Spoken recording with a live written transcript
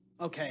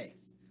Okay.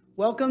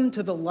 Welcome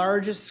to the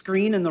largest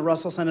screen in the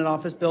Russell Senate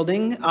Office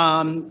building.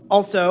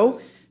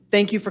 Also,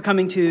 thank you for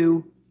coming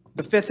to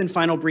the fifth and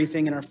final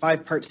briefing in our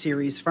five-part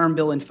series, Farm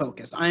Bill in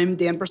Focus. I'm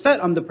Dan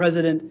Brissett. I'm the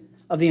president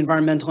of the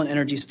Environmental and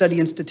Energy Study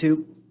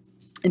Institute.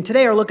 And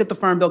today our look at the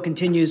Farm Bill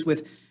continues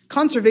with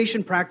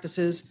conservation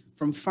practices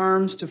from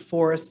farms to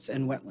forests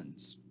and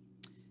wetlands.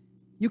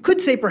 You could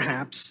say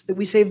perhaps that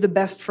we saved the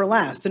best for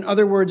last. In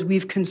other words,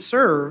 we've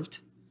conserved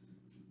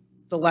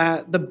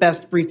the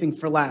best briefing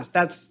for last.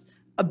 That's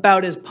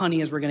about as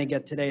punny as we're going to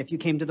get today. If you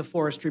came to the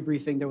forestry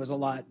briefing, there was a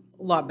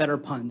lot better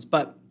puns,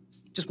 but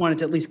just wanted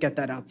to at least get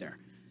that out there.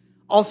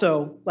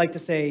 Also, like to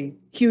say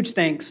huge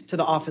thanks to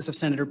the office of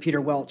Senator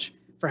Peter Welch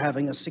for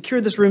having us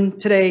secure this room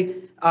today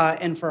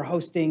and for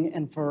hosting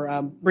and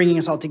for bringing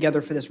us all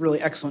together for this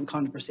really excellent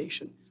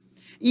conversation.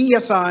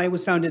 EESI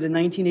was founded in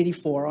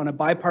 1984 on a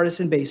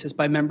bipartisan basis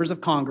by members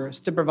of Congress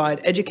to provide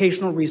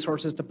educational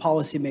resources to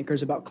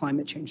policymakers about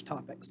climate change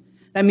topics.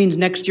 That means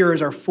next year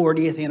is our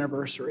 40th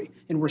anniversary,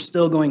 and we're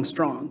still going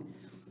strong.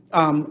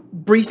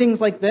 Briefings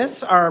like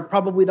this are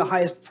probably the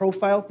highest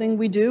profile thing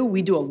we do.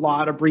 We do a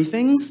lot of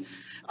briefings,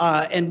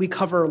 and we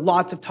cover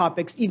lots of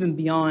topics, even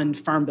beyond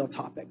Farm Bill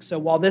topics. So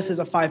while this is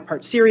a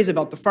five-part series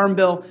about the Farm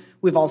Bill,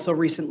 we've also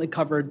recently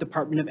covered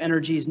Department of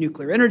Energy's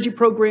nuclear energy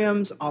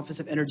programs, Office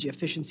of Energy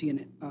Efficiency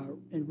and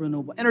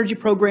Renewable Energy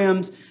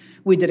programs.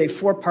 We did a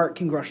four-part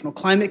Congressional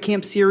Climate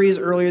Camp series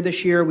earlier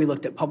this year. We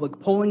looked at public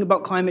polling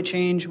about climate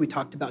change. We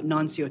talked about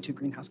non-CO2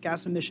 greenhouse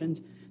gas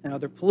emissions and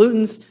other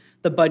pollutants,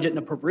 the budget and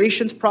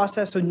appropriations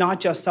process, so not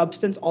just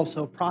substance,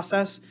 also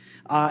process.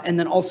 And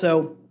then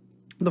also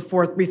the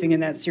fourth briefing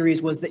in that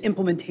series was the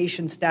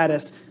implementation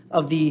status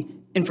of the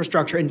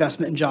Infrastructure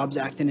Investment and Jobs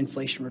Act and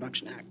Inflation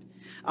Reduction Act.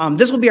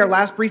 This will be our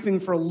last briefing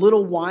for a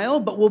little while,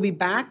 but we'll be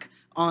back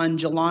on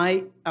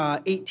July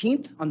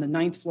 18th on the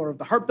 9th floor of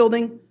the Hart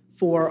Building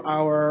for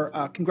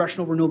our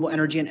Congressional Renewable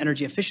Energy and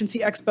Energy Efficiency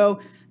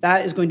Expo.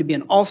 That is going to be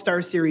an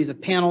all-star series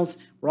of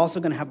panels. We're also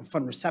going to have a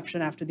fun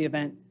reception after the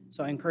event.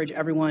 So I encourage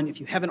everyone,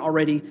 if you haven't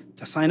already,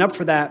 to sign up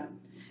for that.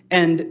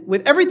 And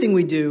with everything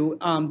we do,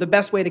 the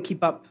best way to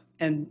keep up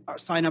and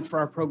sign up for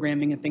our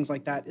programming and things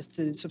like that is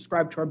to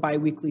subscribe to our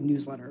bi-weekly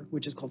newsletter,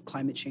 which is called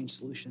Climate Change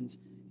Solutions.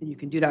 And you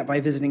can do that by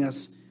visiting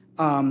us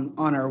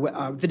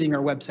visiting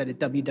our website at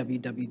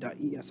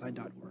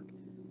www.eesi.org.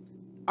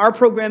 Our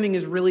programming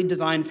is really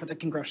designed for the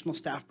congressional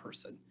staff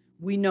person.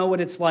 We know what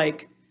it's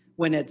like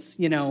when it's,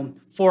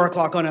 4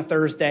 o'clock on a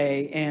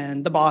Thursday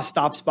and the boss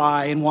stops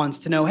by and wants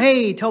to know,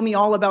 hey, tell me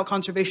all about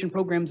conservation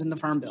programs in the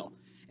Farm Bill.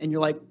 And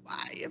you're like,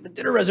 I have a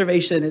dinner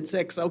reservation at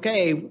 6.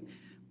 Okay.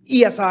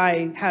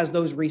 ESI has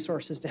those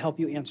resources to help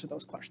you answer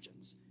those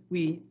questions.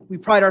 We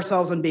pride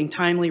ourselves on being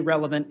timely,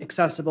 relevant,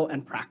 accessible,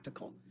 and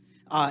practical.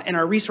 And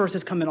our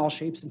resources come in all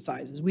shapes and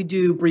sizes. We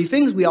do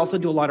briefings. We also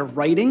do a lot of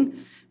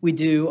writing. We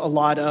do a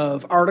lot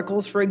of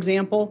articles, for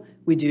example.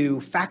 We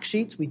do fact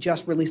sheets. We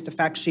just released a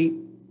fact sheet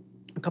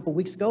a couple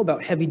weeks ago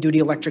about heavy-duty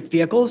electric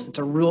vehicles. It's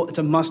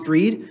a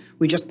must-read.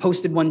 We just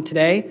posted one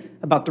today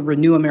about the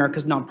Renew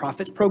America's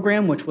Nonprofits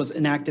program, which was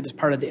enacted as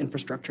part of the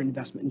Infrastructure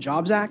Investment and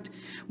Jobs Act.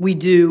 We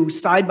do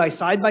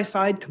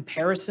side-by-side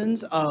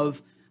comparisons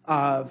of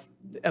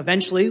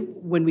eventually,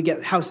 when we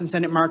get House and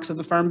Senate marks of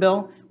the Farm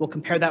Bill, we'll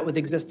compare that with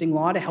existing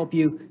law to help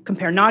you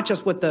compare not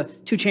just what the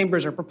two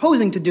chambers are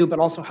proposing to do, but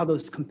also how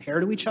those compare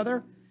to each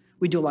other.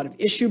 We do a lot of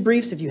issue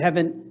briefs. If you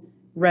haven't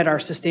read our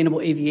sustainable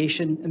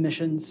aviation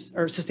emissions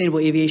or sustainable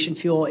aviation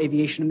fuel,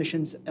 aviation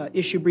emissions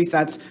issue brief,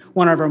 that's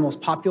one of our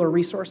most popular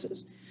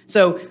resources.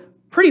 So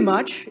pretty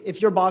much,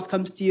 if your boss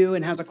comes to you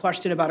and has a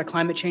question about a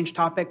climate change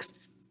topics,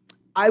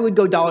 I would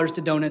go dollars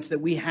to donuts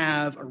that we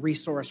have a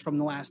resource from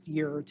the last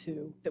year or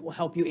two that will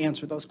help you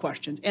answer those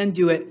questions and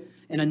do it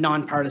in a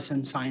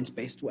nonpartisan,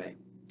 science-based way.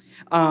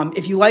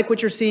 If you like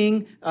what you're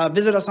seeing,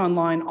 visit us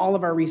online. All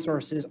of our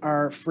resources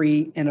are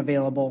free and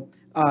available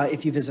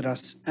if you visit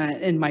us.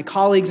 And my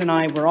colleagues and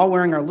I, we're all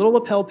wearing our little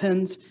lapel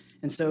pins.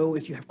 And so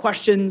if you have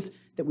questions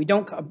that we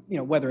don't,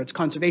 whether it's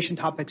conservation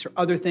topics or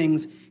other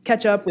things,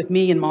 catch up with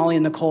me and Molly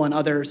and Nicole and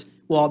others.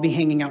 We'll all be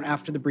hanging out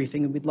after the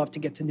briefing, and we'd love to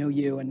get to know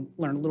you and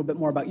learn a little bit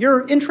more about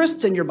your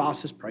interests and your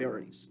boss's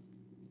priorities.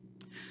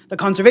 The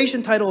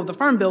conservation title of the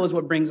Farm Bill is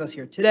what brings us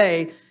here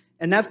today,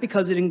 and that's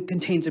because it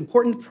contains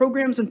important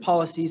programs and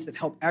policies that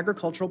help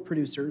agricultural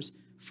producers,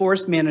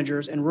 forest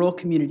managers, and rural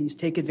communities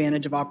take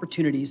advantage of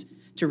opportunities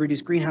to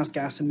reduce greenhouse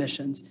gas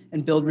emissions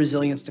and build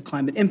resilience to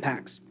climate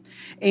impacts.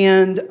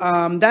 And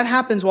that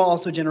happens while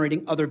also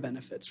generating other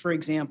benefits. For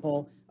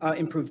example,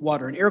 improved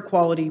water and air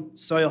quality,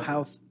 soil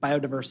health,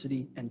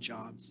 biodiversity, and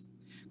jobs.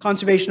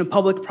 Conservation of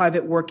public,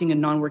 private, working, and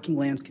non-working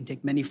lands can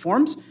take many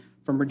forms,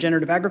 from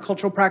regenerative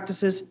agricultural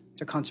practices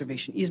to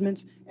conservation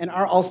easements. And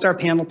our all-star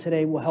panel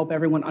today will help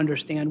everyone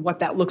understand what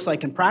that looks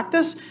like in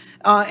practice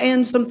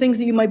and some things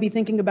that you might be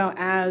thinking about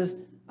as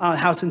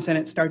House and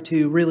Senate start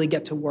to really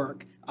get to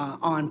work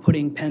on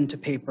putting pen to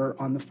paper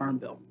on the Farm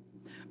Bill.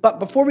 But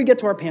before we get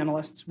to our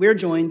panelists, we're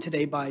joined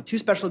today by two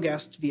special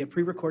guests via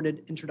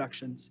pre-recorded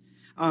introductions.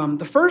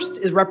 The first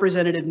is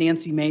Representative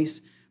Nancy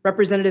Mace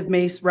Representative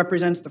Mace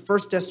represents the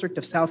 1st District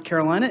of South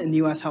Carolina in the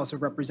U.S. House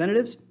of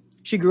Representatives.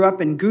 She grew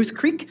up in Goose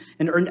Creek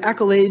and earned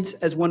accolades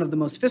as one of the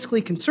most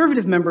fiscally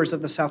conservative members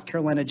of the South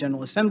Carolina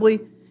General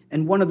Assembly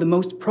and one of the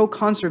most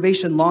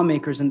pro-conservation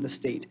lawmakers in the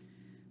state.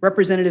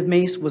 Representative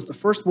Mace was the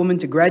first woman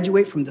to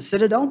graduate from the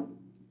Citadel,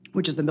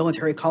 which is the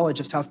Military College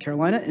of South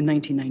Carolina, in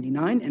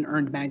 1999 and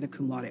earned magna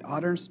cum laude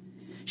honors.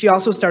 She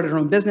also started her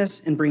own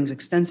business and brings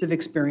extensive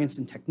experience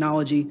in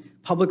technology,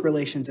 public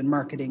relations, and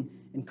marketing,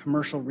 and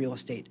commercial real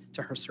estate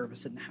to her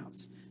service in the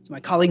House. So my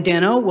colleague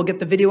Dano will get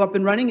the video up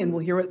and running, and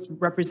we'll hear what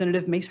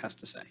Representative Mace has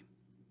to say.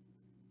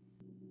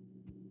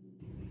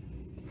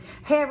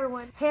 Hey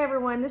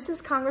everyone, this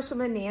is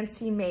Congresswoman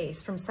Nancy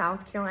Mace from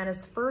South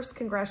Carolina's 1st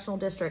Congressional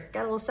District.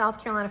 Got a little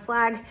South Carolina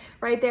flag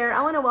right there.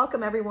 I want to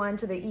welcome everyone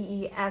to the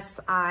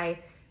EESI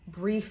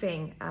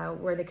briefing,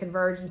 where the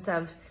convergence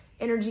of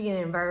energy and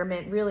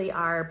environment really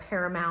are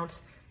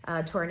paramount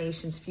to our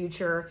nation's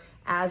future.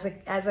 As a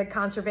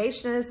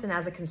conservationist and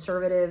as a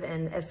conservative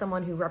and as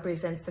someone who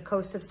represents the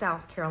coast of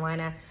South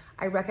Carolina,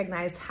 I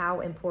recognize how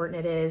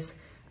important it is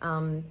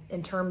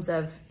in terms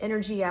of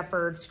energy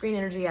efforts, green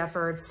energy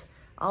efforts,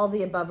 all of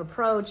the above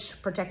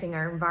approach, protecting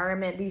our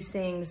environment. These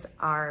things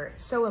are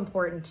so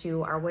important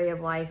to our way of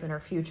life and our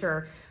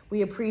future.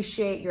 We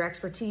appreciate your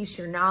expertise,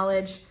 your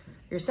knowledge,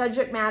 your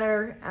subject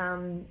matter,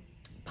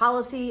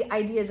 policy,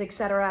 ideas,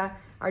 etc.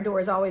 Our door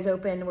is always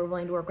open. We're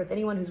willing to work with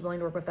anyone who's willing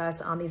to work with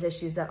us on these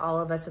issues that all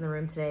of us in the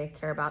room today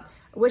care about.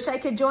 I wish I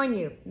could join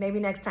you,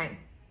 maybe next time.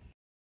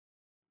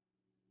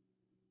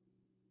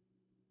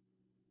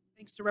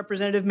 Thanks to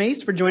Representative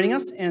Mace for joining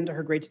us and to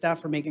her great staff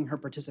for making her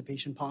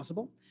participation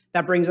possible.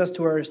 That brings us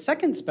to our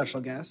second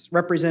special guest,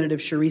 Representative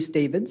Sharice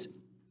Davids.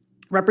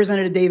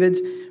 Representative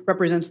Davids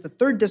represents the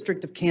 3rd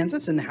District of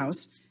Kansas in the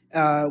House.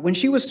 When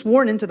she was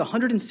sworn into the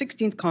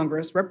 116th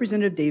Congress,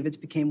 Representative Davids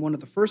became one of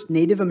the first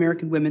Native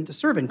American women to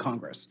serve in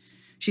Congress.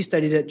 She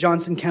studied at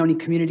Johnson County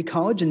Community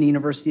College and the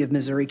University of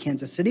Missouri,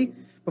 Kansas City,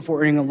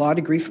 before earning a law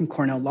degree from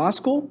Cornell Law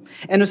School.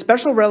 And of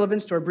special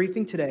relevance to our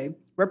briefing today,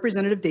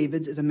 Representative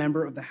Davids is a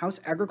member of the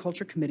House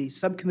Agriculture Committee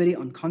Subcommittee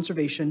on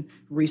Conservation,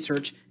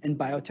 Research, and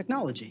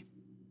Biotechnology.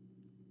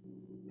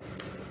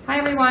 Hi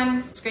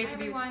everyone, it's great to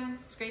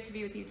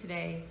be with you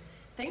today.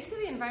 Thanks to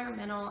the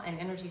Environmental and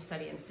Energy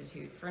Study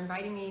Institute for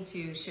inviting me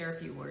to share a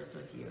few words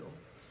with you.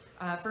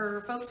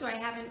 For folks who I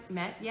haven't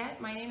met yet,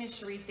 my name is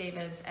Sharice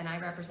Davids and I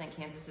represent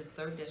Kansas's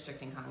 3rd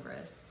District in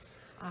Congress.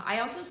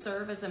 I also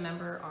serve as a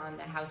member on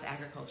the House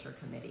Agriculture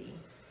Committee.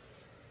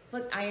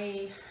 Look,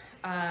 my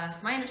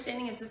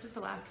understanding is this is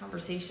the last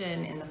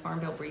conversation in the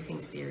Farm Bill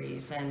briefing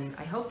series, and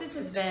I hope this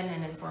has been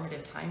an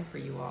informative time for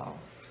you all.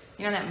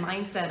 You know, that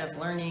mindset of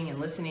learning and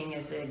listening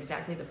is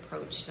exactly the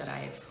approach that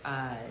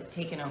I've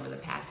taken over the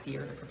past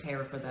year to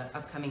prepare for the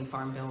upcoming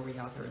Farm Bill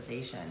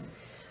reauthorization.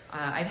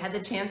 I've had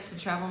the chance to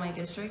travel my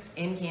district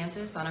in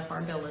Kansas on a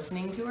Farm Bill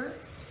listening tour,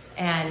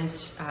 and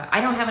I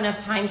don't have enough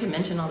time to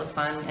mention all the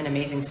fun and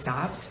amazing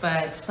stops,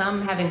 but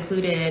some have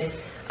included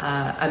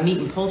a meat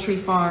and poultry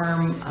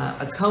farm,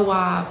 a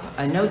co-op,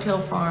 a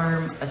no-till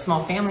farm, a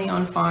small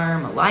family-owned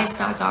farm, a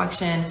livestock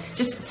auction,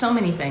 just so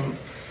many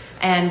things.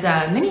 And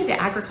many of the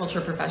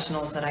agriculture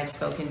professionals that I've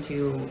spoken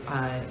to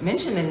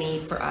mention the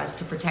need for us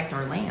to protect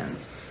our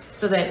lands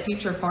so that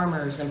future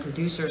farmers and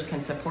producers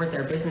can support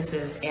their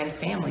businesses and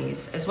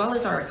families, as well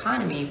as our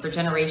economy for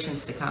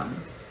generations to come.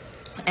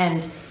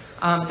 And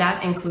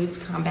that includes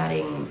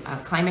combating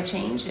climate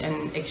change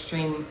and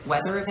extreme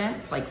weather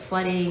events like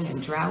flooding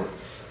and drought,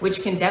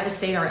 which can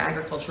devastate our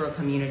agricultural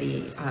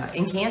community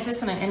in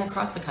Kansas and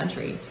across the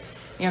country.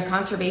 You know,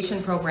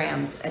 conservation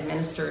programs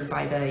administered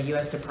by the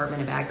U.S.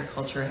 Department of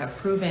Agriculture have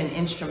proven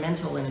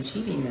instrumental in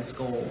achieving this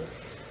goal.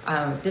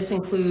 This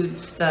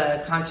includes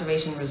the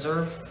Conservation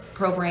Reserve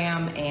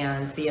Program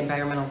and the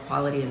Environmental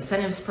Quality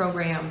Incentives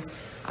Program,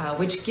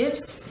 which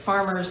gives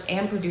farmers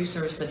and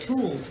producers the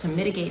tools to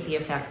mitigate the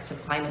effects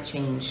of climate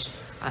change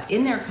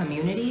in their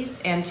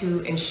communities and to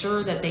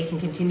ensure that they can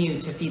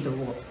continue to feed the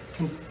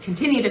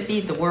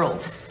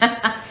world.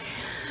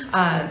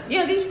 You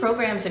know, these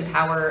programs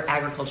empower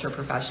agriculture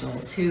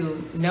professionals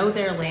who know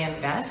their land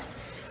best.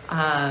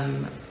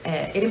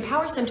 It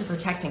empowers them to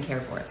protect and care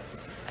for it.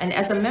 And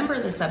as a member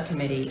of the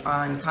subcommittee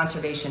on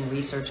conservation,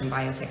 research, and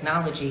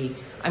biotechnology,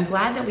 I'm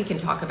glad that we can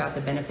talk about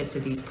the benefits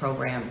of these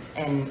programs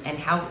and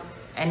how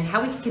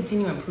we can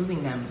continue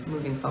improving them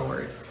moving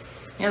forward.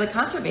 You know, the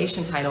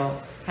conservation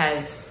title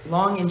has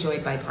long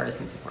enjoyed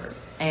bipartisan support,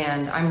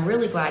 and I'm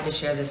really glad to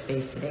share this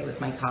space today with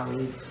my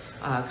colleague,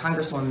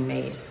 Congresswoman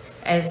Mace,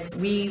 as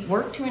we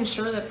work to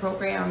ensure that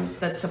programs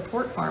that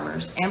support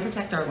farmers and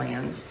protect our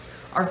lands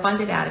are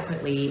funded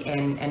adequately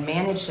and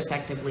managed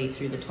effectively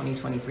through the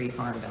 2023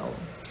 Farm Bill.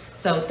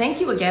 So thank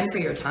you again for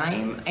your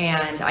time,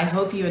 and I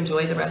hope you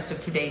enjoy the rest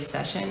of today's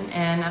session,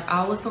 and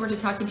I'll look forward to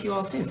talking to you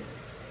all soon.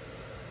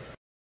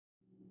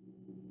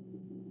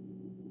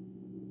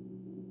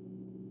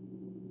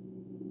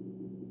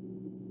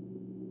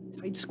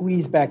 Tight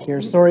squeeze back here.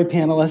 Sorry,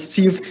 panelists.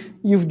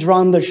 You've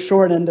drawn the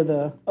short end of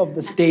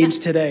the stage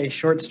today.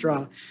 Short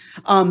straw.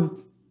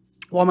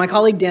 While my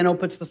colleague Dano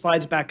puts the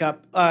slides back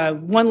up,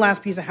 one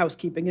last piece of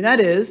housekeeping, and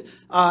that is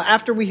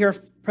after we hear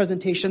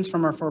presentations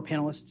from our 4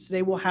 panelists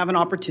today, we'll have an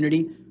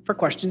opportunity for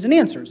questions and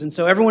answers. And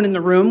so everyone in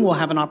the room will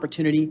have an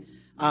opportunity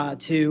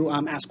to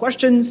ask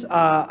questions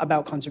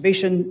about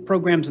conservation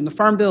programs in the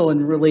Farm Bill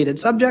and related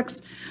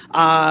subjects.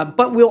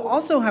 But we'll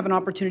also have an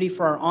opportunity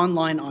for our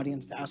online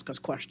audience to ask us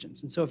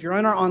questions. And so if you're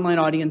in our online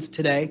audience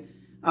today,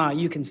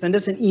 you can send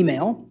us an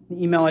email.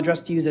 The email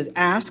address to use is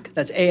ask,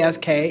 that's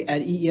ask,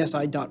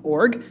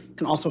 @eesi.org. You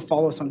can also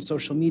follow us on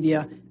social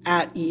media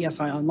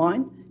 @EESI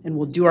Online, and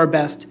we'll do our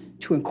best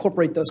to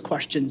incorporate those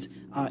questions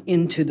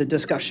into the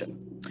discussion.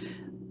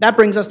 That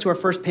brings us to our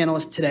first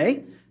panelist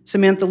today.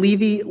 Samantha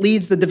Levy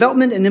leads the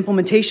development and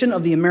implementation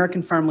of the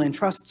American Farmland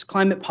Trust's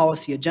climate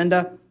policy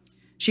agenda.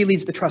 She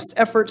leads the Trust's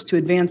efforts to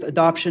advance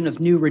adoption of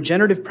new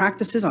regenerative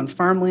practices on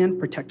farmland,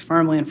 protect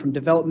farmland from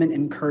development,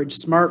 and encourage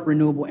smart,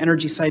 renewable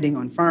energy siting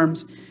on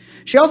farms.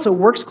 She also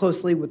works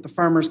closely with the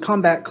Farmers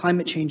Combat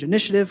Climate Change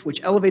Initiative,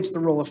 which elevates the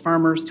role of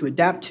farmers to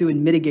adapt to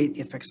and mitigate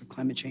the effects of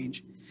climate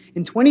change.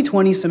 In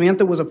 2020,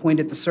 Samantha was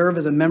appointed to serve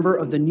as a member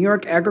of the New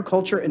York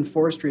Agriculture and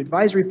Forestry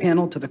Advisory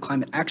Panel to the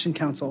Climate Action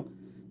Council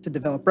to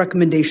develop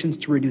recommendations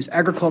to reduce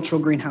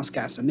agricultural greenhouse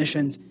gas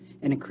emissions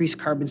and increase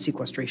carbon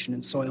sequestration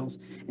in soils.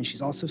 And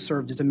she's also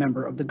served as a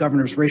member of the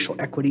Governor's Racial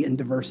Equity and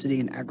Diversity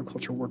in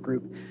Agriculture Work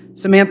Group.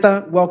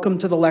 Samantha, welcome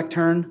to the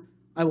lectern.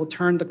 I will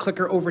turn the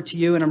clicker over to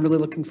you, and I'm really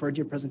looking forward to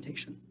your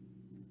presentation.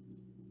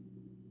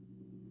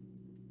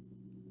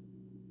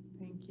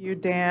 Thank you,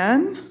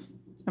 Dan.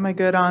 Am I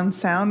good on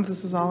sound?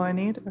 This is all I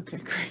need? Okay,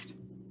 great.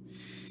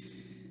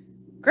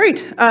 Great.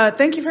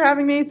 Thank you for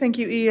having me. Thank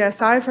you,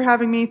 EESI, for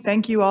having me.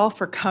 Thank you all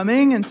for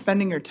coming and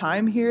spending your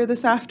time here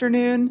this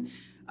afternoon.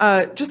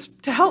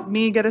 Just to help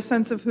me get a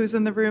sense of who's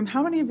in the room,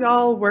 how many of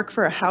y'all work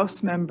for a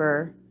House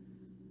member?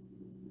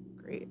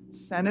 Great.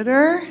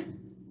 Senator?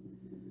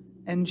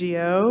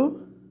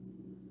 NGO?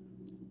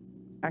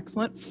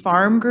 Excellent.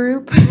 Farm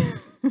group?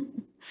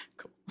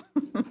 Cool.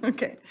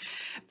 Okay.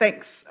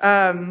 Thanks.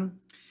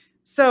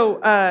 So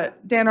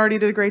Dan already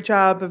did a great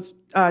job of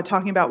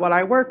talking about what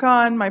I work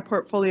on. My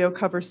portfolio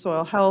covers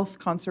soil health,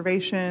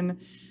 conservation,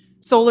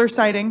 solar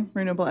siting,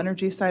 renewable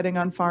energy siting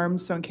on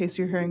farms. So in case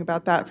you're hearing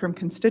about that from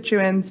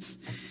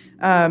constituents,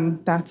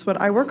 that's what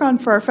I work on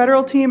for our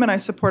federal team, and I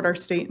support our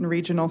state and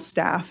regional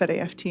staff at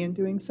AFT in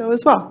doing so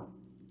as well.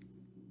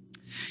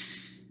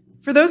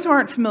 For those who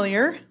aren't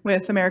familiar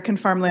with American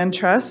Farmland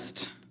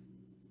Trust,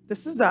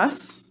 this is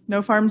us.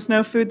 No farms,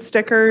 no food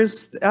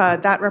stickers.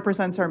 That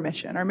represents our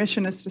mission. Our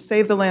mission is to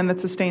save the land that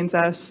sustains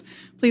us.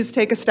 Please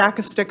take a stack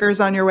of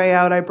stickers on your way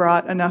out. I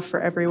brought enough for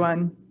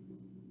everyone.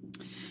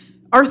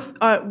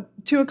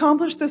 To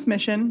accomplish this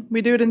mission,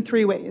 we do it in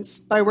 3 ways: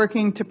 by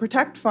working to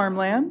protect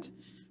farmland,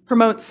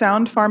 promote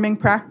sound farming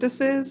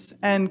practices,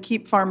 and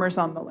keep farmers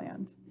on the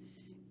land.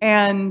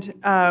 And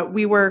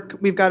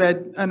we've got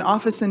an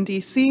office in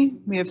DC.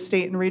 We have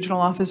state and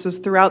regional offices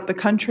throughout the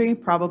country,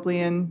 probably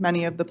in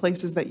many of the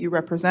places that you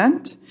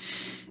represent.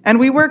 And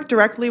we work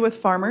directly with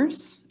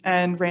farmers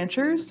and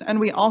ranchers, and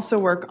we also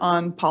work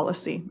on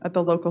policy at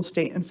the local,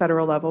 state, and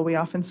federal level. We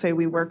often say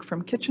we work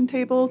from kitchen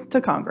table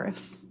to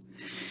Congress.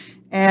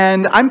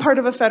 And I'm part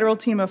of a federal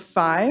team of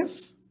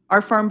 5.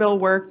 Our Farm Bill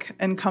work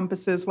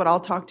encompasses what I'll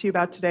talk to you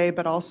about today,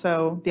 but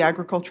also the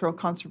Agricultural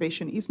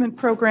Conservation Easement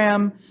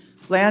Program,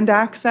 land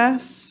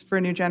access for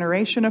a new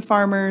generation of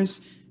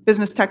farmers,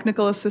 business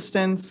technical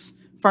assistance,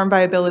 farm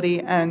viability,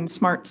 and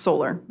smart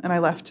solar. And I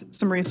left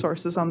some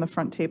resources on the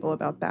front table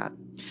about that.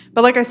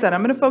 But like I said,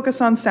 I'm going to focus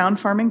on sound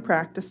farming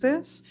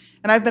practices,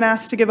 and I've been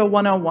asked to give a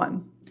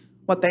 101,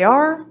 what they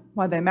are,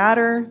 why they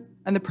matter,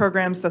 and the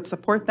programs that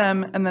support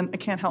them. And then I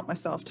can't help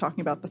myself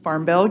talking about the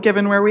Farm Bill,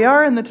 given where we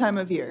are in the time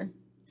of year.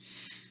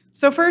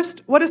 So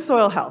first, what is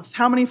soil health?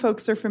 How many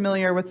folks are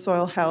familiar with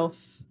soil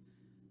health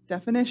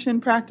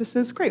definition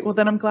practices? Great, well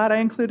then I'm glad I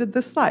included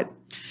this slide.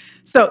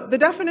 So the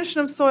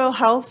definition of soil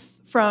health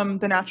from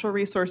the Natural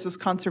Resources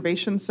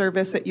Conservation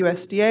Service at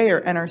USDA,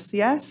 or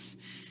NRCS,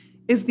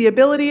 is the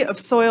ability of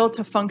soil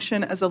to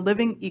function as a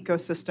living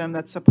ecosystem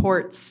that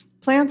supports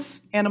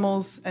plants,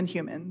 animals, and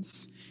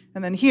humans.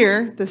 And then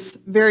here,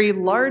 this very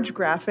large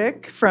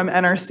graphic from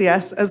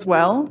NRCS as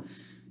well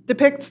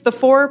depicts the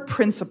 4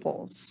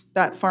 principles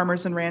that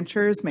farmers and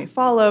ranchers may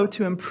follow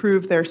to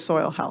improve their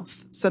soil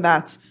health. So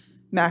that's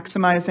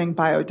maximizing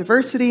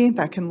biodiversity.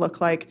 That can look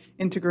like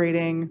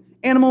integrating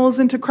animals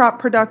into crop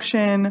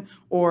production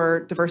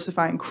or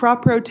diversifying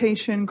crop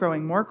rotation,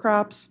 growing more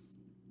crops.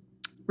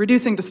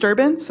 Reducing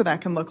disturbance, so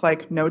that can look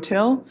like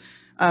no-till,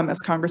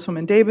 as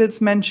Congresswoman Davids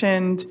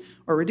mentioned,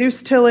 or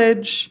reduced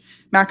tillage.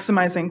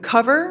 Maximizing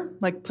cover,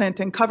 like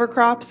planting cover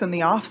crops in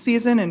the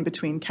off-season in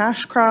between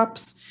cash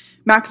crops.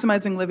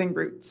 Maximizing living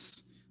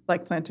roots,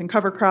 like planting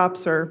cover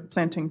crops or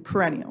planting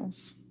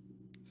perennials.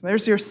 So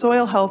there's your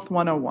Soil Health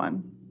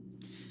 101.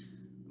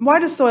 Why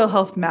does soil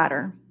health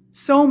matter?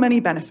 So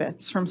many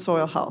benefits from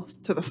soil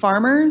health to the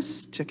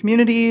farmers, to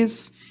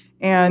communities,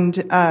 and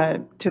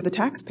to the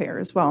taxpayer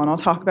as well. And I'll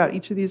talk about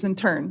each of these in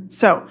turn.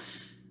 So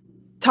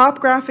top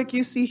graphic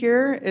you see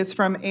here is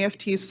from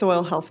AFT's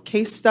Soil Health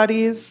Case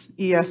Studies.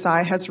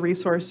 ESI has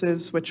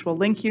resources which will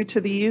link you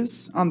to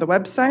these on the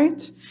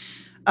website.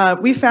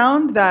 We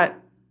found that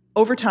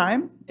over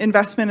time,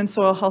 investment in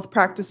soil health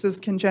practices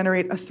can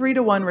generate a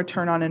 3-to-1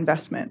 return on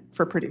investment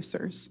for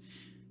producers.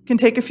 It can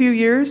take a few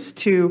years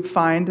to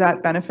find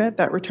that benefit,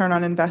 that return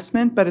on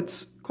investment, but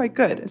it's quite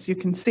good, as you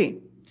can see.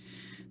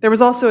 There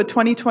was also a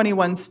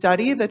 2021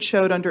 study that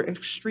showed under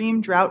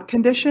extreme drought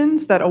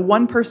conditions that a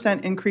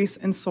 1% increase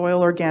in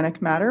soil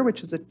organic matter,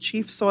 which is a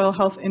chief soil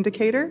health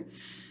indicator,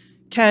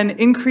 can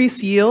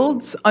increase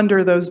yields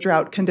under those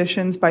drought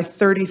conditions by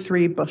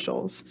 33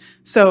 bushels.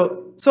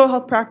 So soil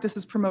health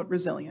practices promote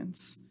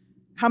resilience.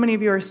 How many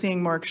of you are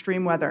seeing more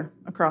extreme weather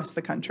across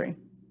the country?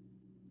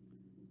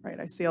 Right,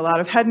 I see a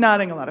lot of head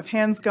nodding, a lot of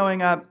hands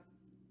going up.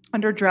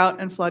 Under drought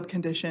and flood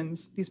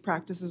conditions, these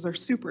practices are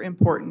super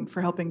important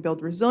for helping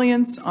build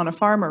resilience on a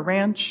farm or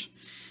ranch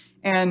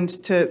and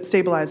to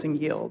stabilizing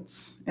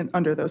yields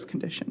under those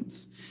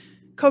conditions.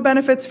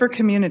 Co-benefits for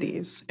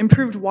communities: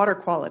 improved water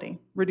quality,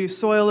 reduced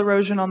soil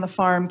erosion on the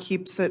farm,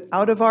 keeps it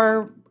out of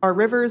our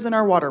rivers and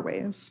our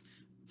waterways.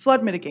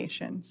 Flood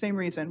mitigation, same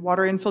reason,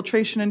 water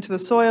infiltration into the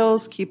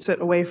soils, keeps it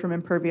away from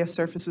impervious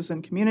surfaces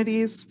in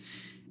communities.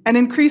 And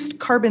increased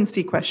carbon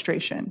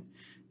sequestration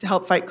to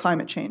help fight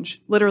climate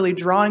change, literally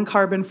drawing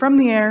carbon from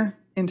the air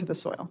into the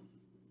soil.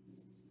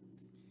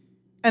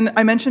 And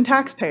I mentioned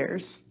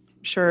taxpayers.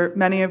 I'm sure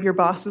many of your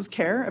bosses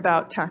care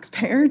about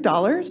taxpayer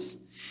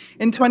dollars.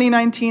 In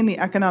 2019, the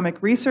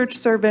Economic Research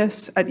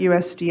Service at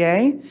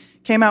USDA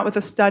came out with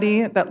a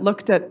study that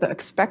looked at the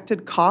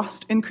expected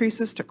cost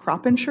increases to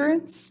crop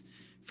insurance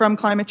from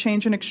climate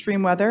change and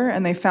extreme weather,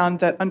 and they found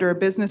that under a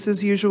business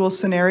as usual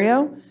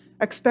scenario,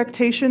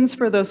 expectations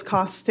for those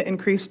costs to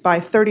increase by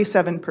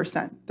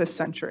 37% this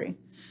century.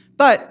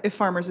 But if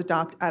farmers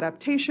adopt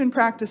adaptation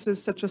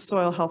practices such as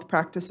soil health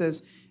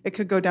practices, it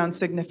could go down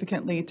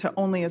significantly to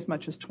only as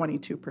much as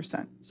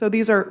 22%. So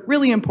these are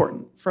really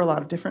important for a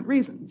lot of different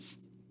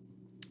reasons.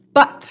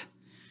 But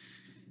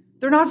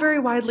they're not very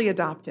widely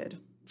adopted.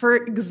 For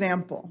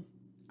example,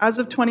 as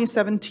of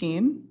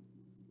 2017,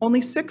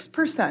 only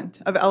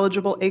 6% of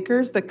eligible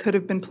acres that could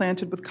have been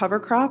planted with cover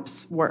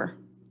crops were,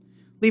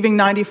 leaving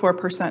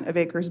 94% of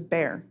acres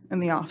bare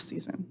in the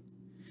off-season.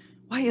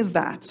 Why is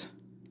that?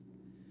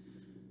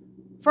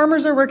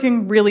 Farmers are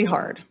working really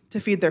hard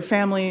to feed their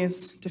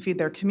families, to feed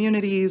their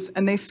communities,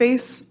 and they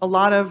face a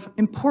lot of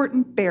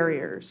important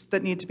barriers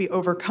that need to be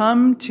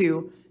overcome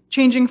to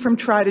changing from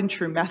tried and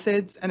true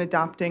methods and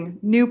adopting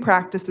new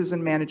practices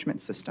and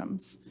management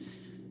systems.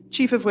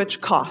 Chief of which,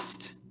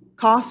 cost.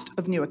 Cost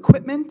of new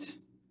equipment,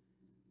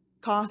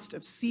 cost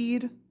of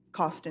seed,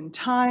 cost in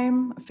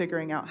time, of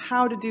figuring out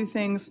how to do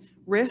things,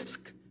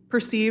 risk,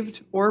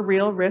 perceived or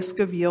real risk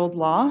of yield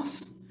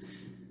loss,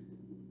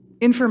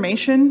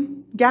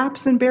 information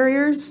gaps and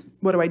barriers.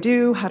 What do I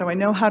do? How do I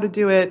know how to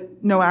do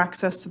it? No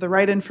access to the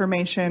right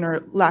information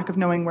or lack of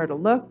knowing where to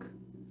look.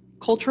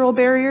 Cultural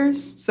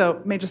barriers, so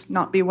it may just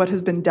not be what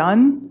has been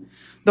done,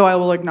 though I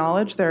will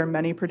acknowledge there are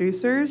many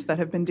producers that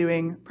have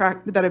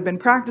been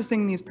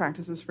practicing these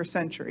practices for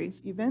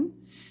centuries even.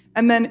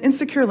 And then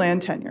insecure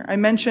land tenure. I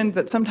mentioned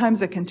that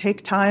sometimes it can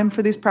take time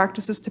for these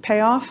practices to pay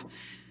off.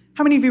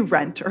 How many of you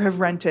rent or have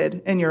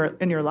rented in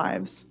your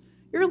lives?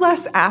 You're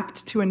less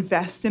apt to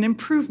invest in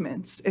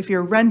improvements if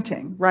you're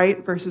renting,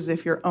 right, versus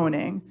if you're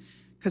owning,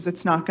 because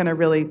it's not going to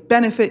really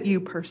benefit you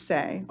per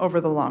se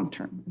over the long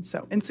term. And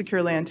so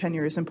insecure land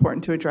tenure is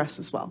important to address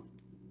as well.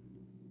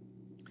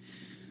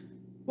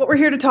 What we're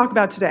here to talk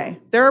about today,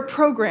 there are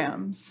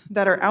programs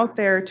that are out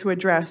there to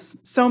address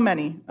so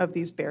many of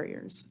these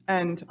barriers,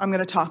 and I'm going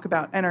to talk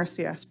about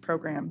NRCS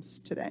programs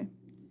today.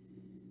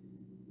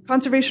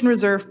 Conservation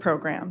Reserve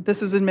Program.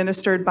 This is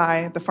administered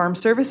by the Farm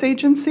Service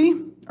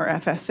Agency, or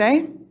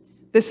FSA.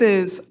 This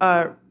is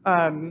a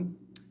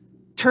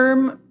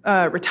term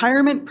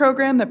retirement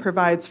program that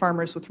provides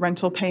farmers with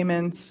rental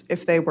payments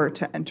if they were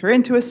to enter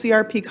into a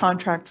CRP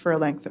contract for a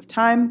length of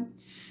time.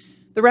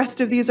 The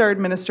rest of these are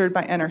administered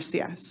by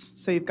NRCS.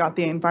 So you've got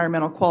the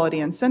Environmental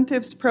Quality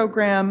Incentives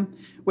Program,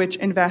 which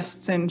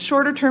invests in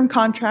shorter-term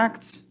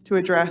contracts to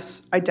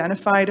address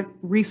identified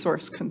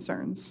resource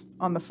concerns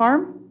on the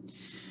farm.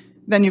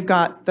 Then you've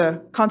got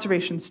the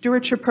Conservation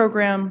Stewardship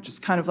Program, which is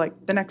kind of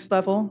like the next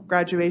level,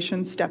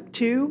 graduation, step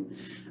 2.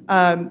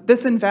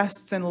 This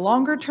invests in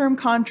longer-term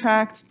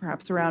contracts,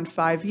 perhaps around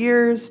 5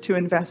 years, to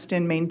invest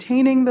in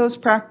maintaining those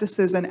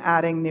practices and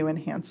adding new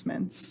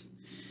enhancements.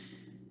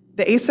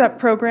 The ASEP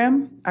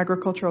program,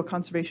 Agricultural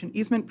Conservation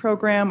Easement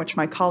Program, which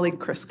my colleague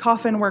Chris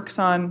Coffin works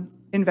on,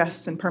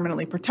 invests in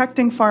permanently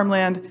protecting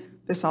farmland.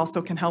 This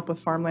also can help with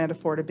farmland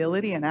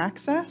affordability and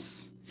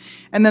access.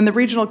 And then the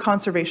Regional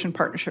Conservation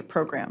Partnership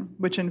Program,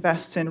 which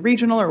invests in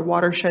regional or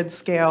watershed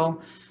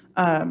scale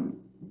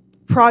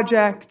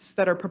projects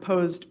that are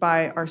proposed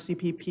by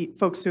RCPP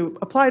folks who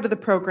apply to the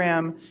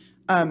program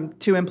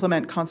to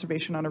implement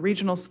conservation on a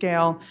regional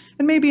scale,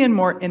 and maybe in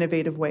more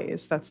innovative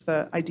ways. That's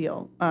the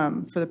ideal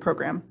for the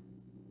program.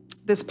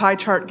 This pie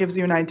chart gives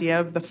you an idea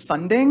of the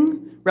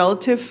funding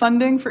relative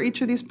funding for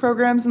each of these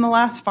programs in the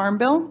last Farm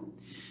Bill.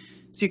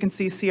 So you can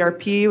see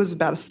CRP was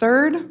about a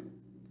third,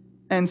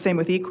 and same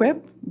with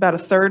EQIP, about a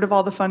third of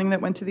all the funding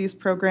that went to these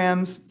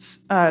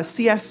programs,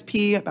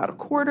 CSP about a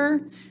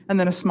quarter, and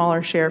then a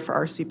smaller share for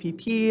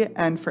RCPP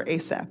and for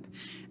ASEP.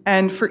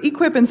 And for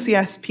EQIP and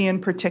CSP in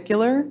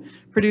particular,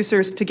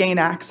 producers, to gain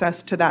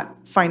access to that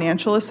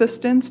financial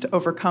assistance to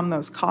overcome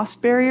those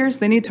cost barriers,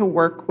 they need to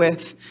work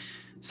with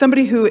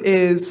somebody who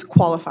is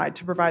qualified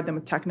to provide them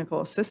with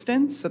technical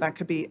assistance. So that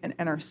could be an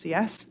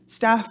NRCS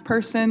staff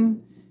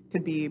person,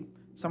 could be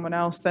someone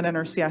else that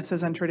NRCS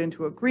has entered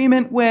into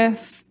agreement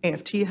with.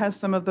 AFT has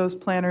some of those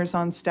planners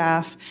on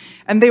staff,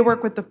 and they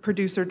work with the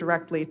producer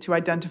directly to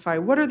identify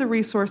what are the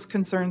resource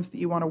concerns that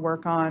you want to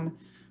work on,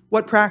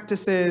 what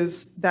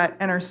practices that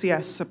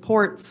NRCS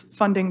supports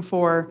funding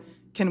for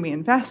can we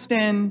invest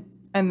in,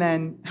 and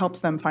then helps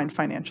them find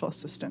financial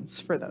assistance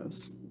for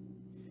those.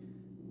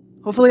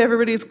 Hopefully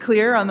everybody's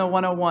clear on the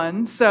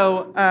 101.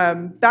 So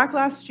back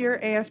last year,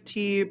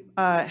 AFT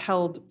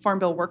held Farm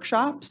Bill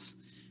workshops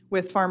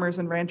with farmers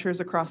and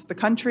ranchers across the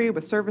country,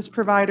 with service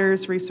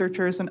providers,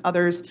 researchers, and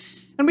others.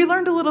 And we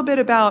learned a little bit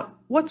about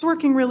what's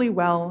working really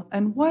well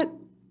and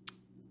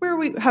where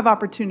we have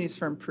opportunities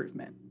for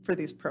improvement for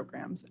these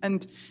programs.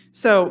 And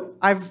so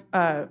I've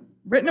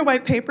written a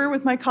white paper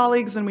with my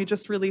colleagues, and we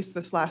just released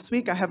this last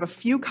week. I have a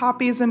few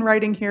copies in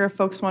writing here if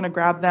folks want to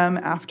grab them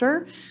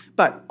after,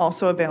 but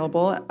also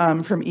available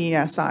from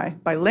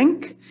EESI by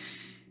link.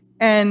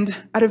 And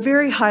at a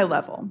very high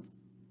level,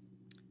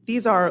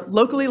 these are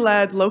locally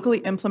led, locally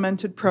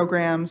implemented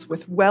programs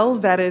with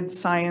well-vetted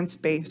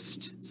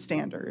science-based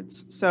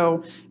standards.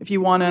 So if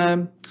you want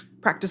to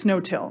practice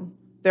no-till,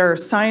 there are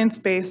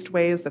science-based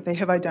ways that they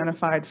have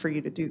identified for you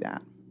to do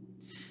that.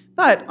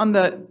 But on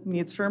the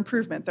needs for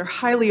improvement, they're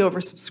highly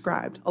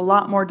oversubscribed, a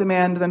lot more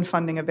demand than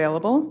funding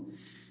available,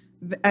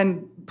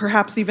 and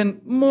perhaps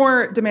even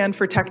more demand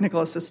for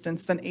technical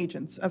assistance than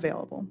agents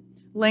available.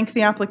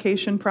 Lengthy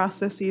application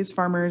processes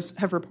farmers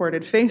have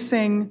reported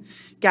facing,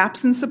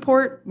 gaps in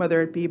support,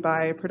 whether it be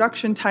by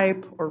production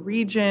type or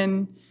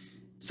region,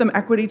 some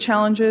equity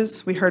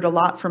challenges. We heard a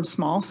lot from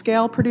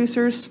small-scale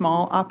producers,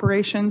 small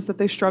operations, that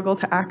they struggle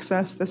to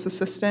access this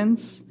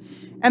assistance.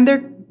 And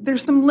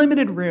there's some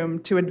limited room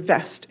to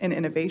invest in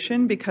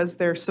innovation because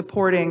they're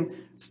supporting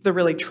the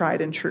really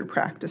tried and true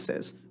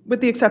practices, with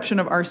the exception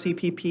of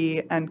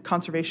RCPP and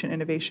conservation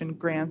innovation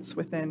grants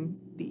within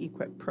the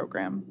EQIP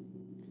program.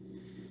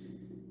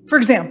 For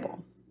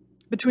example,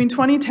 between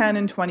 2010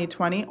 and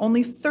 2020,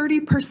 only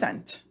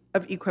 30%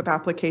 of EQIP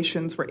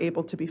applications were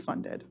able to be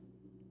funded,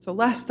 so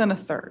less than a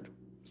third.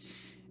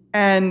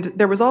 And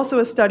there was also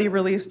a study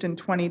released in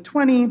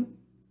 2020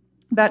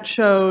 that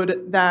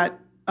showed that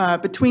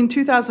between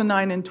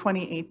 2009 and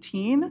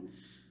 2018,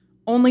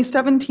 only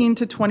 17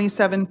 to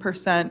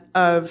 27%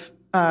 of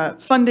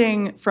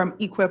funding from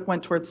EQIP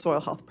went towards soil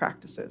health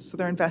practices. So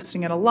they're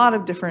investing in a lot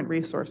of different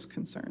resource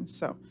concerns.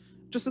 So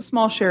just a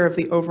small share of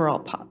the overall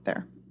pot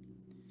there.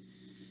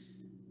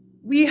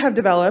 We have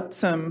developed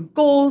some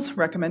goals,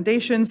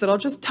 recommendations that I'll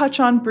just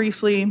touch on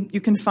briefly. You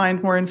can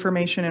find more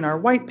information in our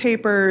white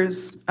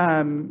papers,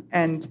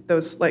 and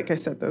those, like I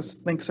said,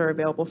 those links are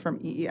available from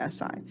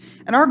EESI.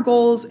 And our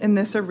goals in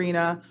this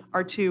arena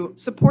are to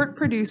support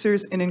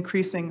producers in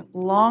increasing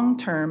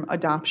long-term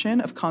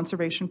adoption of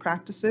conservation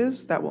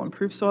practices that will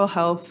improve soil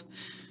health,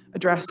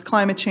 address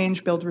climate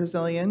change, build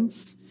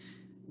resilience,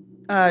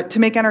 to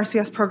make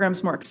NRCS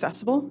programs more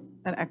accessible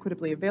and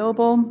equitably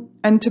available,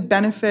 and to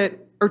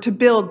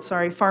build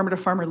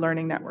farmer-to-farmer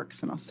learning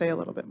networks, and I'll say a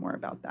little bit more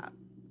about that.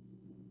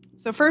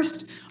 So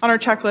first, on our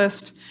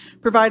checklist,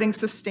 providing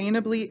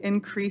sustainably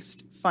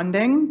increased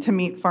funding to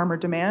meet farmer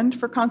demand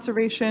for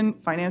conservation,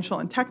 financial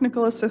and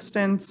technical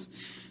assistance.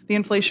 The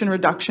Inflation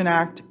Reduction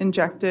Act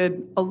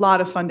injected a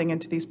lot of funding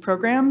into these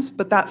programs,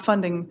 but that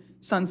funding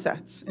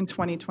sunsets in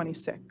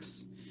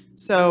 2026.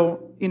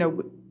 So,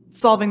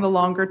 solving the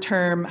longer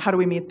term, how do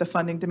we meet the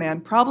funding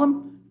demand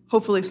problem?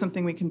 Hopefully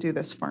something we can do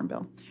this Farm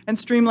Bill. And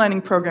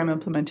streamlining program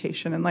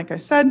implementation. And like I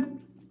said,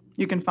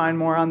 you can find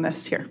more on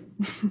this here.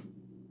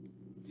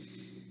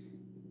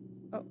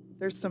 Oh,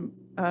 there's some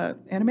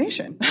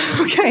animation.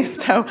 Okay,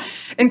 so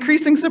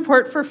increasing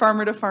support for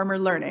farmer-to-farmer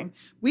learning.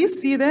 We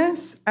see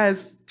this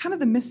as kind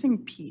of the missing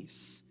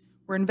piece.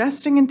 We're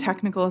investing in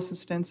technical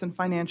assistance and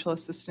financial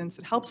assistance.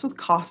 It helps with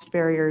cost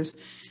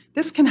barriers.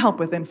 This can help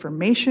with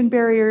information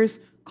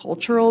barriers,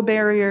 cultural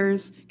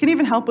barriers, can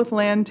even help with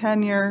land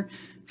tenure.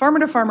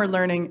 Farmer-to-farmer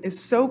learning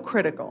is so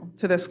critical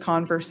to this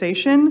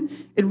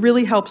conversation. It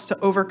really helps to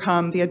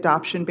overcome the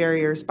adoption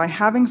barriers by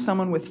having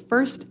someone with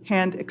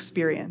first-hand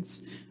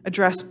experience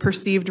address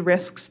perceived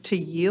risks to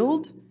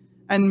yield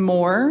and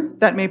more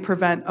that may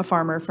prevent a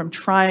farmer from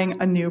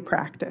trying a new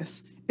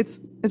practice.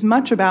 It's as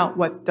much about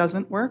what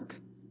doesn't work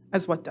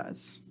as what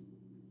does.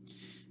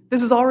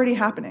 This is already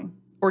happening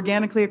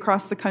organically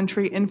across the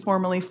country,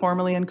 informally,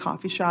 formally in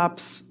coffee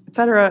shops, et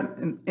cetera,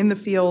 in the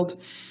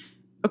field.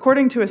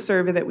 According to a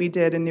survey that we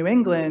did in New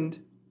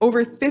England,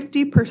 over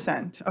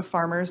 50% of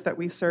farmers that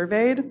we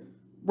surveyed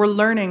we're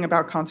learning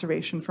about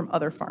conservation from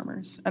other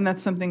farmers, and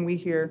that's something we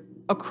hear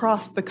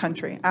across the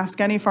country. Ask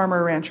any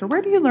farmer or rancher,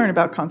 where do you learn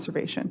about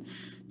conservation?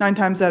 9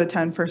 times out of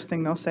 10, first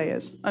thing they'll say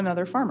is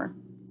another farmer.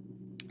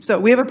 So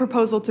we have a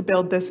proposal to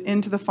build this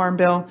into the Farm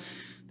Bill.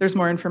 There's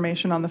more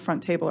information on the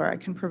front table, or I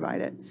can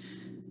provide it.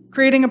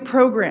 Creating a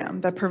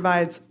program that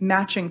provides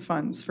matching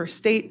funds for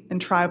state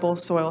and tribal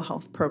soil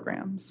health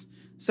programs.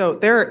 So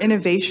there are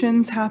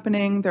innovations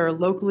happening. There are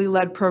locally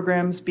led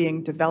programs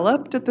being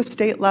developed at the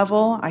state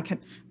level.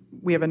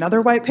 We have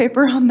another white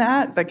paper on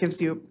that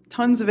gives you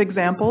tons of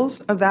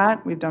examples of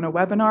that. We've done a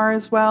webinar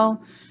as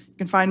well. You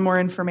can find more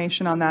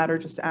information on that or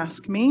just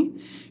ask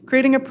me.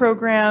 Creating a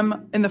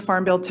program in the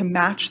Farm Bill to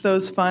match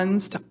those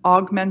funds, to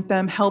augment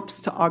them,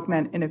 helps to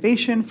augment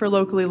innovation for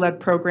locally led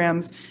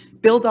programs,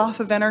 build off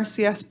of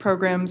NRCS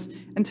programs,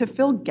 and to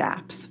fill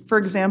gaps. For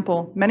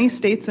example, many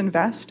states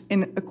invest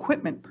in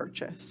equipment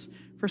purchase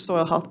for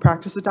soil health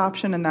practice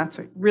adoption, and that's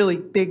a really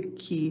big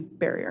key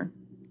barrier.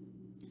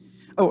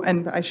 Oh,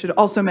 and I should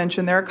also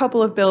mention there are a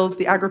couple of bills.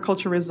 The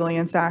Agriculture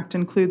Resilience Act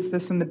includes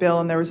this in the bill,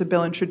 and there was a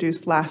bill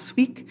introduced last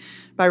week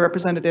by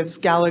Representatives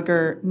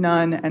Gallagher,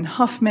 Nunn, and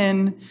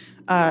Huffman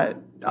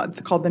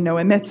called the No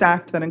Emits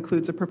Act that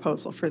includes a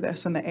proposal for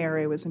this, and the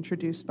ARA was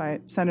introduced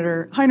by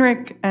Senator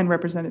Heinrich and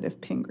Representative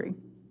Pingree,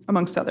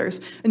 amongst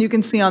others. And you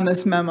can see on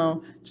this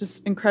memo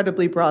just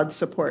incredibly broad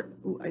support.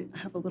 Ooh, I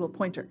have a little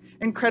pointer.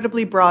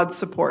 Incredibly broad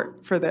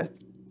support for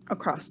this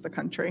across the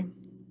country.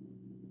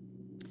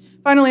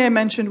 Finally, I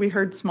mentioned we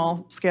heard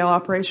small-scale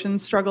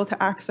operations struggle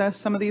to access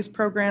some of these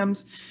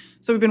programs.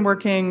 So we've been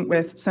working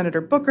with Senator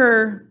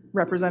Booker,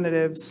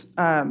 Representatives,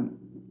 I'm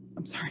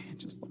sorry, I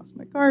just lost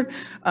my card,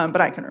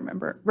 but I can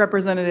remember,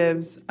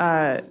 Representatives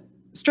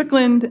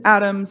Strickland,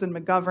 Adams, and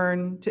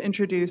McGovern to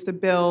introduce a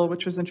bill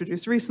which was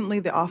introduced recently,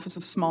 the Office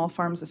of Small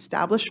Farms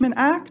Establishment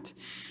Act,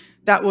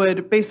 that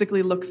would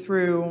basically look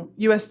through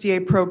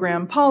USDA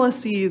program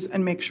policies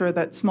and make sure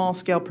that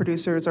small-scale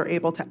producers are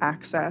able to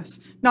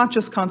access not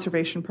just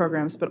conservation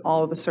programs, but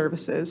all of the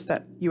services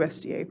that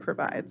USDA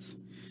provides.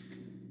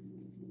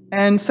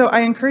 And so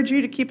I encourage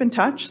you to keep in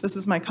touch. This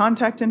is my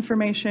contact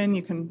information.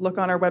 You can look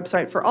on our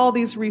website for all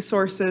these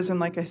resources, and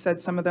like I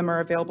said, some of them are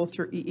available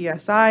through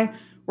EESI.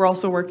 We're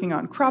also working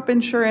on crop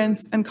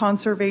insurance and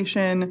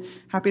conservation.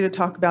 Happy to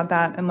talk about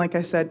that. And like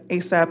I said,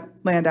 ASAP,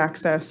 land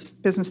access,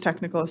 business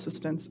technical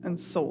assistance, and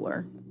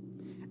solar.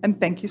 And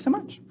thank you so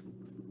much.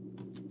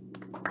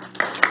 Thank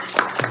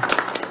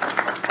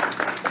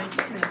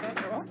you,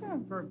 Samantha. You're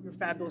welcome for your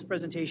fabulous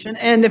presentation.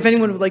 And if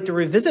anyone would like to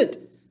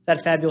revisit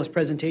that fabulous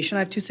presentation, I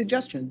have 2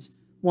 suggestions.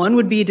 One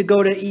would be to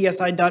go to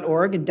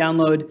eesi.org and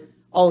download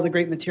all of the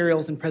great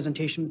materials and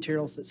presentation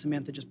materials that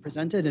Samantha just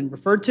presented and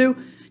referred to.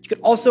 You could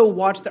also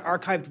watch the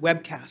archived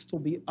webcast. Will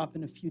be up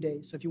in a few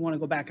days. So if you want to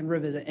go back and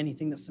revisit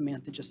anything that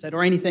Samantha just said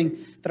or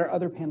anything that our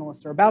other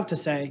panelists are about to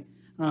say,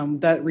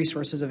 that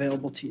resource is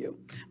available to you,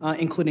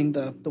 including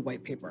the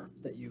white paper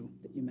that you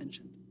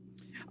mentioned.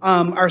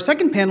 Our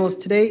second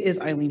panelist today is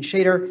Eileen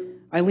Shader.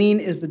 Eileen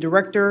is the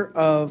Director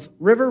of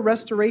River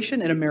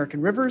Restoration at American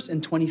Rivers.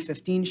 In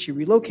 2015, she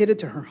relocated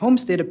to her home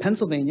state of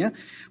Pennsylvania,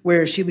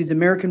 where she leads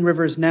American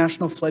Rivers'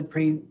 National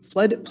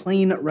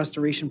Floodplain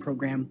Restoration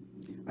Program.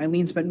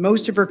 Eileen spent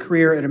most of her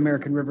career at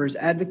American Rivers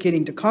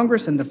advocating to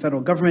Congress and the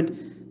federal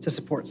government to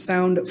support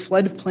sound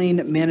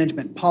floodplain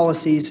management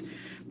policies.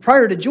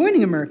 Prior to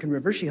joining American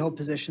Rivers, she held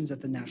positions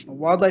at the National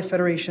Wildlife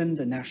Federation,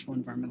 the National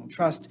Environmental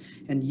Trust,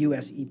 and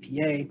US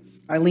EPA.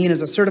 Eileen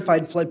is a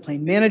certified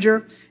floodplain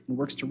manager and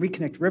works to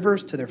reconnect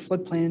rivers to their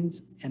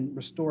floodplains and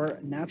restore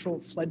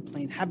natural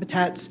floodplain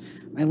habitats.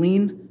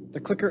 Eileen, the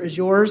clicker is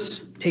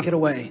yours. Take it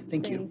away.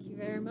 Thank you. Thank you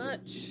very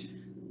much.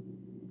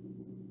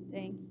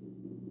 Thank you.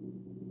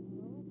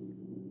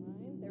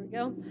 There we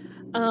go.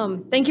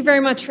 Thank you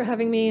very much for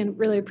having me, and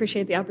really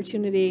appreciate the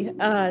opportunity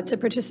to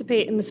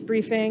participate in this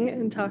briefing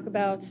and talk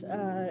about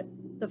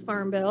the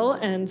Farm Bill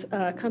and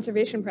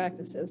conservation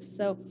practices.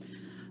 So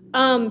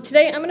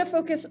today I'm going to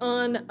focus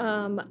on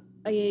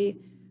a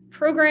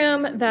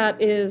program that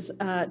is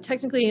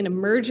technically an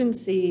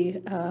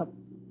emergency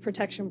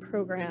protection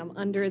program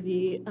under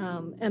the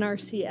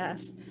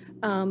NRCS,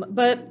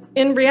 but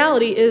in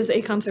reality is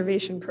a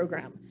conservation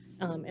program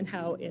and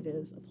how it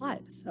is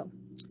applied. So.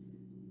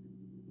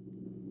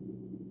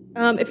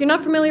 If you're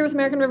not familiar with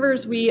American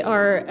Rivers, we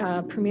are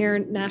a premier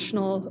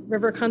national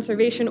river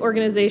conservation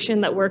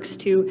organization that works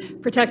to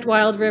protect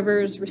wild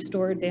rivers,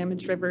 restore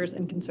damaged rivers,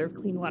 and conserve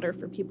clean water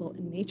for people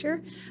and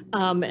nature.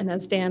 And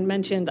as Dan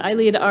mentioned, I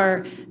lead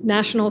our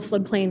National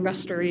Floodplain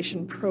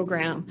Restoration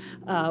Program,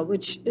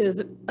 which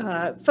is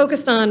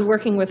focused on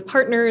working with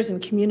partners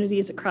and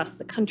communities across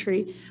the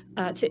country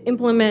to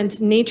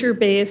implement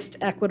nature-based,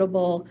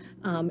 equitable,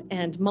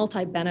 and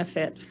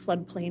multi-benefit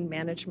floodplain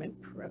management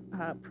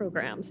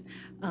programs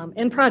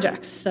and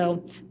projects.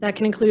 So that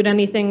can include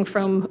anything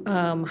from,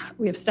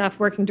 we have staff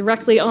working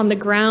directly on the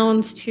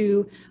ground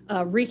to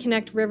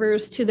reconnect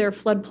rivers to their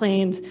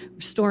floodplains,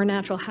 restore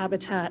natural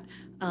habitat,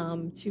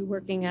 to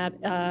working at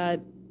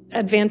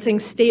advancing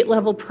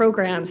state-level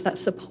programs that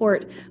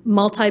support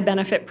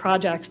multi-benefit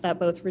projects that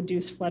both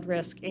reduce flood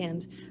risk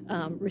and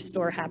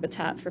restore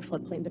habitat for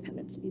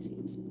floodplain-dependent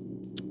species.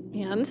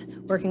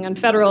 And working on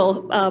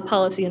federal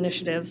policy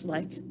initiatives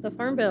like the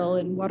Farm Bill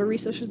and Water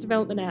Resources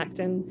Development Act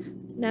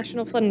and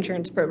National Flood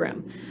Insurance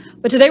Program.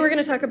 But today we're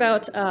going to talk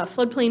about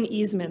floodplain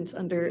easements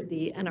under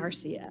the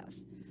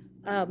NRCS.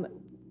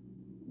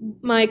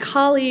 My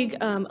colleague,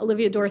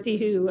 Olivia Dorothy,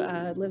 who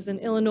lives in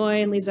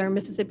Illinois and leads our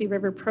Mississippi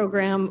River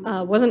program,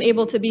 wasn't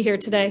able to be here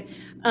today,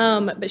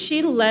 but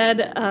she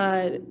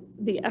led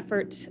the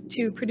effort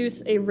to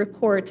produce a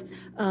report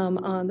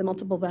on the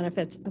multiple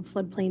benefits of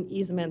floodplain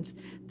easements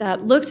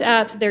that looked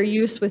at their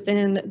use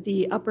within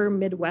the upper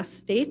Midwest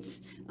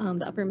states,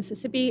 the upper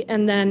Mississippi,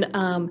 and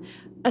then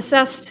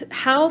assessed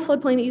how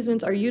floodplain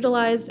easements are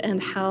utilized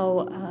and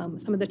how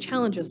some of the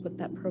challenges with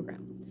that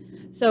program.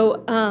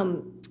 So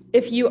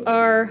if you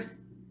are,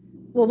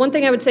 well, one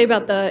thing I would say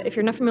about if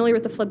you're not familiar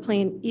with the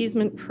floodplain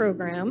easement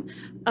program,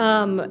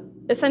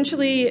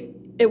 essentially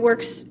it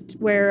works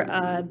where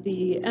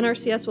the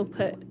NRCS will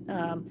put,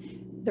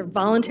 their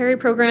voluntary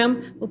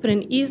program will put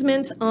an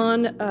easement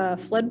on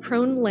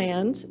flood-prone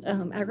land,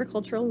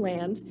 agricultural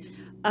land,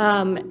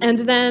 and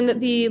then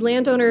the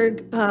landowner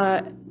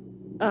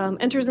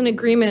enters an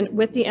agreement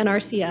with the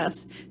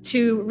NRCS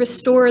to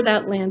restore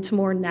that land to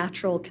more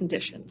natural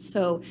conditions.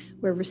 So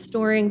we're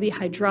restoring the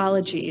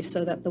hydrology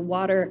so that the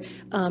water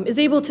is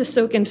able to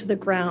soak into the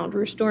ground,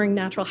 restoring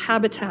natural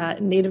habitat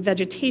and native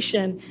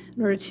vegetation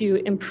in order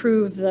to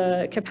improve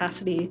the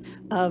capacity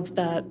of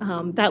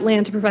that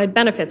land to provide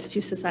benefits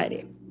to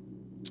society.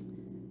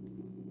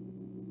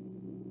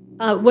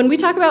 When we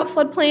talk about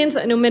floodplains,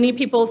 I know many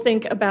people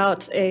think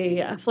about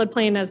a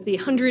floodplain as the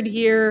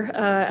 100-year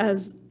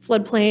as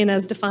floodplain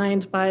as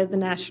defined by the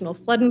National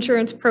Flood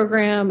Insurance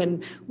Program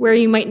and where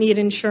you might need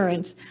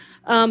insurance.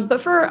 But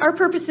for our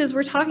purposes,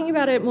 we're talking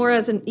about it more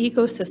as an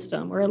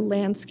ecosystem or a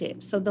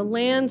landscape. So the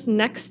land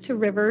next to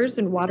rivers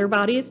and water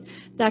bodies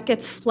that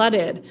gets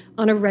flooded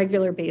on a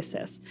regular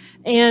basis.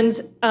 And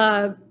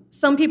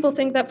some people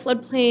think that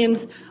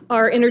floodplains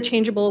are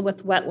interchangeable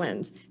with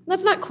wetlands.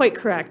 That's not quite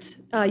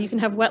correct. You can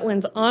have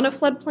wetlands on a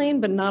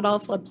floodplain, but not all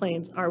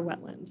floodplains are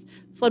wetlands.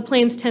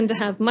 Floodplains tend to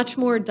have much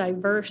more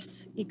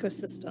diverse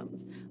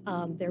ecosystems.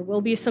 There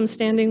will be some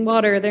standing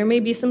water. There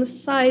may be some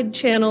side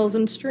channels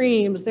and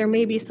streams. There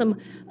may be some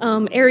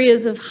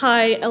areas of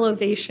high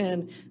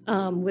elevation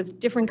with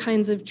different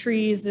kinds of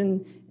trees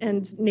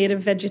and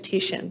native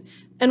vegetation.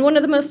 And one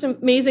of the most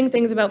amazing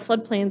things about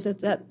floodplains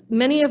is that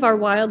many of our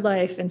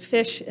wildlife and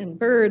fish and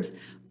birds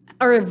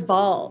are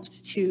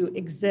evolved to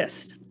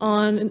exist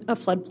on a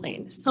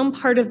floodplain. Some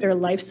part of their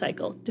life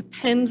cycle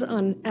depends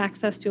on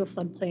access to a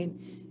floodplain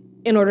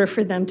in order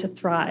for them to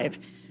thrive.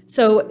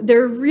 So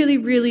they're really,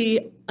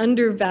 really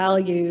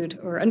undervalued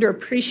or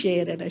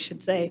underappreciated, I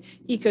should say,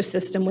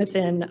 ecosystem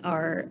within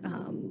our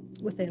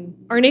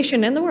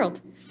nation and the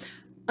world.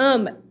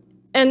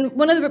 And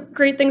one of the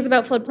great things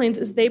about floodplains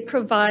is they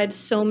provide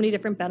so many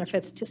different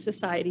benefits to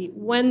society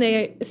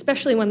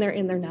especially when they're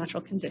in their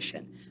natural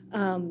condition.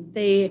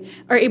 They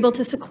are able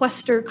to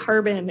sequester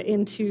carbon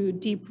into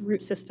deep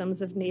root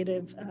systems of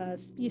native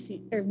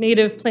species or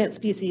native plant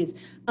species.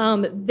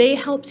 They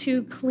help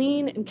to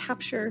clean and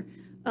capture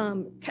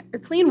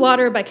clean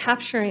water by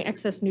capturing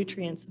excess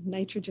nutrients of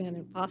nitrogen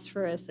and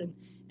phosphorus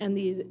and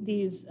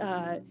these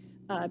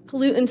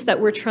pollutants that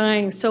we're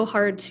trying so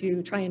hard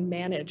to try and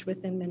manage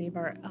within many of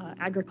our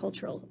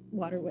agricultural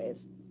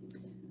waterways.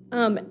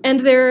 And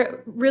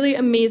they're really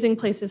amazing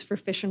places for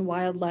fish and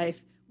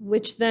wildlife,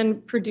 which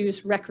then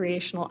produce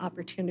recreational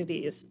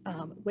opportunities,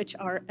 which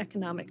are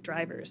economic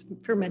drivers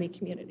for many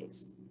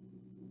communities.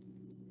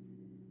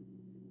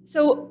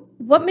 So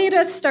what made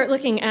us start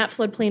looking at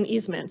floodplain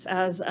easements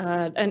as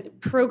a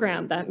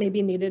program that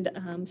maybe needed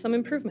some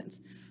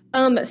improvements?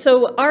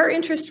 So our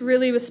interest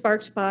really was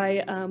sparked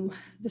by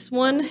this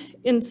one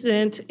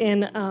incident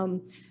in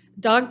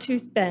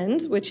Dogtooth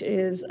Bend, which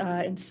is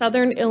in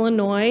southern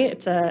Illinois.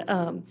 It's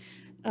a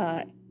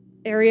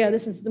area,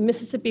 this is the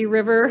Mississippi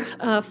River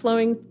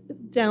flowing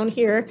down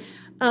here.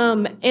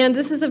 And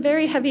this is a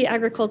very heavy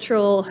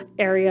agricultural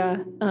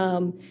area.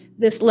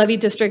 This levee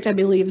district, I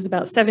believe, is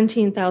about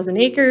 17,000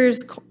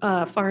 acres,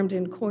 farmed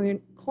in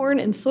corn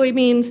and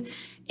soybeans.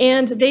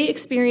 And they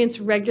experience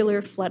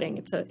regular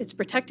flooding. It's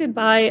protected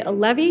by a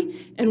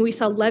levee, and we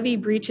saw levee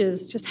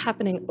breaches just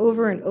happening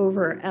over and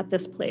over at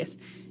this place.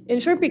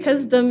 In short,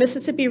 because the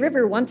Mississippi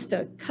River wants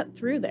to cut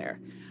through there.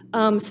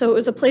 So it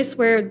was a place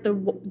where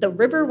the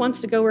river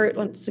wants to go where it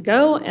wants to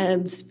go,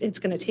 and it's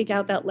going to take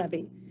out that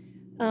levee.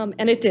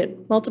 And it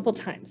did, multiple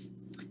times.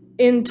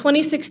 In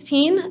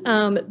 2016,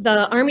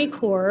 the Army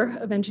Corps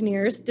of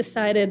Engineers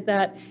decided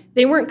that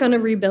they weren't going to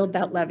rebuild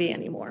that levee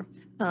anymore.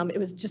 It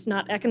was just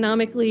not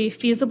economically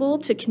feasible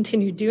to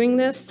continue doing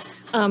this,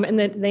 and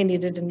that they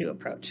needed a new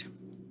approach.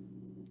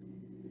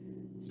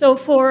 So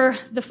for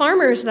the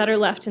farmers that are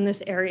left in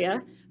this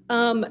area,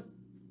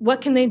 what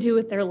can they do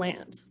with their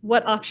land?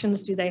 What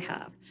options do they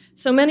have?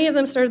 So many of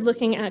them started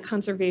looking at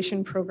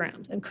conservation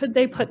programs, and could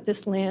they put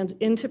this land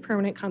into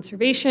permanent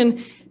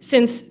conservation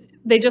since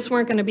they just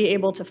weren't going to be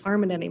able to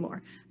farm it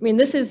anymore? I mean,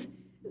 this is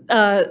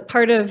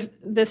part of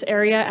this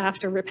area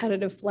after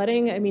repetitive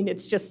flooding. I mean,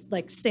 it's just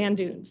like sand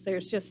dunes.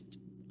 There's just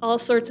all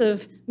sorts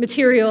of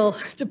material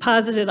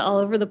deposited all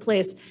over the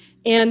place.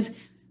 And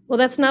well,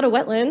 that's not a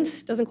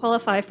wetland, doesn't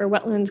qualify for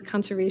wetland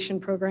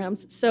conservation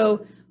programs.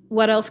 So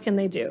what else can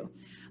they do?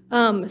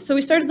 So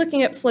we started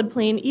looking at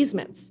floodplain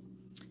easements.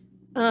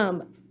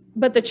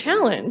 But the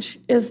challenge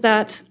is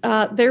that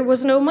there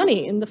was no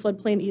money in the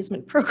floodplain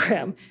easement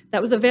program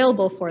that was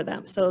available for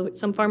them. So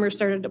some farmers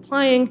started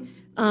applying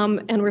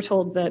and were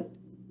told that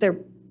there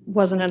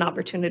wasn't an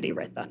opportunity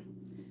right then.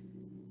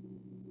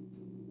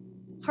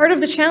 Part of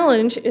the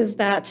challenge is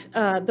that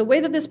the way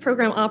that this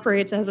program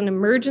operates as an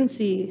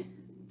emergency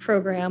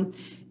program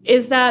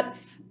is that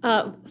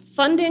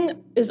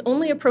funding is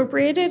only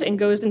appropriated and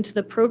goes into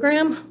the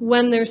program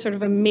when there's sort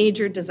of a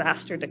major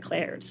disaster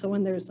declared. So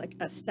when there's like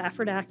a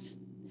Stafford Act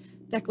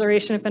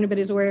declaration, if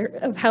anybody's aware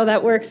of how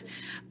that works.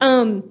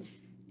 And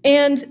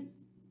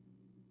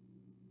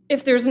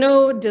if there's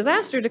no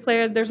disaster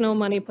declared, there's no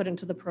money put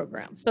into the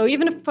program. So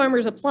even if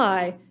farmers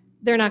apply,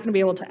 they're not going to be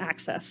able to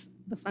access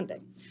the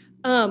funding.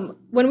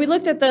 When we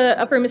looked at the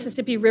upper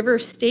Mississippi River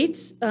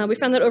states, we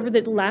found that over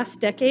the last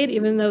decade,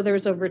 even though there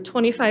was over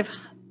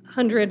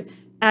 2,500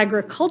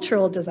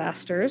 agricultural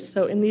disasters,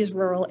 so in these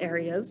rural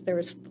areas, there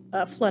was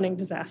flooding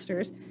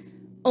disasters,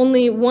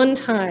 only one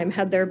time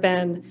had there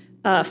been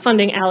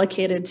funding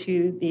allocated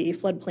to the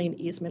floodplain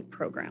easement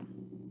program.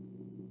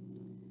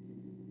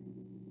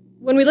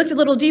 When we looked a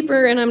little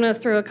deeper, and I'm going to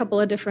throw a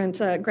couple of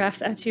different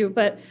graphs at you,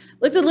 but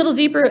looked a little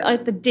deeper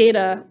at the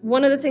data,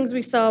 one of the things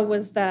we saw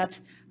was that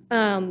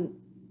the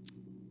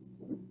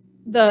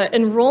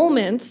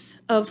enrollments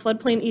of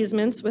floodplain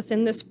easements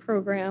within this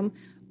program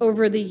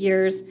over the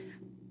years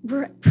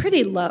were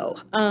pretty low.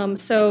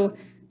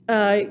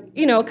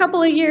 You know, a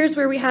couple of years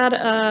where we had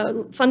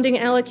funding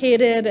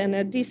allocated and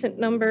a decent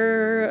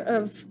number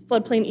of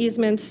floodplain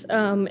easements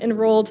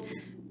enrolled.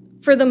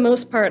 For the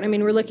most part, I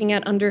mean, we're looking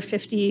at under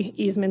 50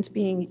 easements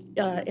being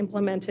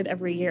implemented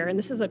every year, and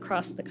this is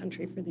across the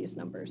country for these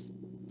numbers.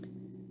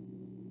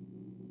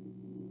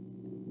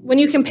 When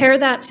you compare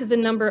that to the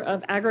number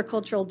of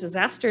agricultural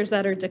disasters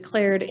that are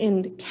declared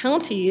in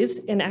counties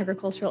in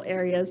agricultural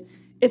areas,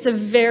 it's a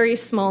very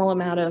small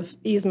amount of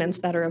easements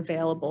that are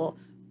available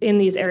in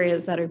these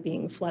areas that are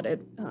being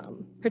flooded,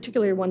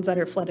 particularly ones that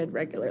are flooded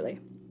regularly.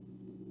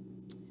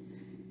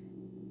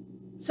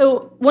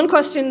 So one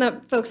question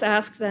that folks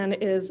ask then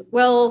is,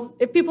 well,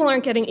 if people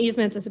aren't getting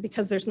easements, is it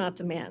because there's not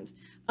demand?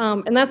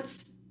 And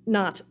that's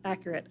not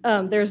accurate.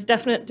 There's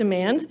definite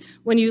demand.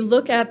 When you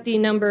look at the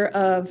number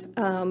of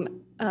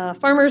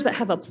farmers that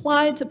have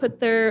applied to put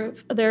their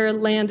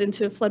land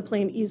into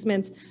floodplain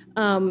easements,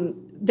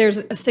 there's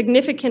a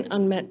significant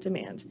unmet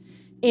demand.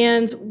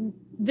 And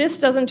this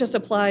doesn't just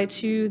apply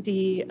to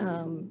the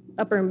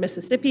upper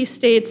Mississippi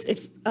states.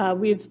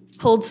 We've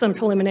pulled some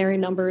preliminary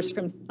numbers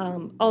from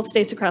all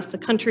states across the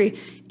country,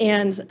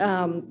 and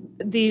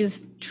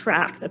these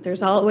track that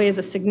there's always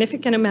a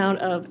significant amount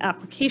of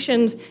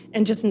applications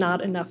and just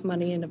not enough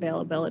money and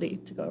availability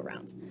to go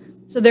around.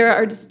 So there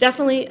are just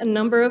definitely a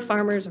number of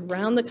farmers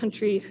around the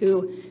country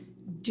who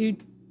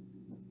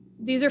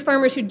these are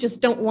farmers who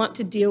just don't want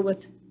to deal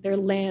with their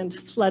land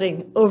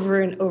flooding over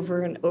and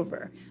over and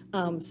over.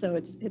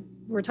 So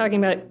we're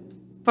talking about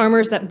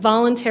farmers that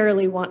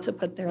voluntarily want to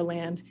put their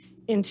land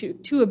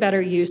to a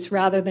better use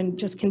rather than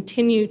just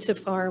continue to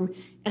farm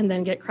and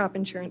then get crop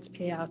insurance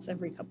payouts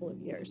every couple of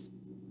years.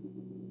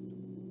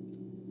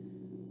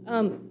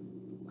 I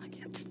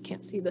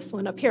can't see this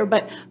one up here,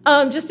 but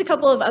just a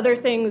couple of other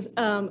things,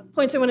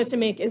 points I wanted to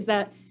make is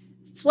that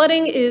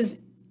flooding is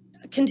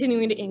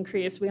continuing to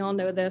increase. We all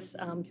know this,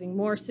 getting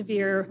more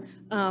severe,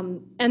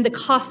 and the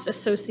costs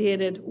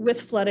associated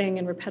with flooding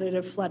and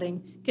repetitive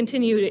flooding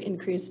continue to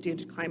increase due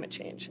to climate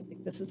change. I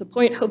think this is a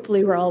point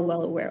hopefully we're all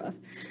well aware of.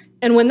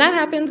 And when that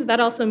happens, that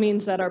also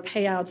means that our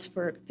payouts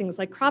for things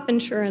like crop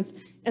insurance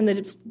and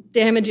the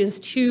damages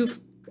to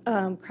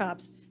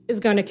crops is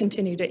going to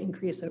continue to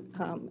increase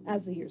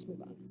as the years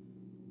move on.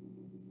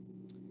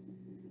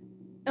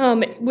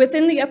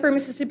 Within the upper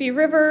Mississippi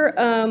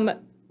River,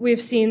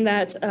 we've seen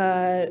that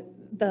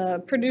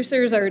the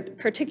producers are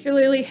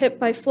particularly hit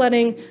by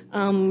flooding.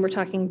 We're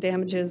talking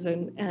damages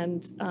and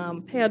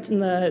payouts in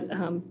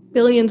the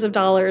billions of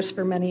dollars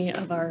for many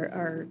of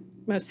our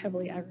most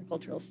heavily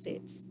agricultural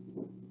states.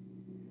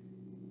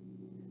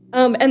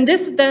 And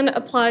this then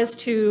applies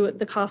to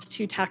the cost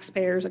to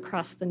taxpayers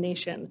across the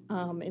nation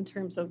in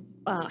terms of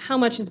how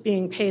much is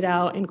being paid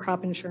out in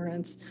crop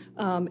insurance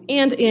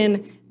and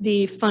in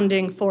the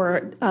funding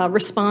for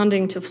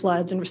responding to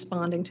floods and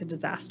responding to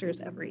disasters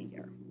every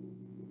year.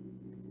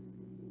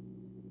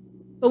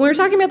 But when we're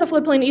talking about the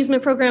floodplain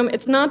easement program,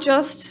 it's not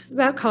just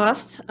about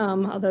cost,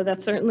 although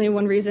that's certainly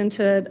one reason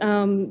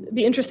to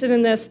be interested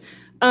in this.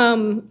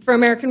 For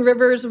American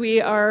Rivers, we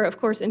are, of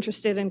course,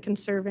 interested in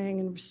conserving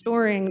and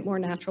restoring more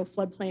natural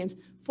floodplains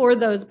for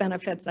those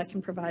benefits that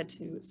can provide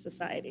to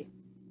society.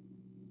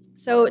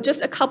 So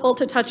just a couple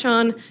to touch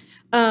on.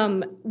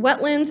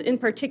 Wetlands in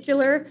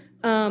particular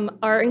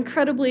are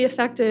incredibly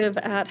effective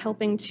at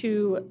helping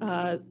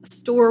to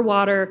store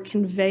water,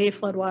 convey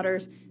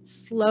floodwaters,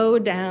 slow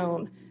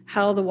down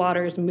how the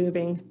water is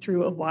moving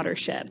through a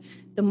watershed.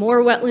 The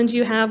more wetlands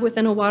you have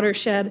within a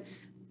watershed,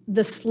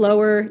 the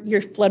slower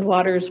your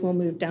floodwaters will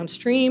move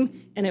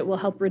downstream, and it will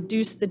help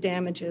reduce the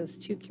damages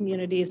to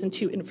communities and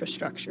to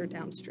infrastructure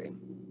downstream.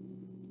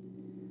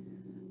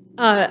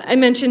 I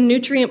mentioned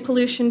nutrient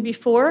pollution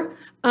before.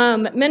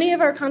 Many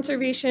of our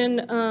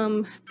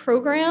conservation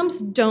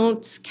programs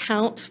don't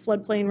count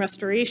floodplain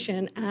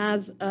restoration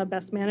as a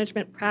best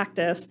management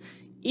practice,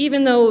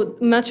 even though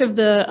much of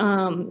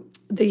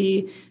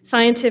the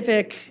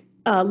scientific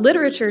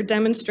literature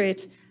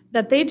demonstrates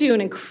that they do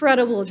an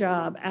incredible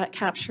job at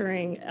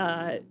capturing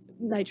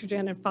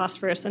nitrogen and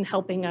phosphorus and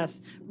helping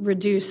us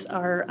reduce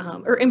our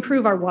or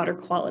improve our water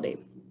quality.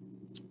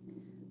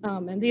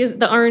 And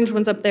the orange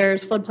ones up there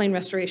is floodplain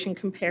restoration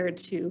compared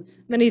to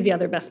many of the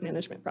other best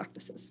management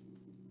practices.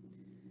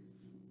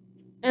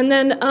 And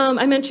then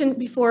I mentioned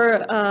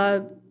before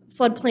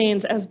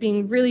floodplains as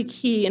being really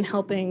key in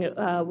helping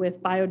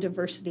with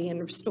biodiversity and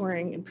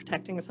restoring and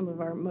protecting some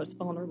of our most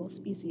vulnerable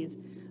species.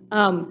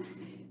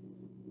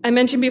 I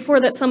mentioned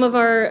before that some of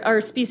our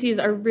species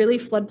are really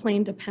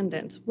floodplain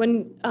dependent.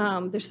 When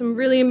there's some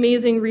really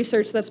amazing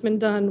research that's been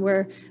done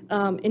where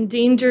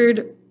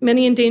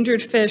many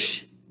endangered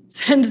fish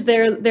spend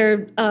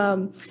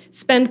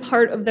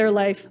part of their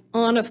life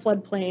on a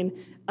floodplain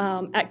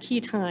at key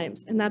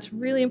times, and that's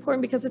really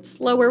important because it's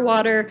slower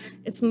water.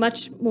 It's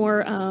much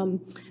more.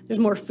 There's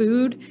more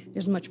food.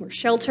 There's much more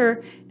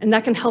shelter, and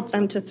that can help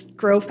them to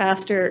grow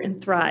faster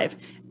and thrive.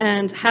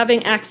 And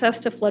having access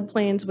to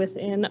floodplains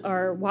within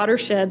our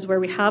watersheds, where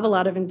we have a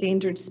lot of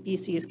endangered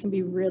species, can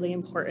be really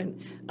important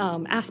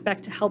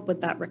aspect to help with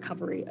that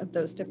recovery of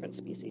those different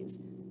species.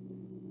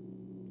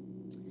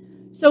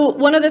 So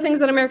one of the things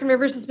that American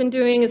Rivers has been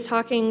doing is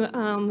talking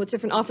with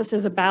different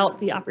offices about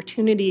the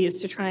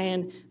opportunities to try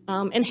and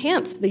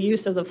enhance the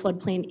use of the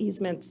floodplain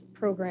easements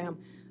program.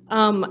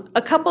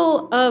 A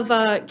couple of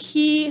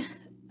key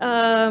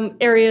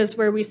areas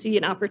where we see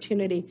an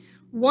opportunity.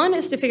 One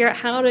is to figure out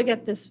how to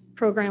get this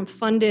program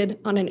funded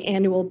on an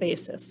annual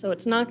basis. So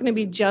it's not going to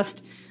be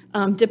just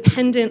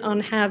dependent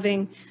on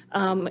having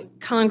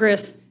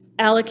Congress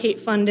allocate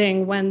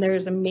funding when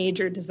there's a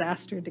major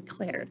disaster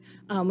declared.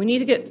 We need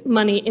to get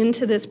money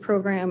into this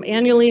program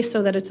annually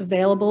so that it's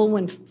available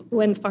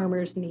when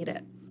farmers need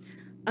it.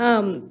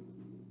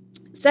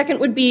 Second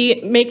would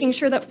be making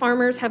sure that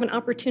farmers have an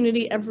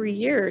opportunity every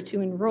year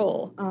to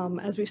enroll.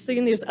 As we've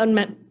seen, there's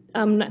unmet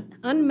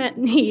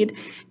need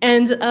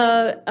and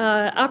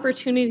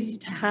opportunity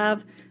to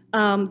have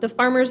the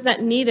farmers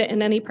that need it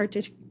in any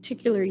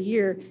particular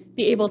year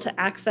be able to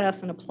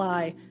access and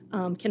apply.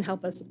 Can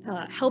help us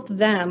help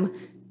them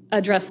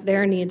address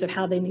their needs of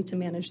how they need to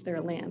manage their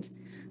land.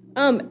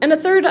 And a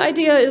third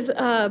idea is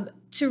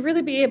to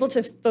really be able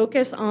to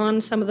focus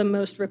on some of the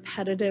most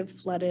repetitive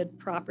flooded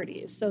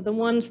properties. So the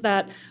ones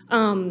that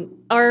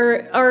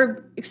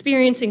are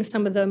experiencing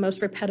some of the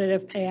most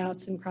repetitive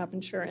payouts in crop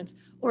insurance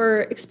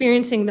or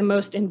experiencing the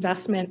most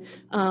investment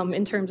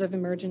in terms of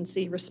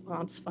emergency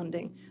response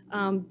funding.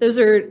 Those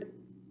are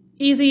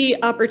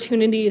easy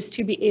opportunities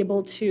to be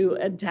able to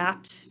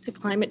adapt to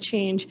climate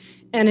change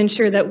and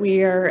ensure that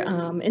we are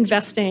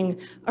investing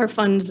our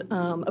funds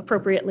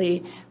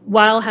appropriately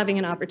while having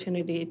an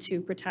opportunity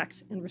to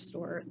protect and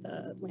restore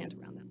the land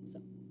around them.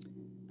 So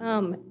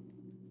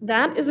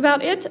that is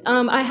about it.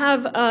 I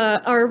have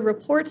our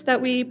reports that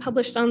we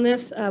published on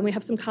this. We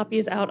have some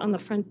copies out on the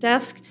front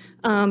desk,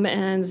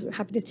 and we're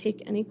happy to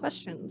take any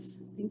questions.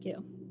 Thank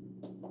you.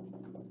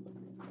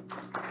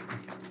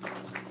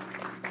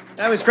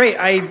 That was great.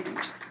 I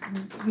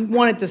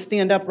wanted to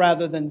stand up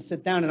rather than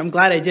sit down, and I'm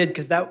glad I did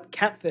because that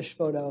catfish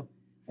photo,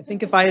 I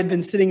think if I had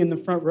been sitting in the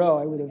front row,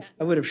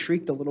 I would have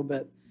shrieked a little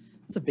bit.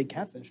 That's a big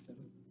catfish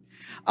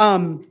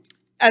photo.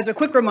 As a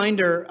quick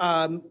reminder,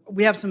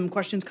 we have some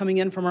questions coming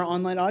in from our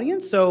online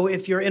audience. So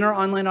if you're in our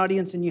online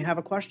audience and you have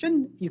a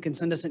question, you can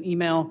send us an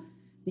email.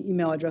 The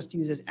email address to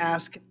use is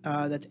ask,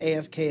 that's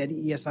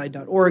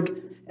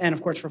ask@esi.org. And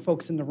of course, for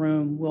folks in the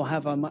room,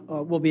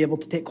 we'll be able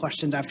to take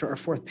questions after our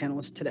fourth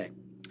panelist today.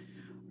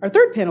 Our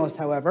third panelist,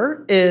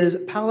 however, is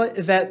Paula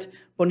Yvette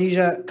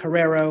Bonilla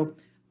Carrero.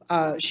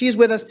 She is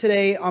with us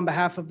today on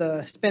behalf of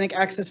the Hispanic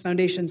Access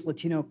Foundation's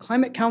Latino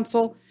Climate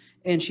Council,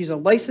 and she's a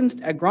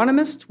licensed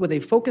agronomist with a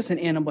focus in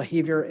animal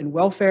behavior and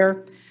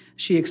welfare.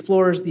 She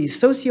explores the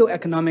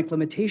socioeconomic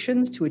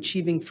limitations to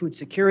achieving food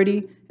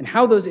security and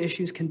how those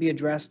issues can be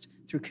addressed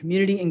through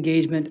community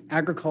engagement,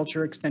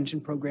 agriculture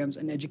extension programs,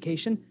 and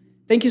education.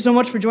 Thank you so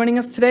much for joining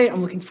us today.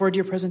 I'm looking forward to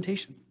your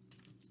presentation.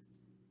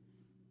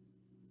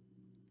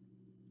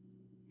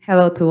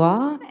 Hello to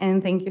all,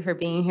 and thank you for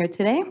being here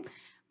today.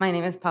 My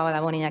name is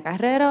Paola Bonilla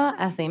Carrero.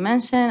 As I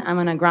mentioned, I'm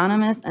an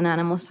agronomist, an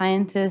animal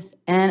scientist,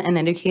 and an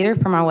educator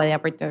from Aguadilla,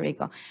 Puerto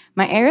Rico.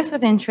 My areas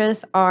of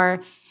interest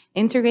are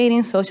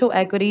integrating social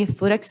equity,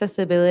 food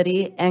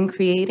accessibility, and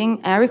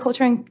creating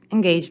agriculture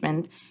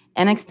engagement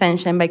and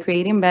extension by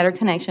creating better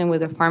connection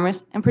with the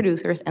farmers and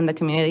producers and the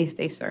communities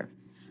they serve.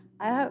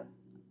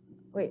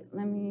 Wait,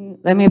 let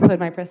me put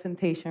my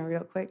presentation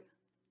real quick.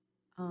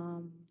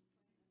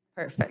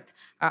 Perfect,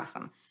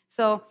 awesome.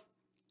 So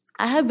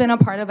I have been a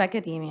part of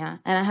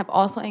academia, and I have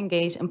also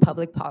engaged in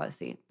public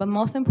policy. But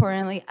most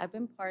importantly,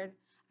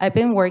 I've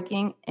been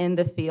working in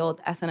the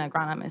field as an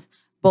agronomist,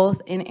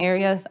 both in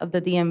areas of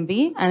the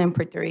DMV and in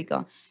Puerto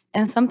Rico.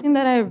 And something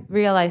that I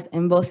realized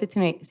in both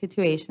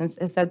situations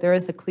is that there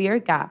is a clear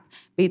gap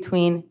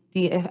between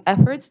the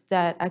efforts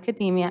that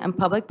academia and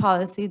public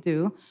policy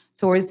do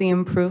towards the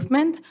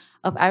improvement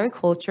of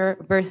agriculture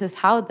versus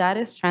how that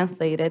is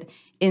translated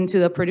into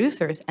the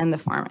producers and the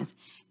farmers.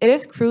 It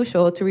is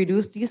crucial to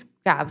reduce these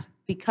gaps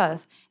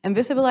and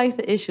visibilize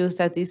the issues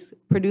that these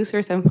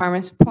producers and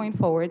farmers point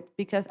forward,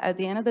 because at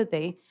the end of the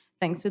day,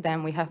 thanks to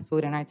them, we have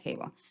food on our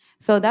table.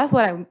 So that's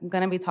what I'm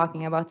going to be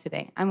talking about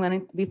today. I'm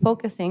going to be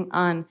focusing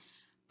on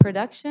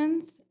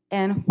productions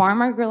and farm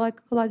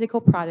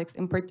agroecological projects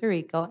in Puerto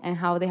Rico and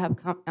how they have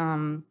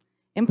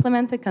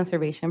implemented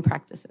conservation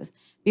practices.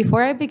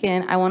 Before I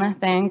begin, I want to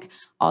thank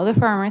all the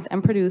farmers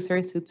and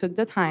producers who took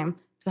the time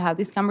to have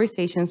these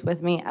conversations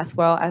with me, as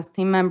well as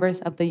team members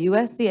of the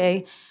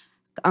USDA,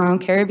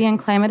 Caribbean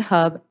Climate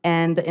Hub,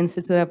 and the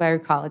Institute of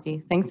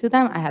Agroecology. Thanks to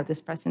them, I have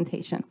this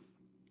presentation.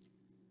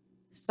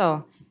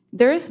 So,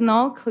 there is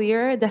no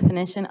clear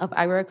definition of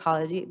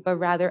agroecology, but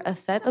rather a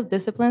set of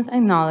disciplines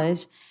and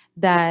knowledge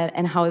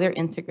and how they're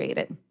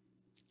integrated.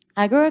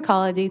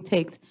 Agroecology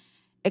takes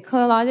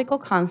ecological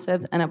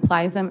concepts and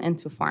applies them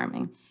into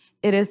farming.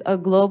 It is a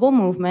global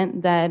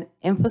movement that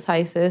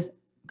emphasizes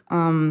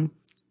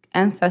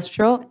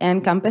ancestral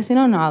and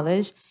campesino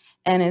knowledge,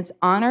 and it's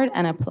honored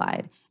and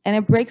applied. And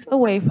it breaks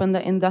away from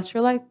the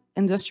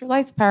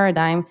industrialized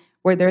paradigm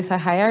where there's a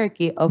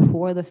hierarchy of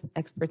who the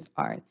experts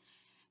are.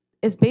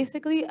 It's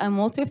basically a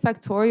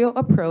multifactorial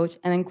approach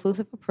and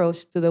inclusive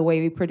approach to the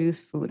way we produce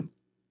food.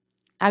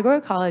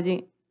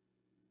 Agroecology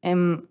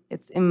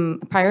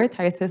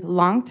prioritizes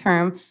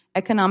long-term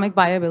economic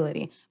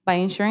viability by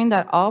ensuring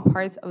that all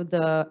parts of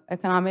the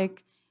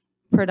economic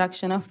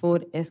production of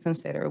food is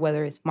considered,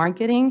 whether it's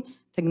marketing,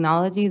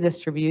 technology,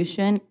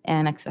 distribution,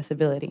 and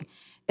accessibility.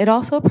 It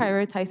also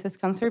prioritizes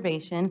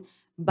conservation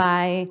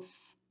by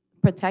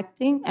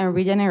protecting and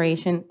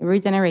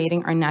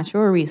regenerating our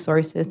natural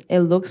resources. It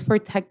looks for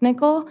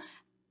technical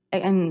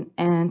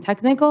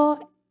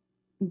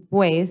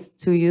ways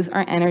to use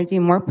our energy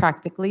more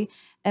practically,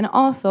 and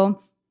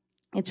also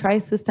it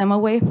tries to stem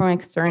away from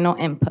external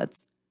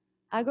inputs.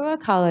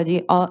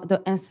 Agroecology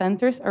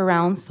centers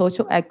around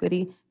social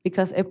equity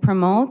because it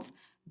promotes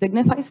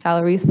dignified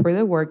salaries for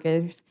the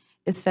workers.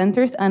 It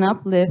centers and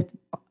uplifts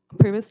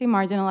previously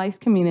marginalized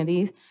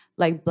communities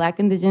like Black,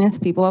 Indigenous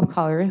people of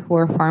color who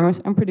are farmers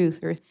and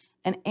producers,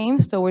 and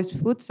aims towards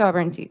food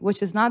sovereignty,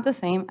 which is not the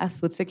same as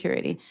food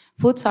security.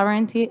 Food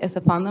sovereignty is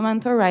a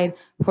fundamental right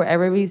for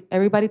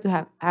everybody to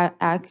have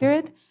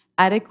accurate,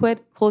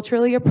 adequate,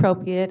 culturally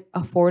appropriate,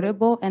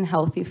 affordable, and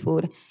healthy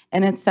food.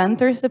 And it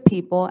centers the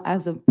people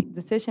as the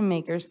decision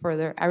makers for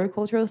their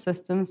agricultural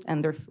systems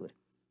and their food.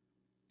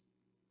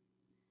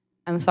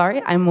 I'm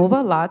sorry, I move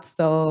a lot,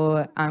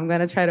 so I'm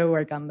gonna try to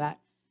work on that.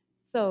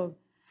 So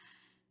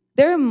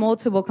there are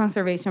multiple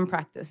conservation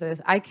practices.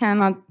 I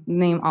cannot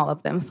name all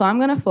of them. So I'm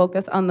gonna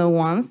focus on the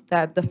ones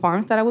that the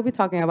farms that I will be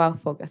talking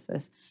about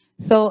focuses.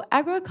 So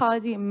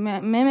agroecology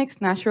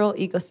mimics natural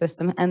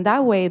ecosystems, and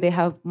that way they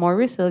have more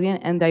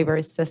resilient and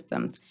diverse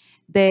systems.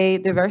 They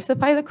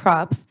diversify the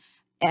crops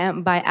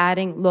by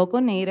adding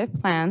local native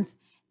plants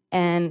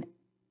and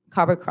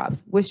cover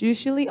crops, which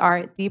usually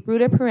are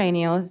deep-rooted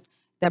perennials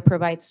that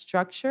provide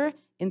structure,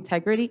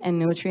 integrity, and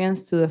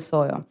nutrients to the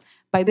soil.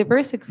 By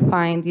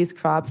diversifying these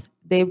crops,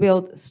 they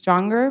build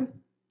stronger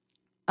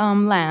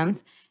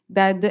lands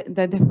that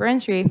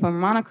differentiate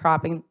from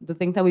monocropping, the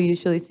thing that we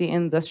usually see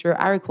in industrial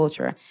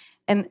agriculture.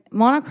 And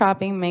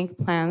monocropping makes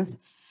plants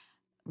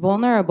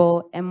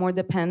vulnerable and more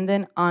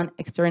dependent on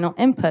external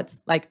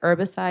inputs like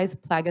herbicides,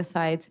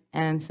 plaguicides,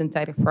 and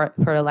synthetic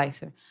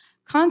fertilizer.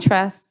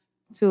 Contrast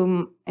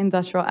to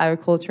industrial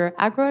agriculture,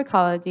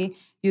 agroecology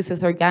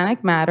uses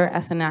organic matter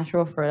as a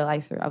natural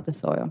fertilizer of the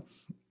soil.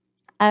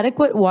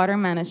 Adequate water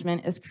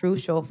management is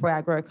crucial for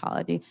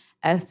agroecology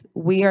as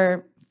we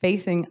are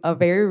facing a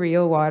very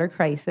real water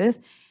crisis.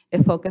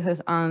 It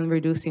focuses on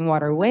reducing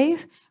water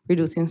waste,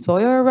 reducing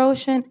soil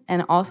erosion,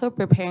 and also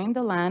preparing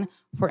the land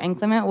for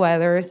inclement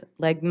weathers,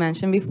 like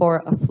mentioned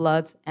before, of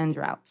floods and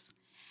droughts.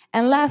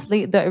 And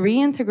lastly, the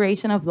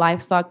reintegration of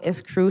livestock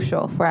is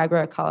crucial for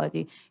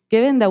agroecology,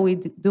 given that we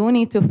do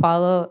need to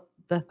follow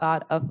the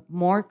thought of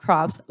more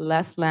crops,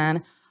 less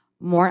land,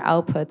 more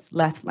outputs,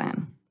 less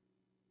land.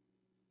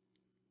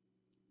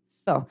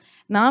 So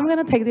now I'm going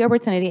to take the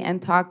opportunity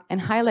and talk and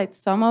highlight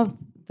some of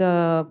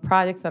the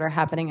projects that are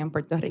happening in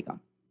Puerto Rico.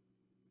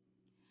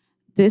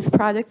 These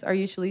projects are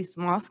usually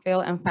small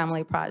scale and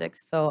family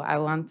projects, so I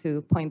want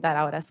to point that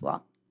out as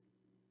well.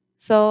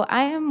 So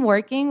I am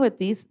working with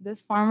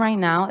this farm right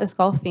now. It's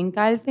called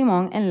Finca El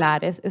Timón en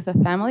Lares. It's a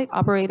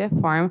family-operated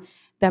farm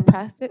that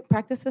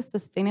practices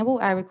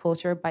sustainable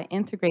agriculture by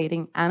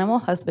integrating animal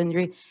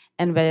husbandry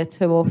and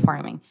vegetable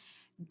farming.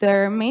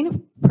 Their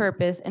main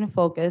purpose and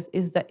focus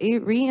is the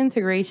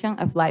reintegration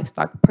of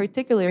livestock,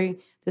 particularly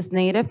this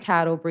native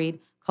cattle breed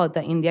called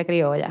the India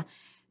Criolla.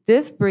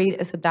 This breed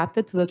is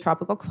adapted to the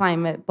tropical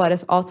climate, but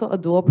is also a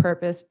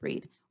dual-purpose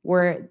breed,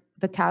 where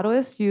the cattle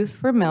is used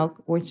for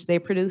milk, which they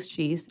produce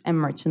cheese and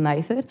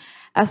merchandise it,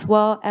 as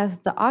well as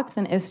the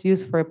oxen is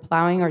used for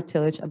plowing or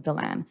tillage of the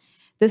land.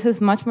 This is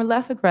much more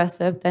less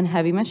aggressive than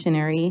heavy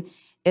machinery,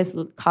 is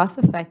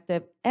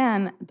cost-effective,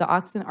 and the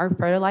oxen are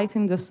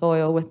fertilizing the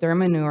soil with their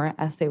manure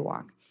as they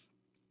walk.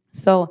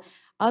 So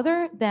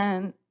other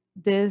than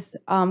this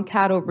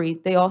cattle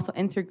breed, they also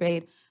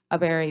integrate a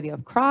variety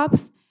of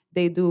crops.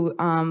 They do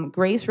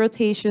graze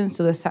rotations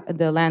so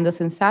the land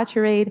doesn't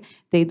saturate.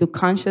 They do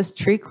conscious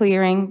tree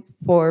clearing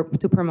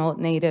to promote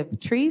native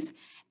trees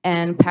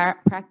and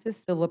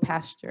practice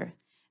silvopasture.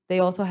 They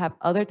also have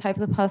other types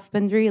of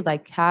husbandry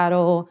like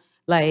cattle,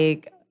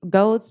 like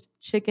goats,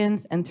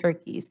 chickens, and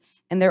turkeys.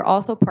 And they're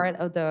also part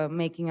of the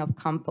making of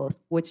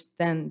compost, which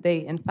then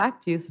they in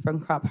fact use from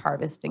crop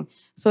harvesting.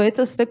 So it's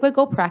a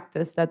cyclical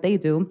practice that they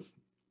do.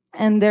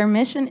 And their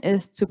mission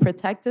is to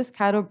protect this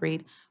cattle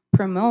breed,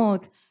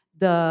 promote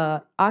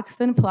the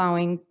oxen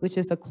plowing, which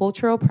is a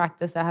cultural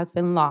practice that has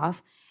been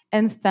lost,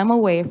 and stem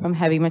away from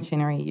heavy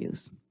machinery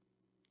use.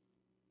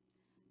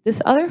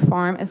 This other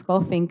farm is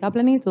called Finca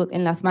Plenitud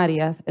in Las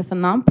Marias. It's a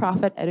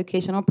nonprofit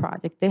educational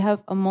project. They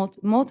have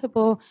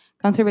multiple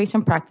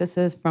conservation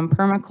practices from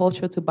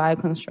permaculture to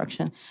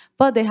bioconstruction,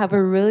 but they have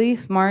a really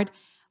smart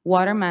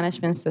water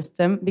management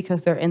system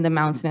because they're in the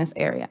mountainous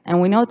area.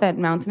 And we know that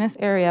mountainous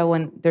area,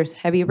 when there's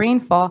heavy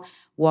rainfall,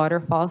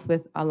 water falls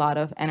with a lot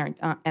of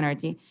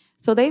energy.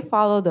 So they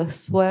follow the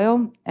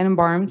swale and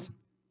barns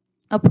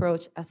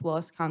approach as well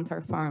as contour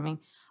farming.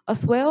 A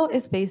swale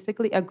is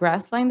basically a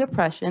grassline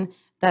depression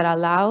that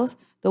allows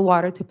the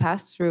water to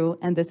pass through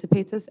and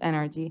dissipates its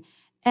energy,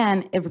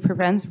 and it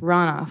prevents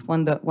runoff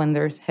when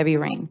there's heavy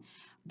rain.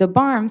 The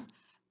barns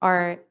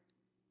are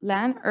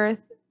land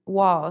earth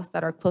walls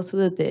that are close to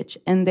the ditch,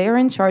 and they're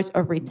in charge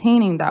of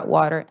retaining that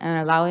water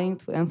and allowing it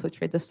to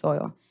infiltrate the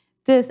soil.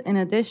 This, in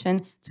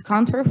addition to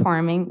contour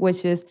farming,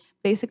 which is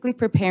basically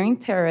preparing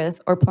terrace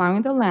or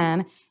plowing the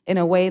land in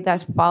a way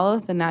that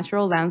follows the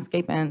natural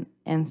landscape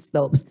and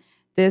slopes.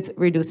 This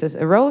reduces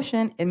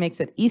erosion. It makes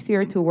it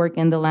easier to work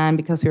in the land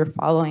because you're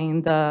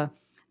following the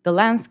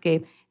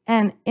landscape.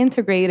 And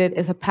integrated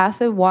is a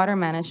passive water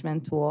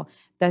management tool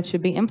that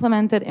should be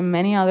implemented in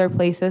many other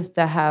places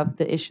that have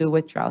the issue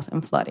with droughts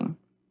and flooding.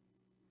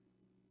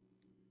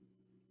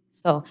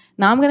 So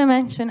now I'm going to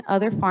mention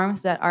other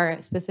farms that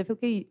are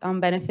specifically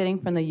benefiting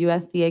from the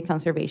USDA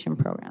conservation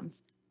programs.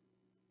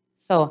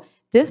 So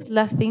this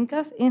Las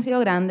Fincas in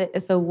Rio Grande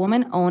is a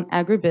woman-owned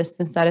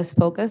agribusiness that is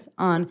focused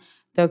on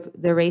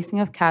the raising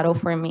of cattle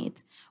for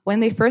meat. When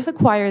they first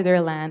acquired their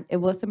land, it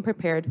wasn't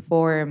prepared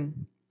for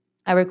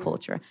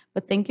agriculture.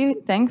 But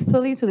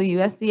thankfully to the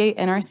USDA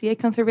NRCA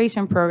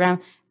conservation program,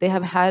 they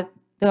have had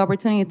the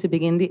opportunity to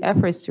begin the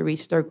efforts to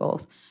reach their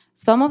goals.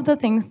 Some of the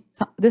things,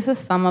 this is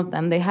some of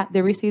them,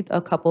 they received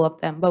a couple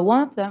of them, but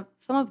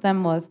some of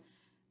them was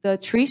the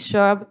tree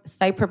shrub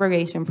site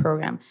propagation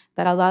program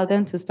that allowed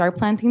them to start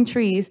planting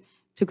trees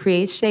to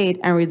create shade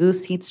and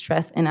reduce heat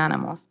stress in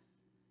animals.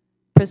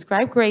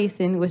 Prescribed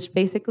grazing, which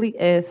basically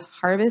is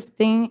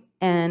harvesting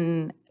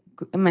and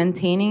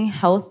maintaining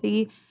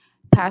healthy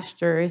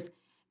pastures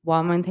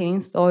while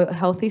maintaining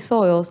healthy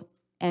soils,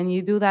 and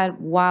you do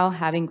that while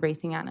having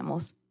grazing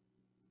animals.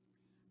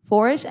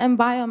 Forage and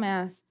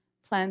biomass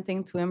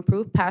planting to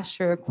improve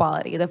pasture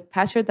quality. The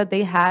pasture that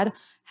they had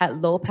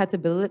low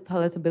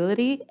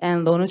palatability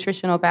and low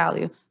nutritional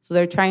value. So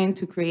they're trying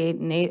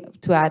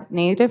to add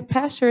native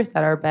pastures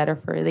that are better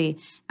for the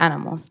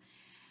animals.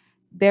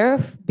 Their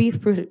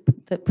beef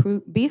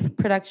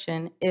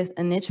production is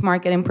a niche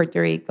market in Puerto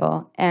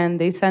Rico,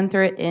 and they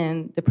center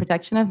in the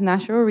protection of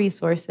natural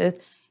resources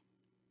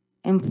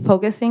and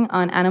focusing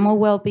on animal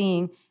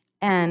well-being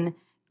and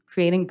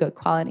creating good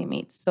quality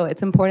meat. So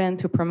it's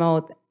important to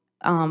promote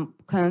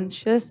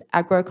conscious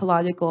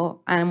agroecological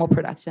animal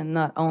production,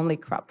 not only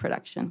crop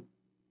production,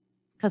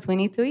 because we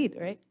need to eat,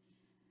 right?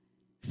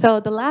 So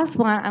the last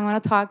one I'm going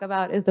to talk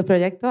about is the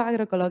Proyecto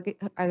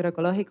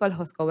Agroecológico El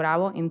Josco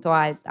Bravo in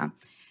Toa Alta.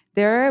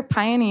 They're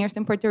pioneers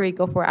in Puerto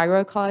Rico for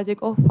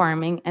agroecological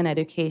farming and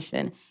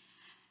education.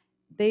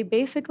 They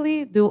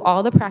basically do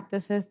all the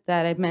practices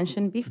that I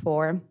mentioned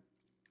before,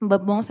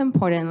 but most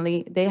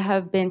importantly, they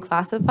have been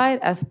classified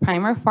as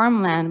prime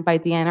farmland by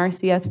the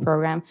NRCS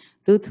program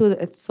due to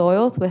its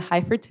soils with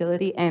high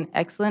fertility and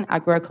excellent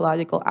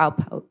agroecological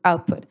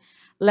output.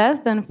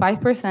 Less than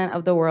 5%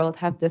 of the world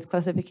have this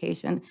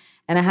classification.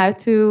 And I have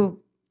to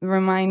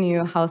remind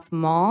you how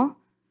small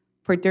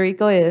Puerto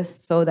Rico is,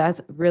 so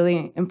that's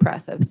really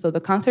impressive. So the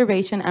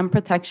conservation and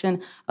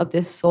protection of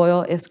this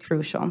soil is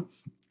crucial.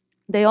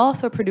 They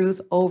also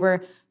produce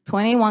over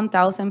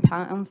 21,000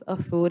 pounds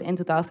of food in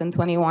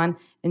 2021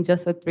 in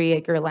just a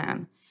 3-acre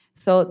land.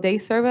 So they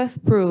serve as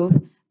proof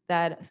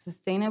that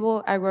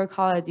sustainable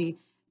agroecology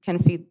can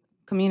feed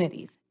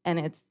communities, and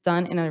it's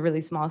done in a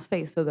really small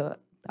space, so the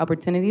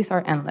opportunities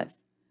are endless.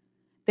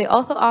 They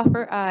also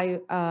offer a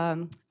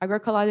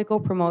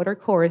agroecological promoter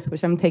course,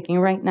 which I'm taking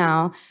right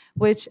now,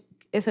 which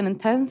is an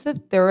intensive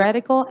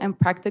theoretical and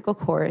practical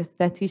course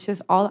that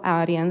teaches all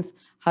audience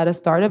how to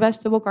start a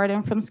vegetable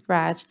garden from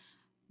scratch,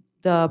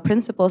 the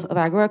principles of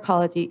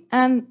agroecology,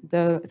 and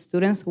the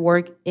students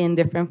work in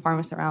different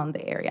farms around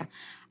the area.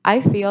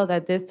 I feel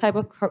that this type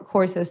of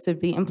courses should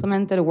be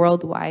implemented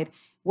worldwide,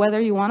 whether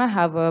you want to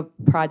have a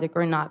project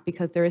or not,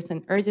 because there is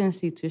an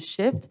urgency to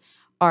shift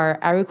our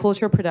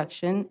agriculture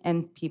production,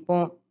 and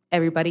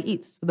everybody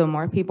eats. So the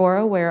more people are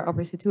aware of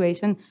our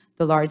situation,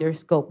 the larger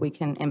scope we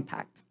can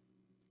impact.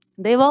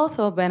 They've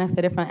also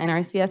benefited from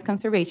NRCS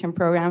conservation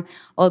program.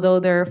 Although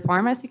their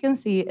farm, as you can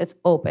see, is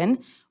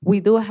open,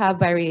 we do have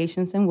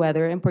variations in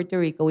weather in Puerto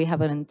Rico. We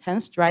have an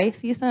intense dry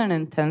season and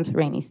an intense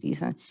rainy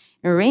season.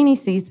 In rainy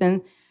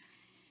season,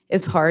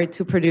 it's hard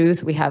to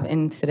produce. We have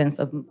incidents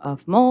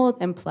of mold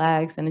and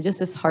plagues, and it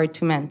just is hard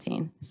to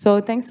maintain.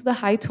 So thanks to the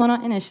High Tuna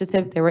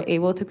initiative, they were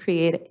able to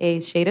create a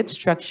shaded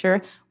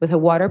structure with a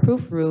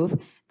waterproof roof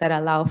that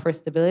allowed for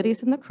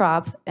stabilities in the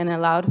crops and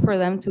allowed for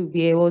them to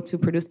be able to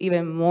produce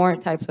even more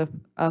types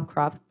of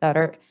crops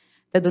that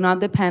do not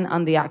depend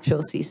on the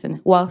actual season,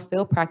 while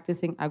still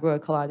practicing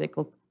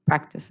agroecological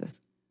practices.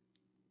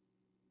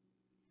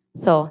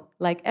 So,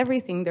 like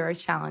everything, there are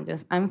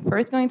challenges. I'm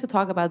first going to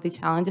talk about the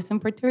challenges in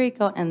Puerto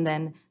Rico and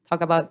then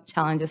talk about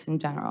challenges in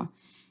general.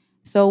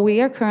 So we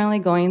are currently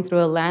going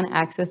through a land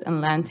access and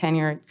land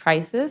tenure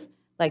crisis,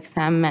 like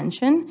Sam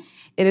mentioned.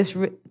 It is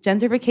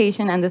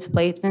gentrification and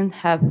displacement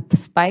have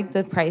spiked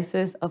the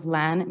prices of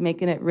land,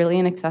 making it really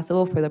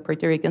inaccessible for the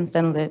Puerto Ricans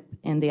that live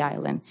in the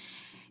island.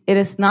 It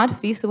is not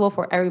feasible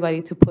for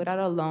everybody to put out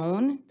a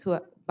loan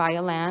to buy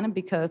a land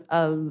because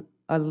a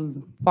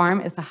farm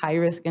is a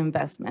high-risk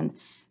investment.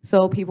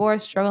 So people are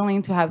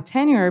struggling to have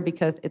tenure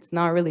because it's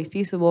not really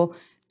feasible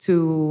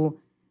to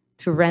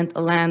rent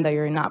a land that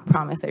you're not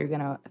promised that you're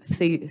going to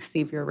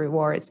receive your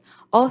rewards.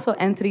 Also,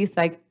 entities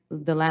like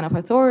the land of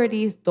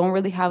authorities don't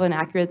really have an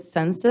accurate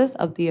census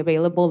of the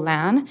available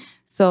land.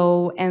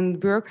 So, and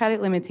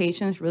bureaucratic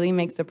limitations really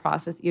makes the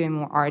process even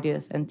more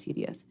arduous and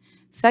tedious.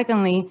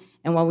 Secondly,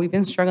 and what we've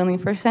been struggling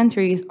for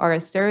centuries, are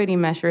austerity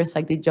measures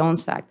like the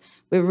Jones Act,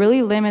 which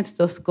really limits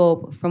the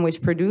scope from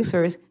which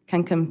producers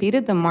can compete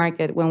in the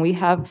market when we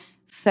have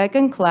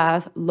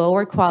second-class,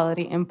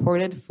 lower-quality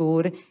imported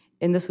food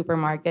in the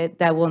supermarket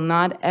that will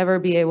not ever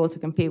be able to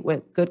compete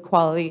with good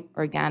quality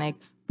organic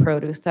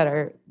produce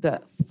that the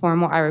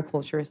formal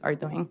agricultures are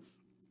doing.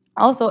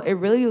 Also, it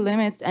really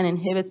limits and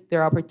inhibits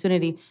their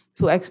opportunity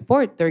to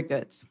export their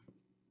goods.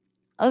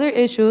 Other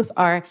issues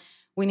are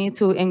we need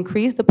to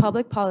increase the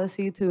public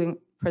policy to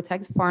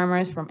protect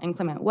farmers from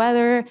inclement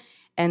weather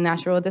and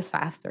natural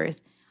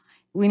disasters.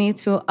 We need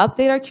to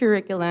update our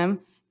curriculum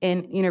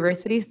in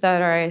universities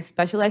that are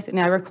specialized in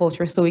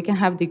agriculture so we can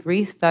have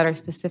degrees that are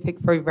specific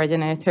for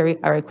regenerative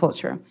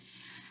agriculture.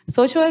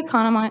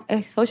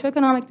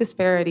 Socioeconomic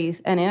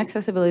disparities and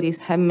inaccessibilities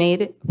have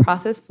made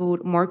processed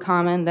food more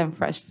common than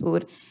fresh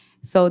food.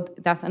 So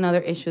that's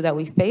another issue that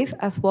we face,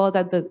 as well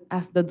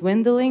as the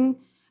dwindling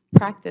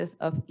practice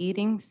of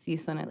eating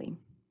seasonally.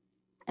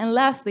 And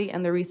lastly,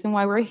 and the reason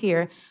why we're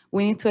here,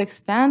 we need to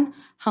expand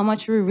how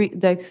much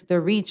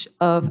the reach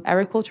of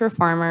agriculture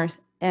farmers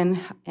and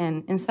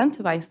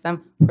incentivize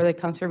them for their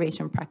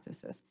conservation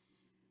practices.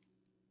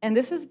 And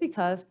this is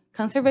because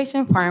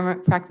conservation farmer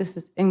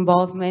practices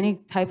involve many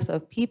types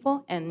of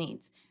people and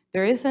needs.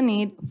 There is a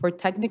need for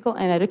technical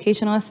and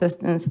educational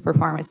assistance for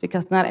farmers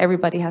because not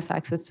everybody has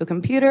access to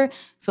computer,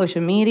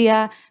 social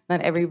media,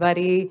 not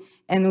everybody,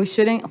 and we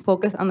shouldn't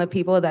focus on the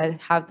people that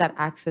have that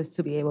access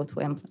to be able to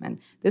implement.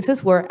 This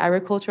is where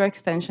agricultural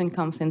extension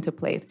comes into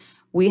place.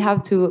 We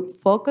need to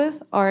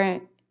focus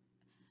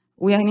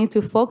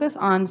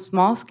on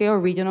small-scale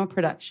regional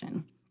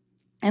production.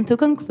 And to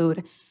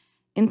conclude,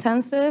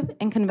 intensive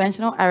and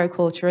conventional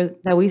agriculture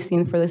that we've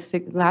seen for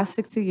the last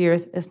 60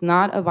 years is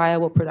not a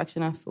viable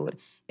production of food.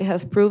 It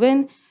has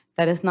proven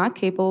that it's not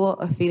capable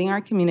of feeding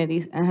our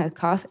communities and has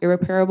caused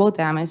irreparable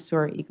damage to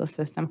our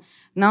ecosystem.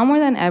 Now more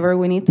than ever,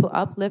 we need to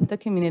uplift the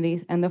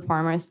communities and the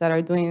farmers that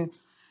are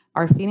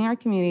feeding our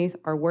communities,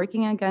 are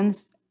working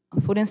against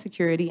food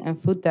insecurity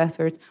and food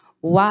deserts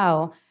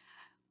while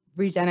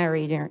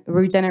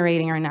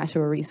regenerating our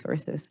natural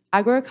resources.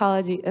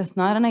 Agroecology is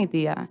not an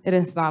idea, it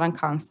is not a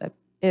concept.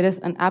 It is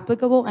an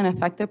applicable and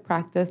effective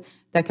practice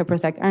that can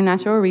protect our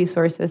natural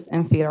resources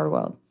and feed our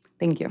world.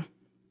 Thank you.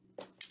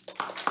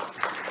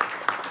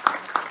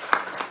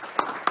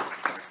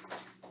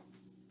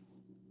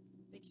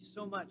 Thank you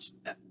so much.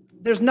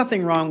 There's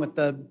nothing wrong with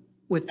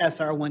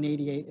SR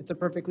 188. It's a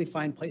perfectly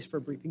fine place for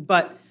a briefing,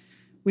 but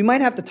we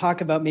might have to talk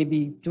about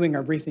maybe doing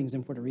our briefings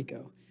in Puerto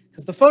Rico.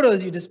 because the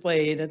photos you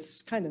displayed,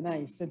 it's kind of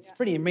nice. It's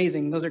pretty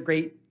amazing. Those are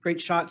great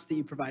shots that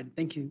you provided.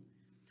 Thank you.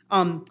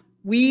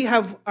 We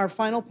have our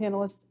final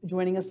panelist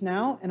joining us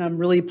now, and I'm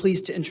really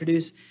pleased to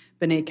introduce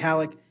Bené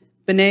Kalik.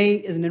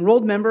 Bené is an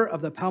enrolled member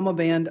of the Palma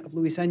Band of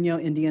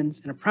Luiseño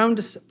Indians and a proud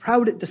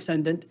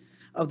descendant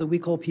of the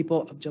Huichol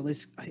people of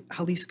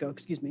Jalisco.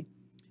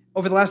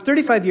 Over the last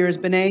 35 years,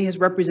 Bené has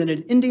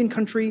represented Indian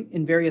country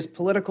in various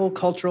political,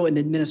 cultural, and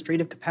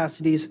administrative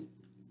capacities.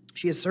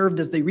 She has served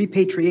as the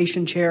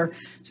repatriation chair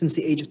since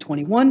the age of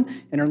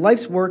 21, and her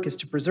life's work is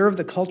to preserve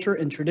the culture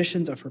and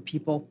traditions of her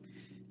people.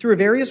 Through her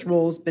various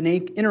roles,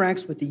 Bené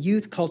interacts with the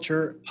youth,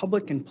 culture,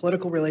 public, and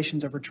political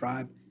relations of her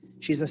tribe.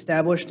 She has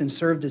established and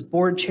served as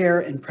board chair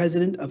and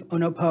president of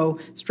Onopo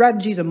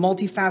Strategies, a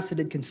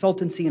multifaceted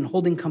consultancy and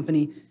holding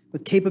company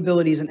with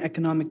capabilities in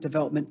economic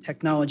development,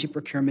 technology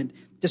procurement,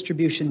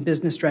 distribution,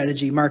 business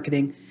strategy,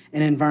 marketing,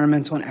 and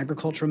environmental and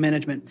agricultural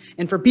management.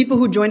 And for people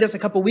who joined us a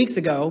couple weeks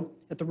ago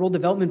at the Rural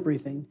Development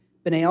Briefing,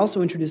 Bené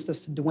also introduced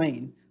us to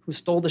Dwayne, who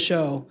stole the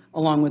show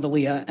along with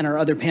Aaliyah and our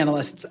other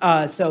panelists.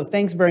 So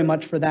thanks very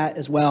much for that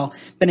as well.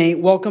 Bené,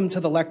 welcome to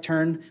the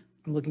lectern.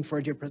 I'm looking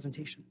forward to your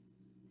presentation.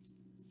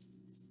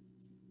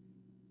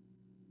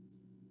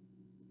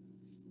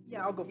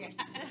 Yeah, I'll go first.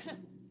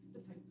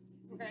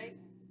 Right.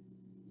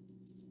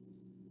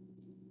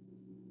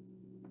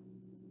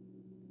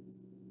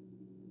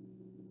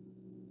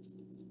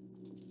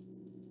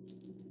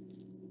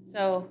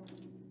 So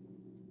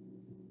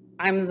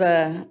I'm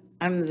the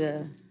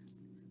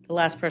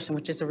last person,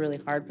 which is a really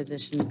hard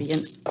position to be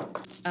in,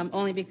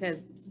 only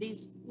because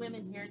these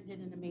women here did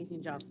an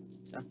amazing job.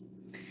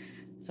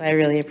 So I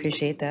really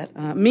appreciate that.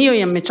 Mio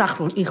yam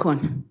mechachron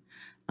ichon.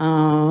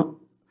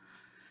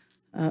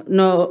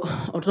 No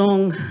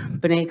rong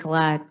Bené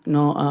Kalik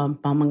no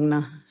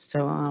pamangna.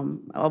 So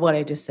what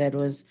I just said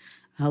was,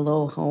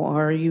 hello, how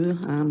are you?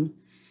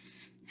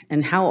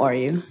 And how are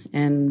you?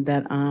 And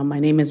that my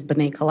name is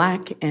Bené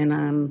Kalik, and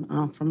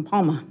I'm from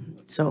Palma.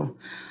 So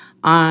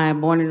I'm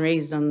born and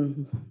raised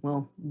on,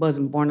 well,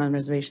 wasn't born on a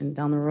reservation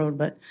down the road,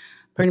 but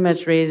pretty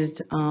much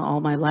raised all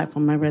my life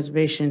on my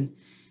reservation.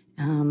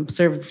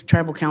 Served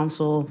tribal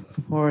council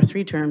for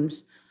 3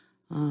 terms.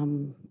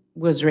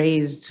 Was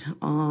raised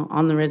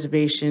on the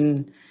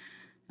reservation,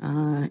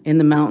 in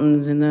the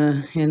mountains, in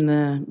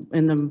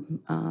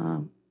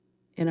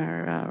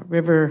our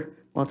river.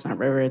 Well, it's not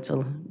river; it's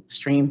a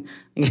stream,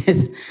 I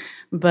guess.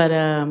 But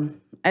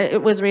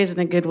it was raised in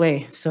a good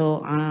way.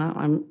 So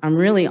I'm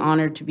really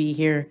honored to be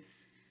here.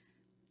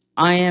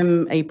 I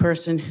am a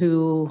person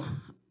who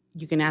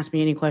you can ask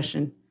me any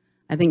question.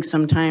 I think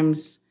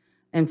sometimes,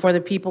 and for the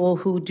people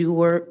who do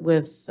work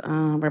with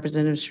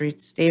Representative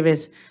Sharice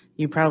Davis,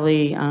 you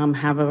probably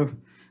have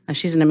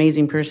she's an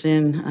amazing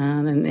person,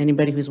 and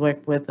anybody who's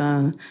worked with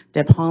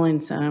Deb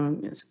Holland,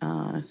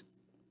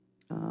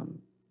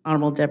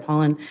 Honorable Deb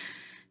Holland,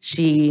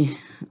 I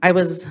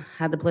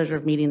had the pleasure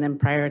of meeting them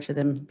prior to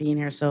them being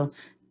here, so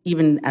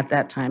even at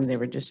that time, they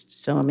were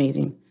just so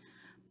amazing.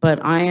 But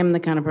I am the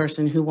kind of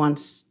person who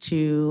wants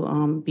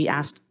to be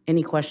asked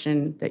any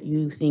question that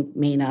you think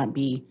may not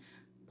be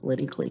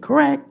politically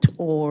correct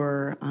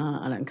or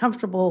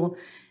uncomfortable.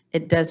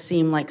 It does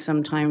seem like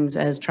sometimes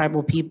as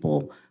tribal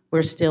people,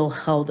 we're still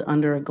held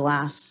under a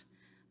glass.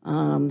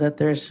 I'm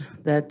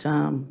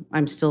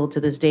still to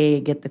this day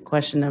get the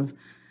question of,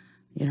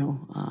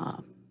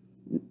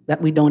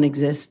 that we don't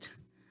exist.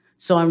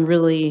 So I'm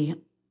really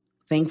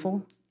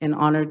thankful and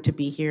honored to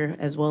be here,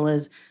 as well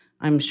as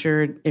I'm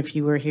sure if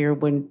you were here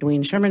when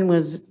Dwayne Sherman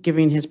was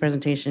giving his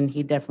presentation,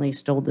 he definitely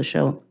stole the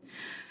show.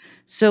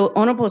 So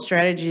Onopo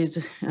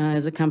Strategies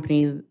is a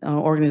company,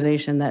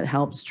 organization that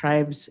helps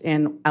tribes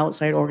and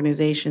outside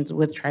organizations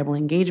with tribal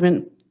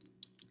engagement.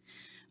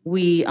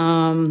 We,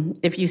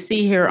 if you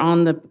see here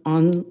on the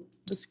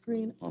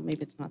screen, oh,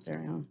 maybe it's not there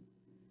now.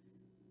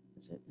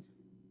 Is it?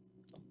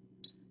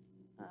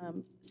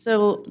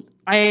 So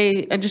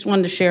I just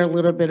wanted to share a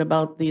little bit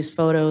about these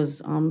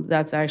photos.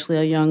 That's actually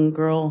a young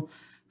girl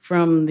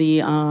from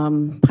the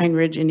Pine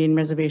Ridge Indian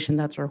Reservation.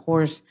 That's her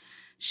horse.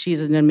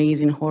 She's an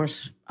amazing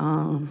horse.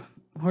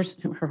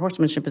 Her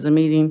horsemanship is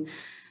amazing,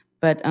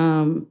 but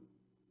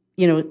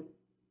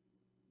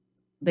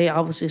they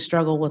obviously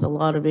struggle with a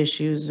lot of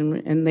issues,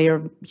 and they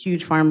are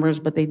huge farmers,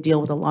 but they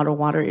deal with a lot of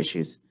water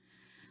issues.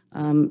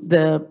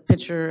 The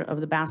picture of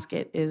the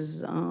basket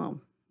is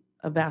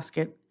a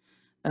basket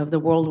of the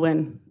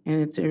whirlwind,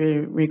 and it's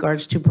in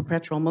regards to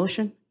perpetual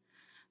motion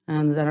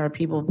and that our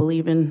people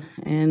believe in.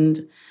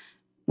 And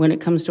when it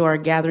comes to our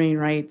gathering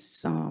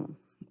rights,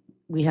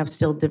 we have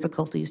still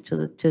difficulties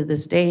to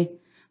this day.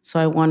 So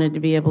I wanted to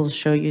be able to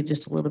show you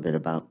just a little bit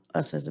about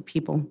us as a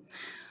people.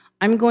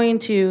 I'm going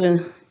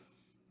to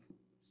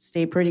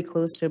stay pretty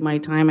close to my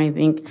time, I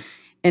think.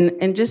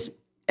 And just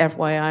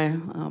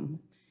FYI,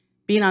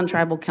 being on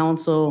tribal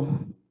council,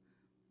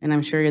 and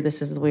I'm sure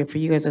this is the way for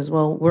you guys as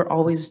well, we're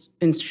always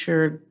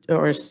ensured,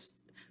 or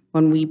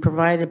when we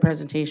provide a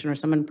presentation or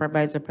someone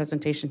provides a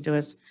presentation to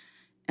us,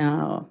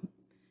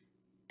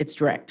 it's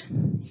direct.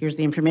 Here's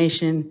the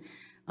information.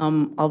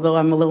 Although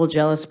I'm a little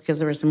jealous because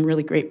there were some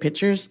really great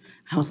pictures.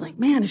 I was like,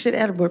 man, I should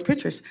have added more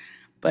pictures,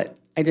 but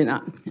I did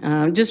not.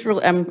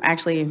 I'm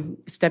actually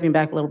stepping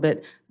back a little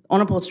bit.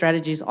 Onapole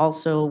Strategies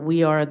also,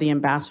 we are the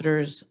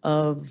ambassadors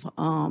of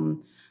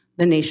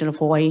the nation of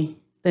Hawaii.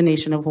 The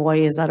nation of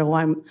Hawaii is out of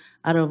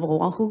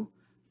Oahu,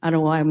 out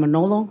of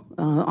Manolo.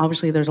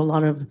 Obviously, there's a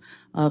lot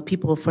of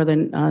people for the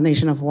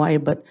nation of Hawaii,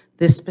 but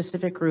this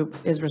specific group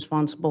is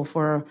responsible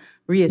for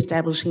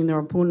reestablishing the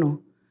Rapuno,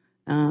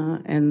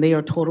 and they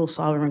are total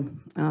sovereign.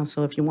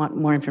 So if you want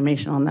more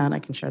information on that, I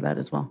can share that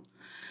as well.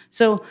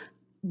 So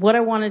what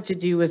I wanted to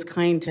do is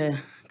kind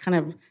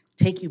of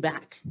take you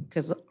back,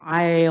 because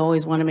I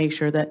always want to make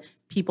sure that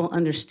people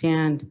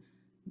understand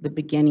the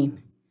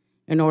beginning.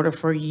 In order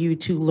for you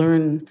to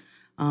learn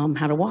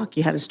how to walk,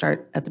 you had to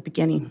start at the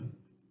beginning.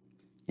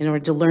 In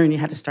order to learn, you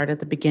had to start at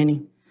the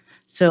beginning.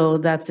 So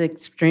that's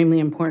extremely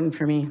important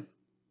for me.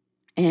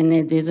 And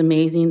it is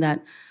amazing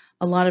that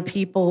a lot of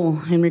people,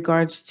 in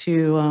regards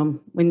to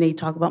when they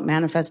talk about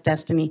manifest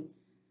destiny,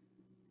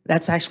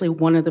 that's actually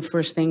one of the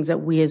first things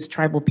that we as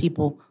tribal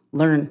people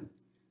learn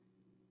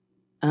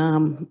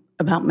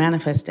about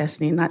manifest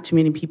destiny. Not too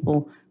many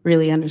people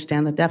really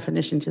understand the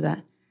definition to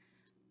that.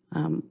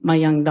 My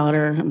young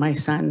daughter, my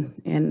son,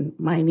 and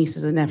my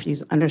nieces and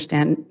nephews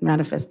understand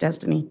manifest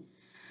destiny.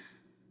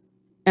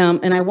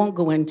 And I won't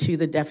go into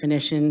the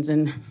definitions,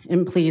 and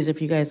please,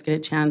 if you guys get a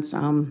chance,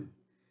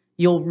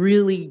 you'll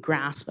really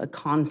grasp a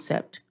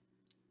concept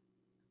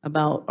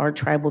about our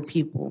tribal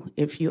people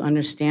if you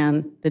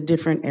understand the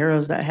different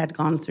eras that had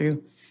gone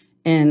through.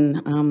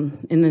 And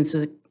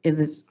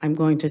I'm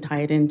going to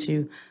tie it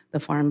into the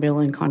Farm Bill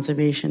and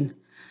conservation.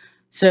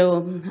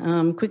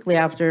 So quickly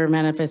after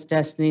Manifest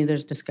Destiny,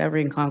 there's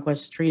Discovery and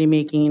Conquest, Treaty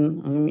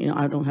Making.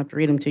 I don't have to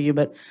read them to you,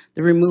 but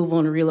the Removal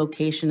and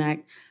Relocation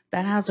Act,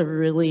 that has a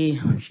really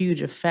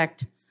huge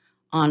effect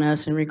on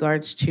us in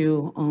regards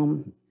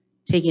to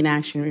taking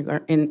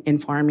action in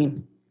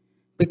farming.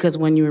 Because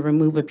when you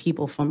remove a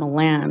people from a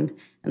land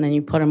and then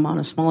you put them on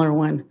a smaller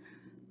one,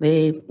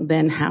 they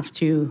then have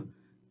to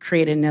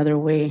create another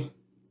way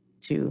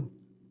to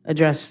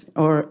address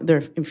or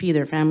feed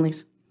their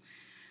families.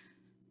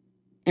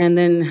 And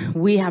then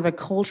we have a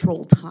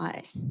cultural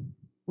tie.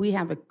 We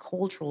have a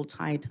cultural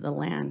tie to the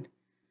land.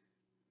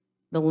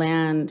 The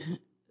land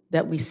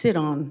that we sit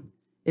on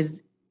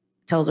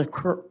tells a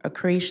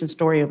creation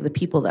story of the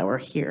people that were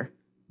here.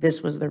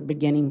 This was their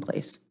beginning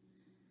place.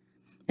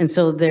 And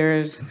so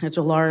there's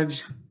a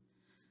large,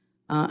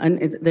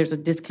 there's a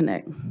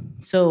disconnect.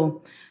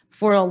 So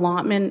for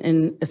allotment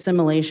and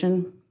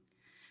assimilation,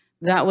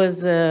 that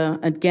was,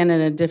 again,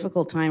 a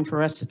difficult time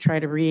for us to try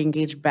to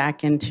re-engage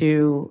back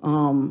into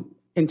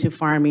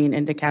farming,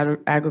 into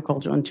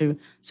agriculture, into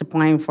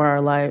supplying for our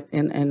life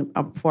and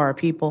for our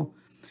people.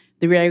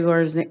 The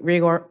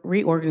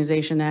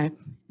Reorganization Act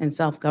and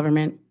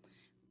self-government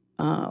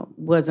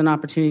was an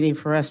opportunity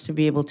for us to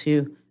be able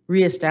to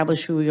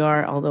reestablish who we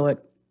are, although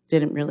it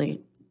didn't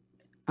really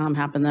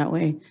happen that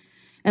way.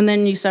 And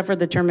then you suffered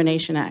the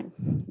Termination Act,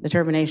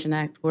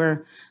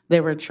 where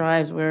there were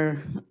tribes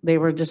where they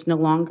were just no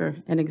longer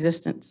in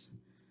existence.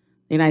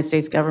 The United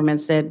States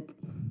government said,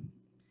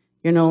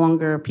 you're no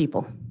longer a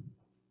people.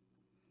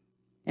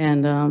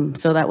 And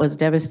so that was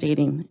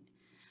devastating.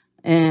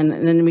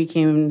 And then we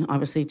came,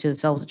 obviously, to the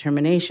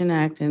Self-Determination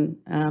Act, and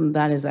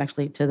that is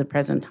actually to the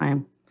present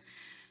time.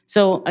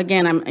 So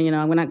again,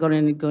 I'm not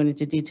going to go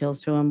into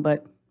details to them,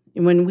 but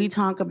when we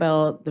talk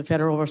about the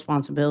federal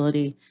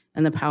responsibility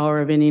and the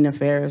power of Indian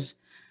affairs,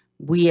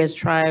 we as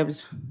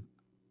tribes,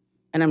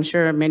 and I'm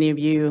sure many of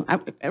you,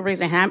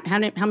 raise a hand,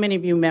 how many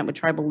of you met with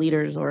tribal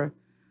leaders or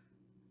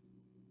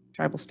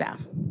tribal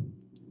staff?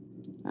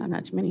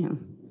 Not too many, huh?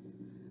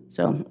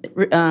 So,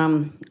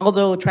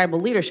 although tribal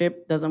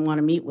leadership doesn't want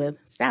to meet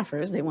with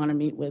staffers, they want to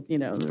meet with,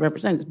 the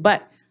representatives.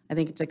 But I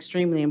think it's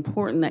extremely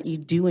important that you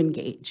do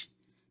engage.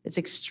 It's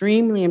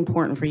extremely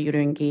important for you to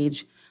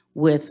engage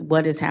with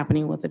what is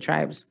happening with the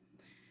tribes.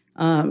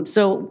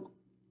 So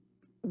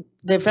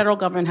the federal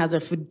government has a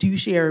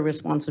fiduciary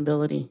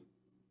responsibility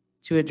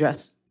to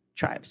address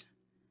tribes.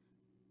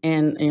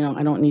 And,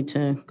 I don't need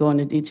to go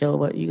into detail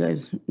what you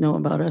guys know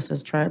about us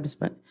as tribes,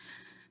 but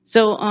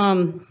so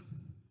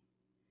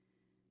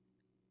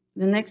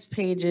the next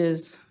page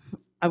is,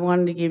 I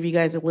wanted to give you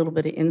guys a little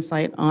bit of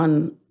insight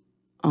on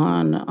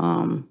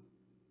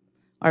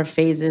our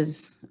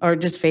phases, or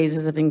just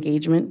phases of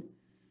engagement.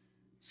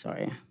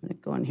 Sorry, I'm gonna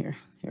go in here.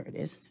 Here it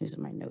is. These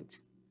are my notes.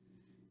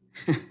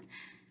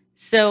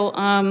 So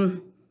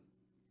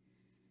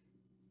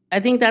I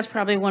think that's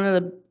probably one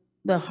of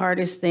the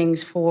hardest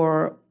things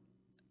for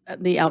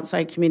the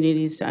outside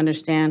communities to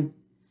understand.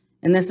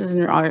 And this is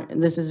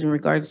in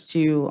regards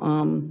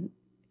to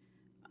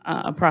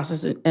a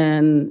process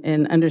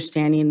and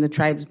understanding the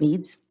tribe's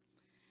needs,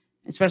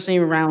 especially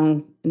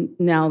around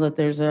now that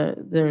there's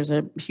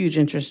a huge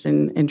interest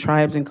in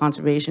tribes and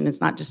conservation.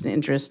 It's not just an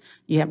interest.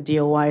 You have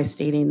DOI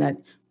stating that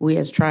we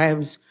as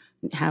tribes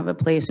have a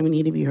place and we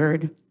need to be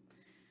heard.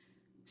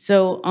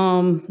 So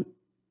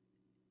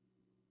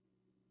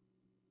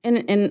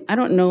And I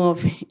don't know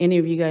if any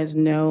of you guys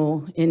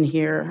know in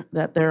here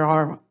that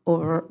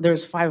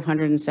there's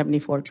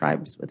 574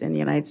 tribes within the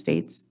United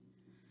States.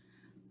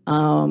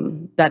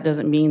 That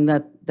doesn't mean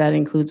that that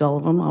includes all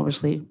of them.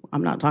 Obviously,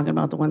 I'm not talking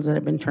about the ones that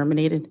have been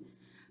terminated.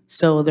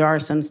 So there are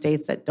some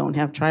states that don't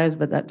have tribes,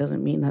 but that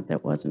doesn't mean that there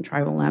wasn't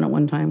tribal land at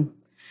one time.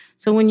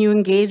 So when you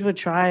engage with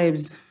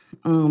tribes,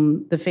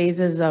 the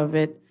phases of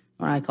it,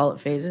 or I call it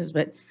phases,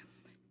 but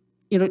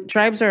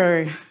tribes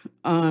are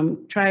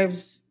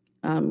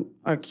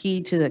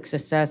key to the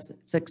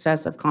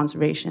success of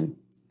conservation,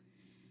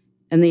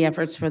 and the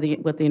efforts for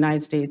what the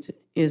United States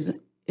is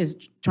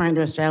trying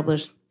to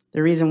establish.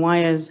 The reason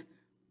why is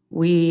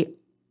we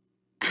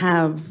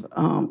hold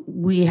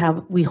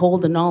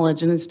the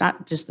knowledge, and it's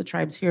not just the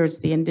tribes here; it's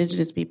the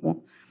indigenous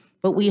people,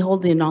 but we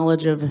hold the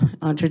knowledge of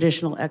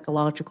traditional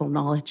ecological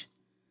knowledge.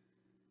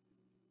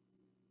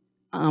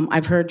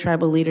 I've heard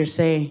tribal leaders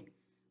say,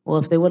 "Well,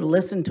 if they would have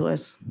listened to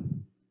us,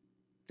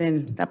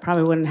 then that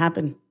probably wouldn't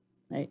happen.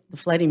 Right? The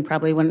flooding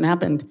probably wouldn't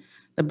happen.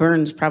 The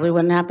burns probably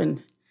wouldn't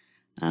happen.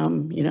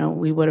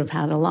 We would have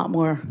had a lot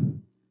more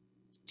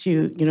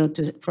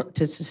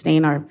to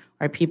sustain our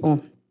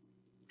people,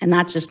 and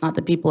that's just not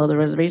the people of the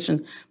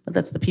reservation, but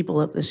that's the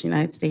people of this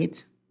United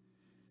States."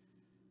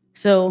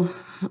 So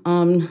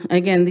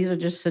again, these are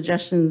just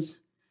suggestions.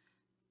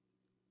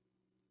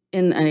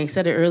 And I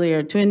said it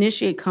earlier, to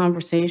initiate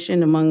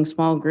conversation among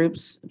small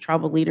groups,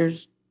 tribal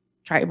leaders,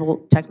 tribal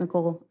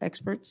technical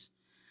experts.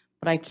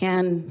 But I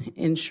can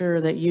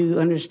ensure that you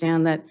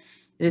understand that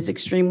it is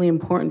extremely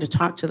important to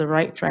talk to the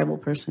right tribal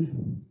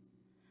person.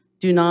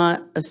 Do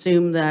not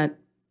assume that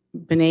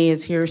Benet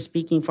is here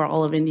speaking for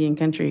all of Indian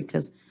country,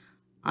 because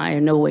I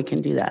in no way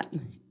can do that.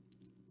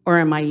 Or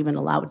am I even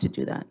allowed to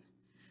do that?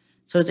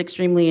 So it's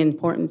extremely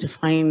important to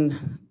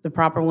find the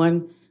proper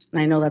one.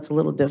 And I know that's a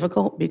little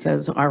difficult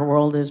because our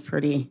world is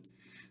pretty,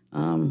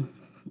 can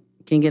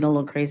get a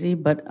little crazy,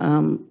 but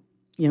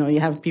you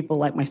have people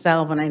like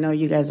myself, and I know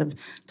you guys have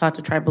talked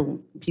to tribal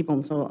people,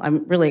 and so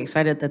I'm really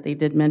excited that they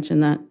did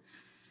mention that.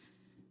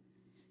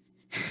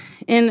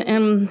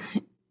 And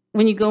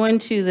when you go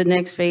into the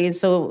next phase,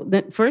 so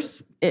the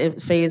first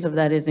phase of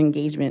that is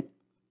engagement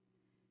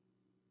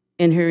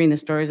and hearing the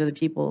stories of the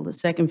people. The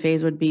second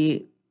phase would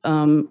be,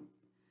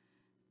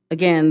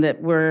 again,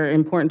 that we're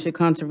important to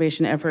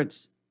conservation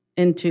efforts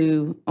that's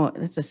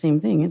the same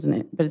thing, isn't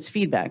it? But it's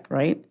feedback,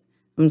 right?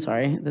 I'm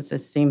sorry, that's the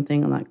same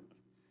thing.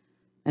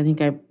 I think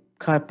I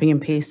copy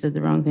and pasted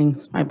the wrong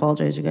things. I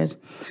apologize, you guys.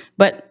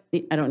 But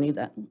I don't need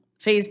that.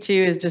 Phase 2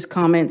 is just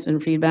comments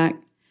and feedback.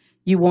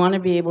 You want to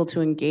be able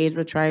to engage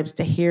with tribes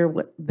to hear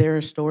what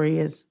their story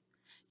is.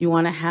 You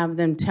want to have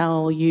them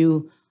tell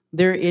you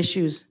their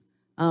issues.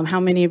 How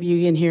many of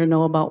you in here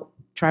know about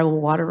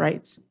tribal water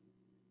rights?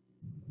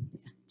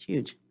 It's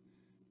huge.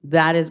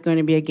 That is going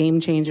to be a game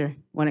changer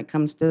when it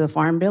comes to the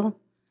Farm Bill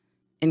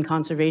and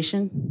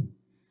conservation.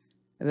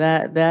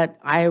 That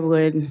I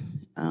would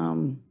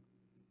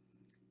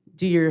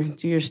do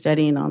your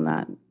studying on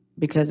that,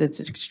 because it's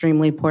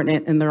extremely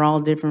important, and they're all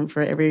different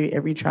for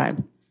every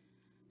tribe.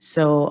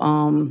 So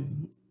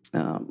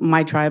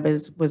my tribe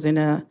was in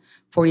a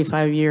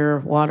 45-year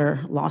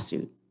water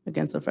lawsuit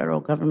against the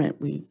federal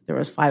government. There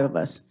was 5 of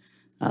us.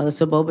 The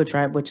Soboba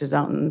tribe, which is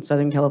out in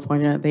Southern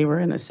California, they were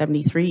in a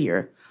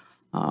 73-year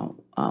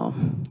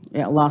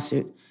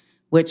lawsuit,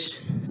 which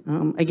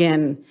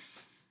again,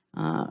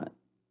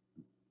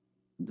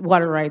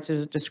 water rights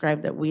is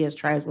described that we as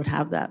tribes would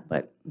have that,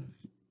 but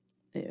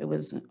it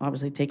was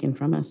obviously taken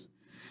from us.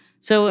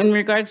 So in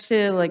regards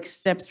to like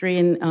step 3,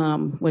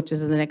 and which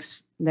is the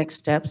next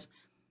steps,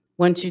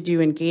 once you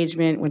do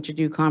engagement, once you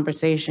do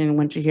conversation,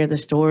 once you hear the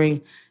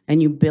story,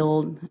 and you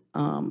build,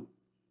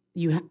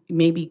 you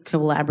maybe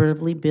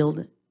collaboratively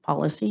build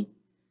policy,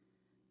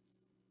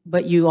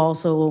 but you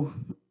also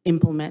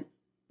implement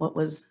what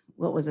was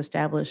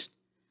established.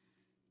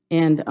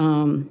 And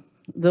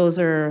those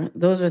are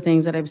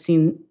things that I've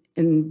seen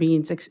in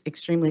being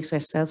extremely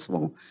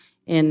successful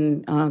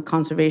in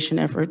conservation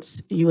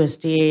efforts.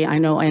 USDA, I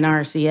know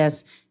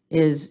NRCS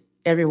is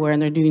everywhere,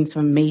 and they're doing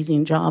some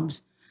amazing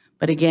jobs.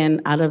 But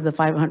again, out of the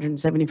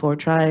 574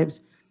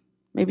 tribes,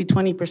 maybe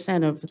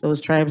 20% of those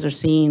tribes are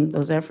seeing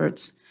those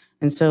efforts.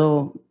 And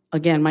so,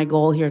 again, my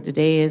goal here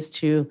today is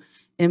to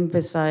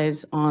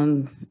emphasize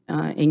on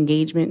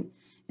engagement,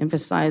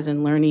 emphasize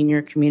in learning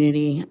your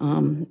community,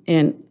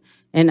 and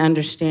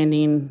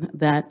understanding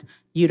that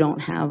you don't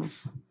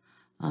have,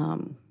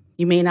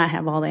 you may not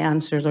have all the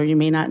answers, or you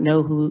may not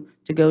know who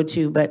to go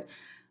to, but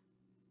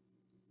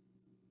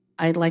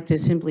I'd like to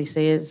simply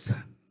say is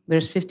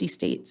there's 50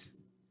 states.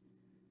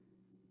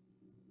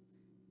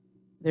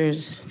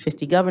 There's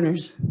 50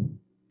 governors.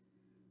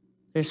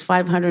 There's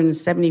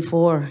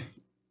 574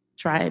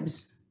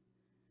 tribes.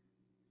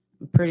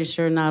 I'm pretty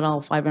sure not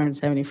all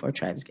 574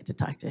 tribes get to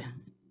talk to,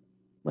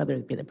 whether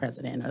it be the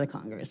president or the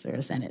Congress or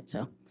the Senate.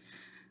 So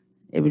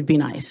it would be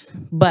nice.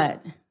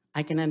 But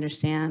I can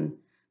understand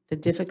the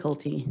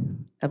difficulty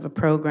of a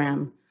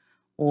program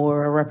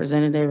or a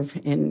representative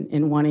in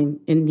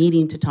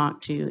needing to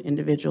talk to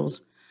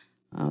individuals.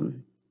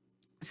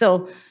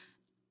 So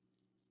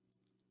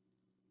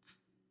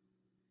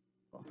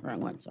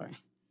wrong one, sorry.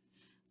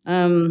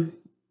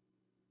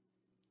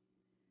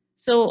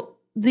 So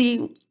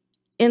in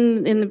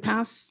the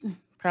past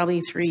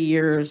probably 3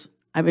 years,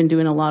 I've been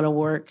doing a lot of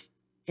work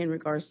in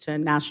regards to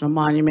national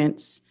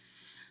monuments,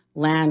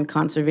 land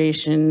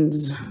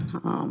conservations,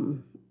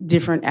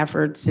 different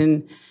efforts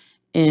in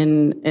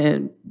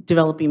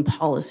developing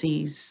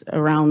policies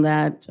around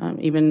that.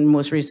 Even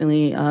most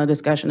recently, a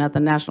discussion at the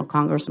National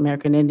Congress of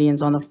American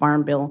Indians on the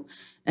Farm Bill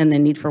and the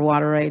need for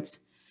water rights.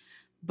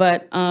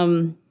 But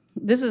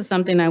this is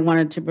something I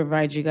wanted to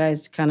provide you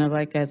guys kind of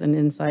like as an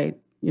insight,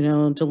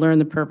 to learn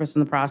the purpose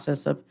and the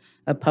process of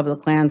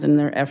public lands and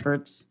their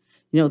efforts.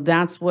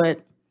 That's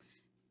what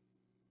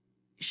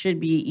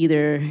should be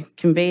either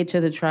conveyed to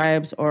the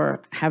tribes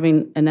or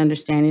having an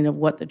understanding of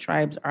what the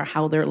tribes are,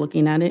 how they're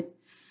looking at it.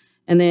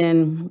 And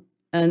then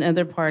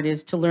another part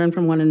is to learn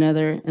from one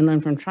another and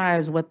learn from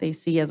tribes what they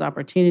see as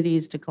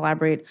opportunities to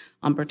collaborate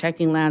on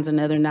protecting lands and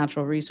other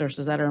natural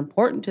resources that are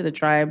important to the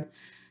tribe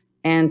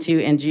and to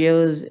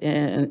NGOs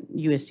and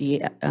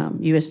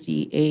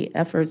USDA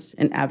efforts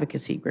and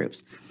advocacy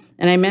groups.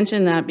 And I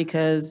mention that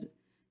because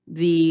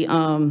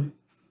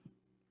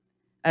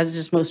as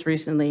just most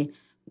recently,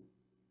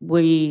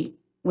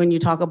 when you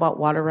talk about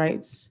water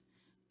rights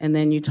and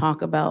then you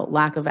talk about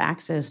lack of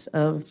access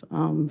of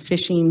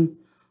fishing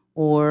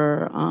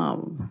or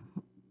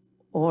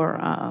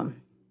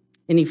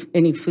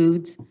any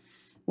foods,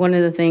 one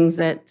of the things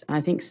that I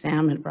think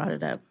Sam had brought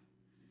it up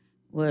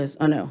was,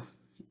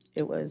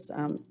 it was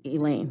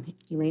Elaine.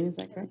 Elaine, is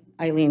that correct?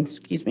 Eileen,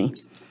 excuse me.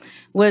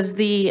 Was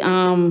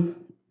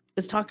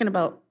talking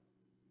about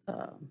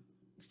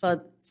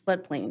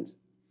floodplains.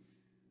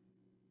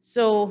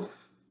 So,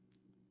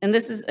 and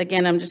this is,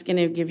 again, I'm just going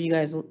to give you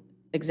guys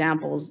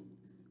examples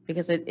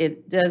because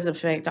it does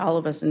affect all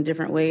of us in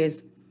different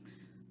ways.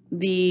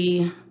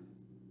 The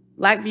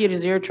Lac Vieux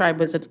Desir tribe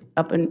was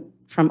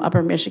from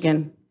Upper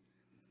Michigan.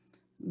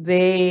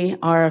 They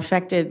are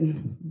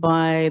affected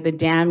by the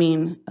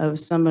damming of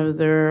some of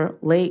their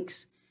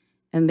lakes,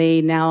 and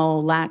they now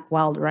lack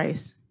wild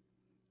rice,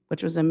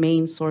 which was a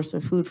main source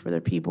of food for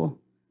their people.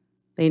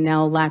 They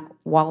now lack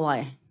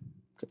walleye,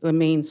 a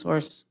main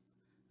source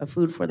of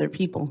food for their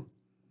people.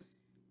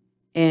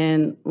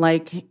 And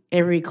like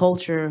every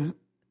culture,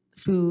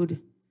 food,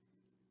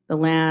 the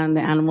land,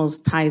 the animals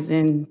ties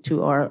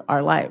into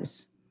our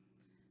lives.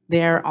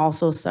 They're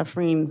also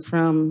suffering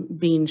from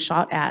being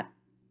shot at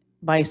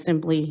by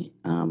simply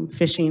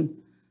fishing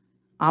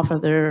off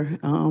of their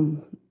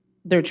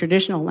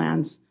traditional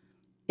lands.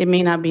 It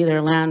may not be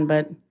their land,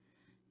 but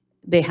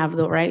they have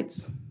the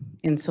rights.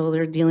 And so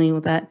they're dealing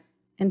with that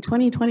in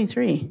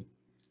 2023.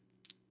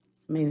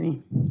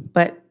 Amazing.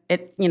 But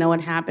it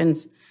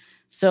happens.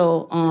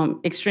 So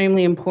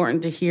extremely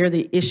important to hear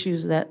the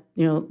issues that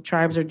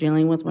tribes are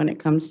dealing with when it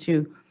comes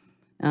to,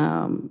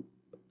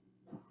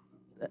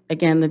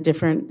 again,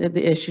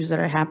 the issues that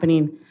are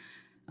happening.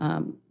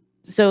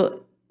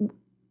 So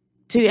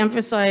to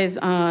emphasize,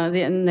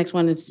 the next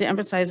one is to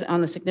emphasize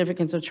on the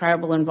significance of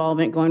tribal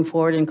involvement going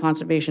forward in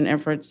conservation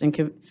efforts and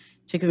to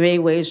convey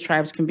ways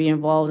tribes can be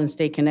involved and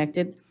stay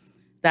connected.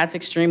 That's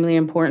extremely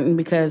important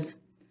because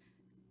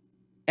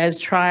as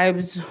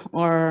tribes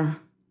are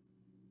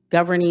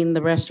governing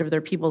the rest of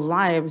their people's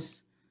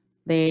lives,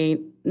 they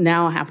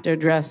now have to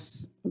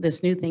address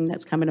this new thing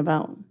that's coming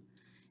about.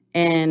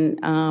 And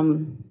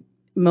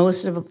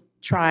most of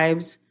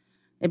tribes,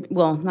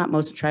 well, not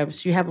most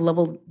tribes, you have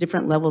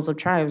different levels of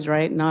tribes,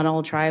 right? Not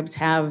all tribes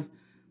have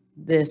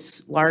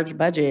this large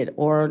budget,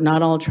 or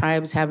not all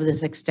tribes have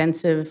this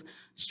extensive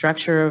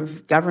structure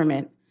of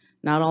government.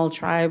 Not all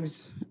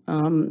tribes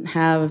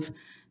have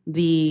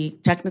the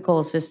technical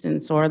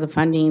assistance or the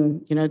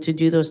funding, to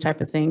do those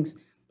type of things.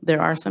 There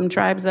are some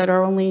tribes that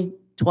are only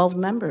 12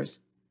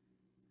 members.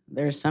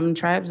 There's some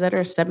tribes that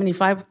are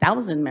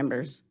 75,000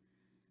 members.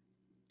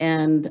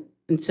 And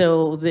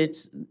so they're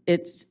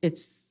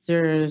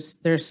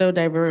so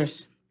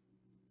diverse.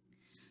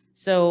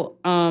 So,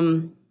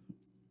 and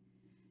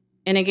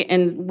again,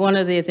 and one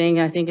of the things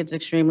I think it's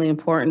extremely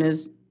important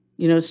is,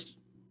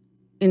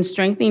 in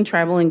strengthening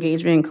tribal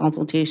engagement and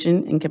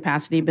consultation and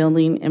capacity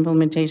building,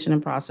 implementation,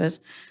 and process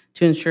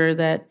to ensure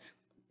that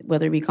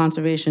whether it be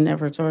conservation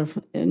efforts or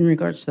in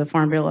regards to the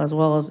Farm Bill, as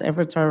well as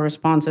efforts are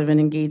responsive and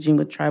engaging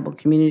with tribal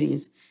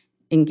communities.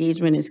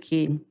 Engagement is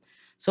key.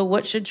 So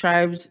what should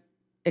tribes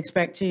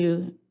expect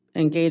to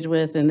engage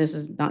with? And this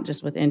is not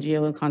just with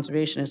NGO and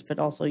conservationists, but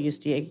also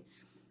USDA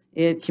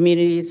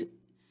communities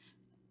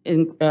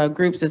in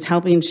groups is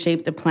helping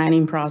shape the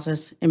planning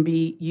process and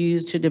be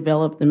used to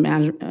develop the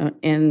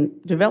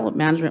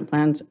management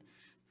plans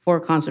for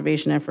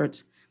conservation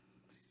efforts.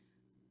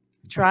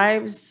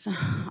 Tribes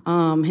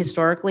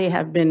historically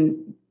have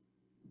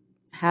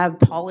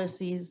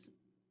policies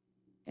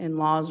and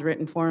laws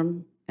written for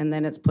them, and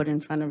then it's put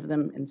in front of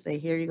them and say,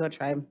 here you go,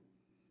 tribe.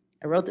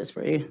 I wrote this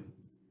for you.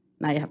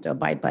 Now you have to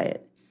abide by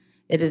it.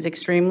 It is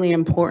extremely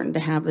important to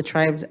have the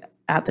tribes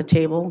at the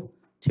table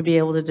to be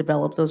able to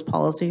develop those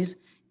policies.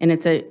 And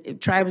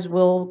tribes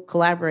will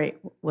collaborate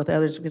with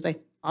others because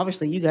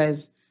obviously you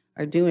guys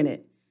are doing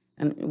it.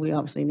 And we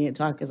obviously need to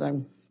talk because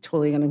I'm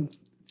totally going to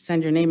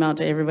send your name out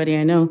to everybody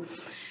I know.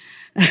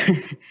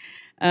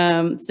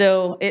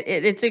 So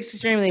it's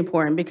extremely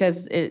important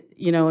because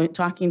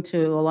talking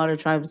to a lot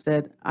of tribes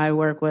that I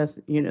work with,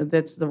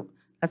 that's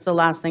the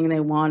last thing they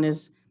want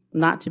is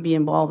not to be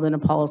involved in a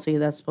policy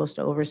that's supposed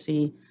to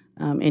oversee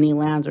any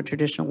lands or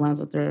traditional lands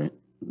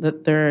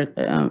that they're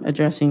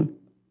addressing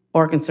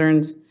or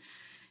concerns.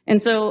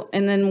 And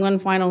then one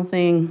final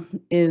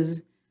thing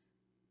is,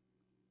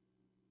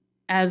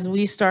 as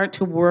we start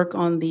to work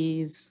on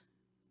these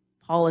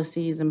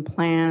policies and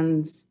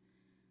plans,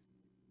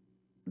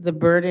 the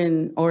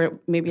burden, or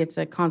maybe it's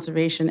a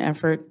conservation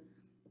effort,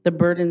 the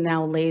burden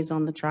now lays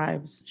on the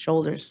tribe's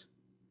shoulders.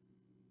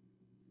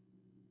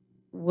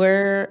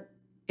 Where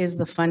is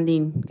the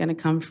funding going to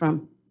come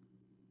from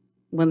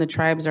when the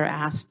tribes are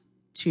asked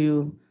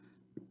to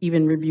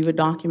even review a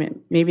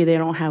document? Maybe they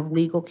don't have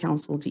legal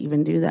counsel to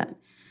even do that.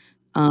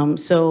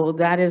 So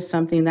that is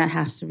something that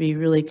has to be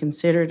really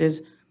considered.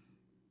 Is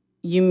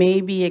you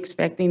may be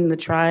expecting the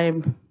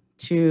tribe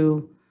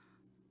to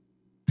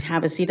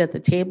have a seat at the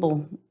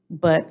table,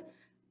 but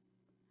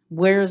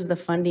where's the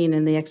funding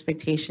and the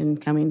expectation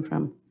coming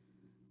from?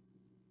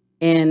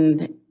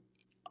 And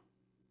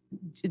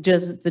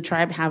does the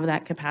tribe have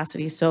that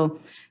capacity? So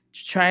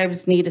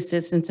tribes need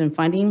assistance in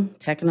funding,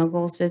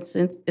 technical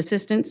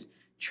assistance,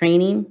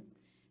 training,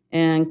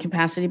 and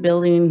capacity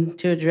building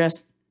to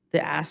address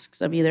the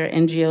asks of either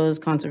NGOs,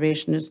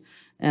 conservationists,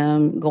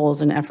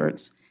 goals and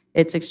efforts.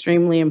 It's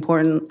extremely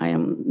important.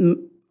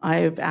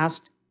 I've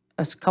asked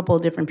a couple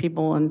of different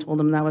people and told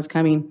them that was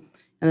coming.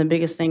 And the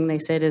biggest thing they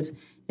said is,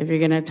 if you're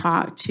going to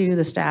talk to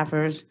the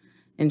staffers,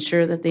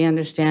 ensure that they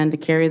understand to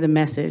carry the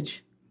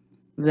message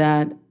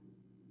that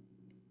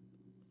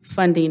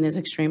funding is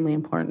extremely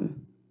important,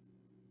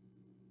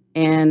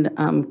 and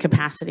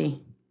capacity,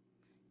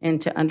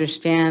 and to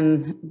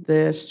understand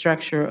the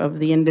structure of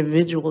the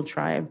individual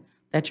tribe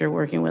that you're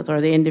working with or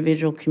the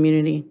individual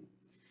community.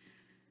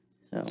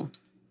 So,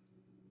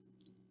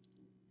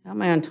 how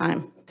am I on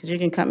time? Because you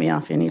can cut me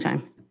off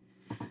anytime.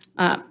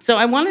 So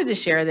I wanted to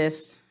share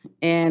this,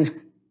 and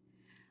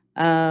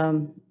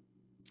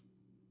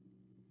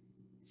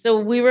so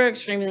we were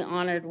extremely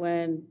honored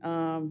when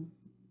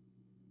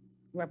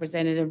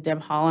Representative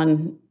Deb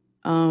Haaland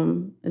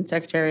and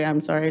Secretary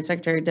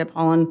Deb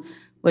Haaland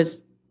was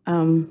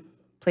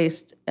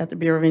placed at the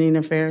Bureau of Indian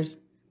Affairs.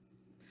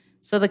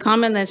 So the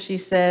comment that she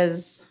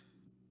says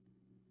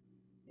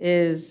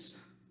is,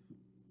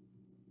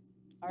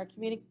 our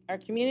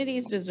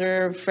communities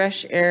deserve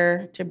fresh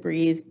air to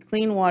breathe,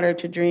 clean water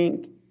to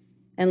drink,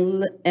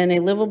 and a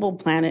livable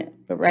planet.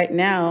 But right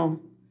now,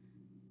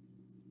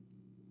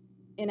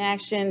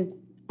 inaction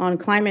on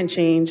climate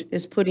change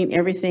is putting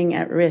everything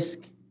at risk,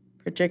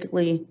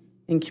 particularly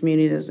in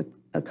communities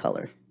of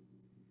color.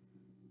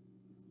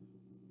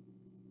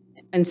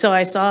 And so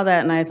I saw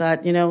that and I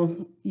thought,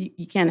 you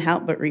can't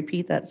help but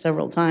repeat that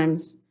several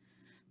times.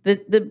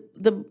 Below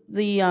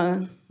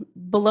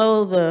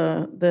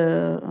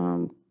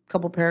the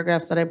couple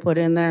paragraphs that I put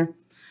in there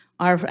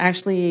are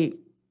actually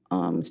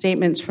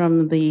statements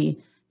from the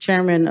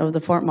chairman of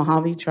the Fort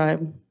Mojave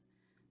tribe,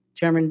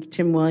 Chairman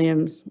Tim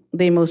Williams.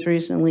 They most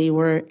recently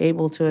were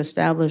able to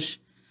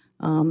establish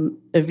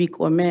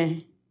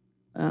Evikwame,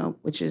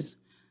 which is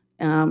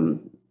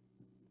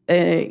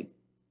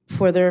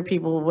for their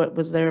people what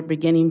was their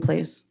beginning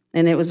place,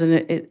 and it was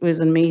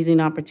an amazing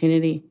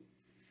opportunity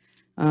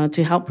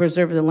to help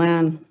preserve the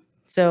land.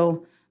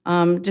 So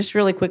just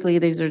really quickly,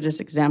 these are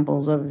just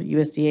examples of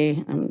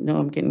USDA. I know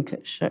I'm getting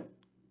cut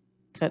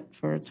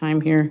for time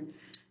here,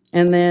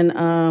 and then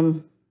a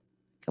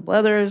couple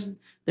others.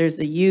 There's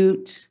the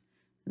Ute,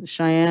 the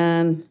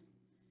Cheyenne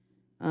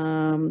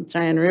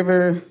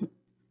River,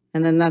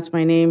 and then that's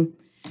my name.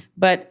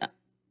 But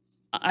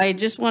I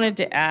just wanted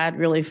to add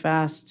really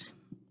fast.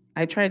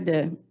 I tried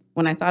to,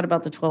 when I thought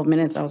about the 12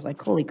 minutes, I was like,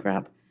 holy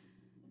crap.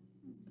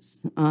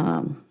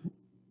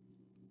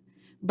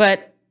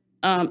 But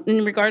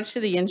in regards to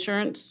the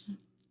insurance,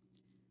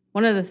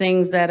 one of the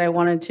things that I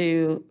wanted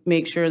to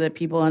make sure that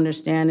people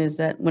understand is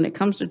that when it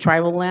comes to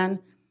tribal land,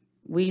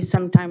 we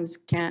sometimes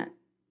can't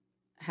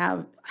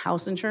have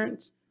house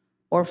insurance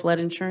or flood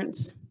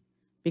insurance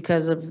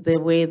because of the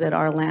way that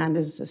our land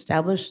is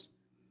established.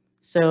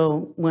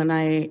 So when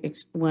I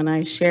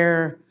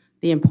share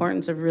the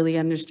importance of really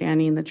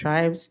understanding the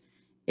tribes,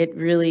 it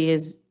really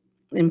is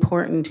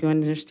important to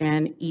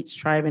understand each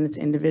tribe in its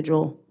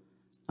individual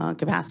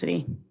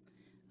capacity,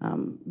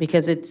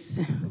 because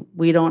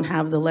we don't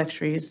have the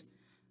luxuries.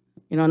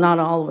 Not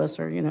all of us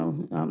are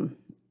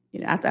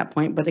at that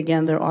point, but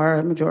again, there are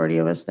a majority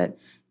of us that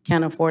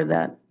can't afford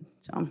that.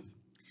 So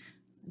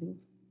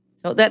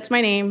that's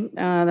my name,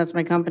 that's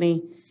my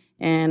company,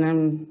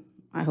 and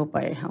I hope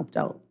I helped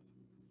out.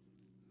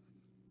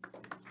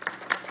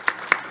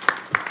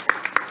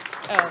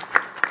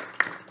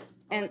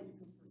 And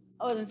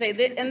I was going to say,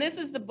 and this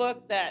is the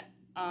book that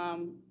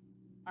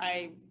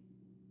I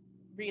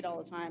read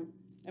all the time,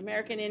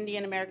 American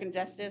Indian, American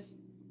Justice.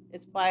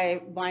 It's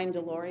by Vine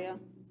Deloria.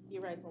 He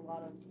writes a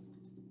lot of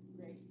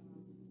great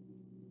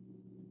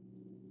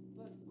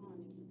books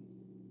on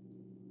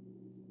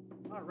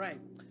All right.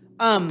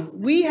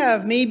 We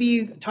have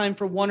maybe time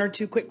for one or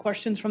two quick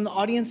questions from the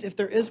audience, if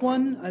there is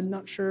one. I'm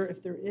not sure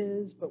if there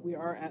is, but we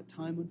are at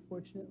time,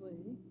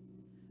 unfortunately.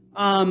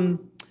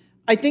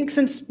 I think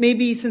since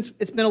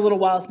it's been a little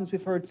while since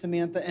we've heard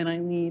Samantha and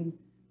Eileen,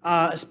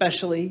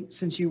 especially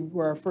since you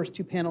were our first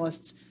two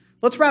panelists,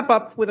 let's wrap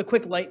up with a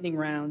quick lightning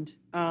round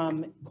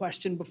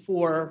question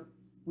before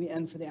we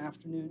end for the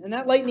afternoon. And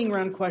that lightning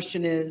round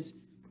question is,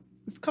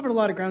 we've covered a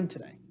lot of ground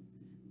today.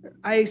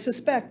 I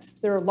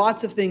suspect there are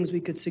lots of things we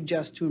could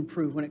suggest to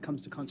improve when it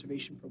comes to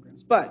conservation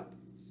programs. But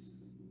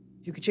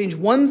if you could change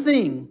one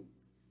thing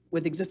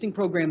with existing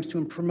programs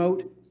to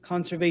promote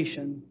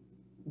conservation,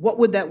 what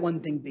would that one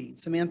thing be?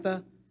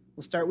 Samantha,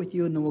 we'll start with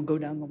you and then we'll go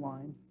down the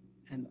line.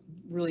 And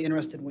really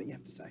interested in what you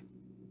have to say.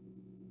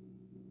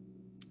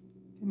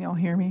 Can y'all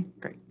hear me?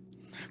 Great.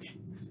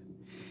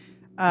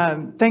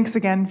 Okay. Thanks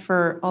again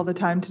for all the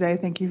time today.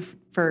 Thank you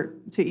to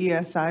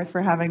ESI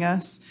for having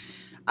us.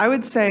 I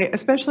would say,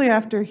 especially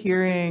after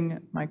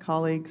hearing my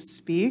colleagues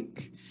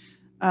speak,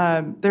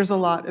 there's a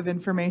lot of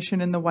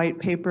information in the white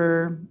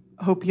paper.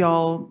 Hope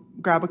y'all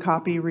grab a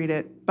copy, read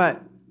it.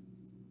 But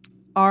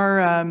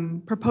our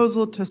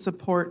proposal to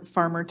support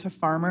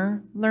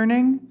farmer-to-farmer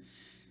learning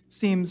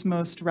seems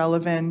most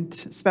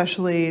relevant,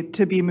 especially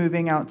to be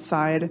moving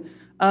outside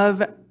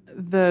of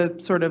the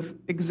sort of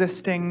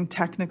existing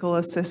technical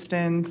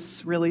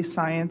assistance, really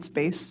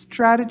science-based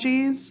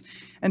strategies,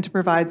 and to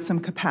provide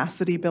some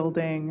capacity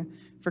building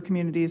for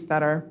communities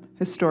that are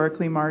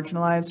historically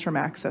marginalized from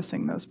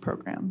accessing those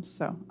programs.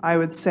 So I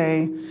would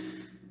say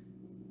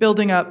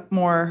building up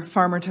more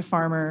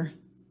farmer-to-farmer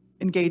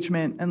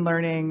engagement and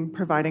learning,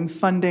 providing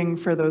funding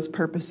for those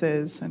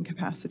purposes, and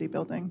capacity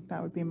building.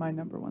 That would be my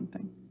number one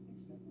thing.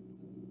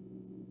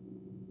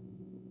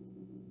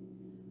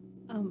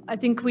 I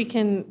think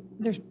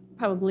there's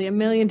probably a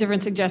million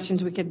different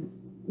suggestions we could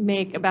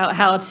make about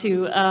how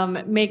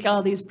to make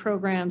all these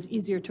programs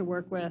easier to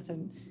work with,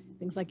 and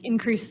things like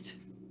increased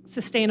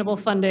sustainable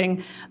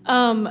funding.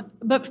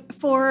 But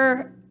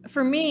for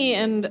me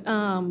and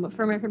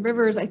for American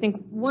Rivers, I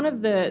think one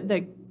of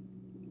the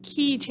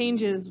key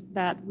changes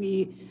that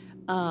we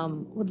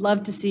would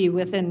love to see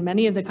within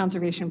many of the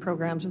conservation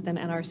programs within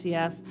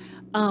NRCS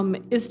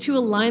is to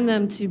align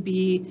them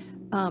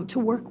to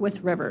work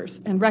with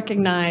rivers and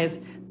recognize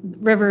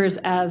rivers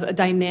as a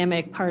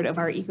dynamic part of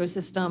our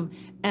ecosystem,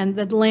 and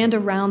the land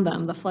around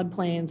them, the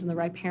floodplains and the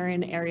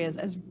riparian areas,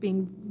 as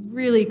being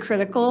really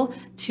critical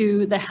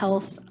to the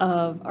health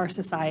of our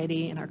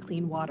society and our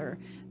clean water.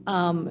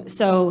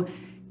 So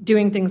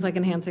doing things like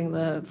enhancing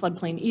the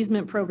floodplain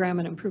easement program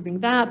and improving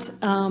that,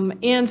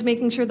 and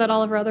making sure that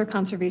all of our other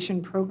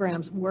conservation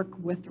programs work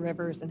with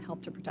rivers and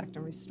help to protect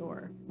and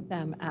restore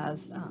them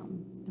as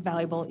the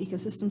valuable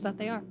ecosystems that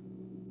they are.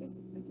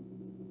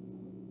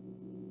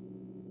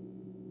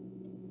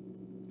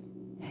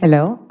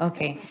 Hello.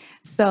 Okay.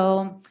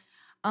 So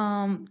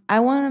I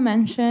want to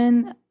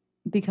mention,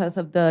 because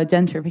of the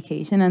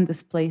gentrification and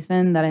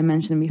displacement that I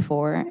mentioned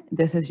before,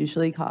 this is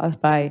usually caused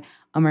by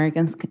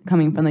Americans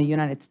coming from the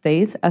United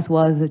States, as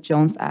well as the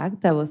Jones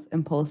Act that was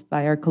imposed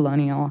by our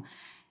colonial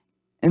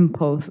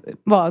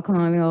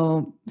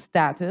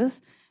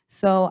status.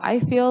 So I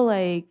feel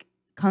like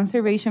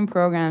conservation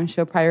programs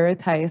should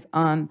prioritize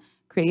on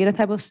create a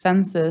type of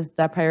census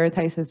that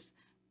prioritizes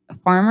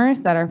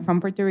farmers that are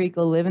from Puerto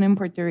Rico, living in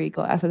Puerto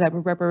Rico, as a type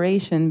of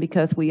reparation,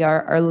 because we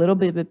are a little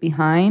bit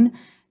behind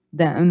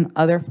than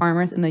other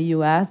farmers in the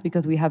U.S.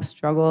 because we have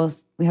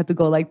struggles. We have to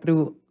go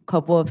through a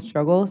couple of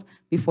struggles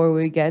before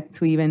we get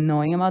to even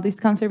knowing about these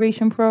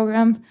conservation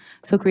programs.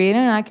 So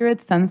creating an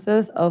accurate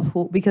census of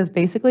who, because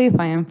basically if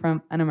I am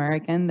from an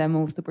American that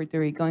moves to Puerto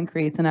Rico and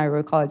creates an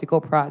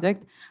agroecological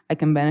project, I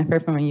can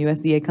benefit from a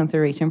USDA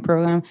conservation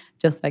program,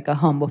 just like a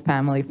humble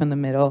family from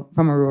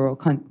a rural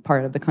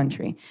part of the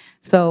country.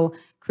 So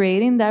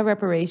creating that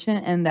reparation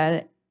and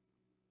that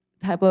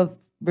type of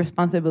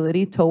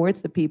responsibility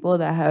towards the people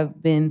that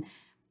have been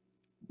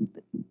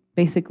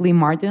basically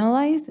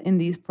marginalized in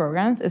these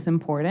programs is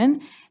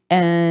important.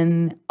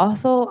 And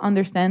also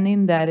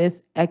understanding that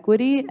it's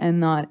equity and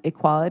not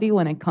equality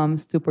when it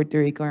comes to Puerto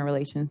Rico in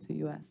relation to the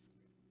U.S.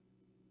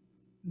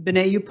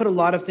 Benet, you put a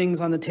lot of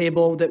things on the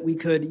table that we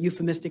could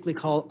euphemistically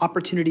call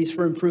opportunities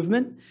for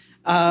improvement,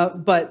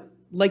 but I'd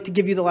like to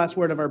give you the last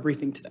word of our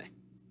briefing today.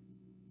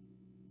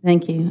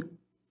 Thank you.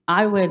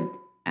 I would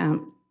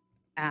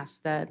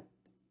ask that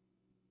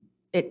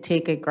it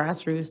take a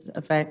grassroots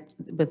effect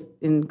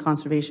in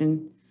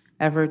conservation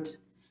efforts,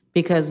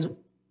 because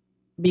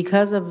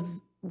of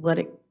what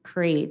it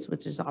creates,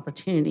 which is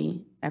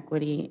opportunity,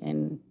 equity,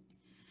 and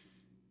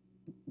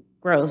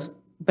growth,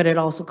 but it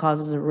also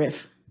causes a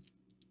rift.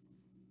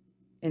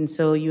 And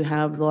so you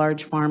have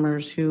large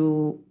farmers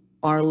who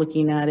are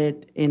looking at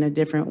it in a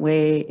different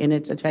way, and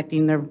it's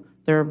affecting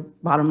their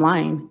bottom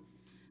line.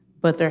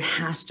 But there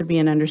has to be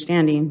an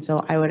understanding.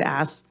 So I would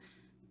ask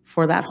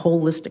for that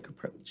holistic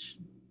approach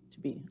to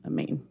be a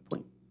main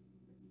point.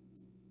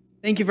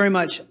 Thank you very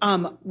much.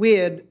 We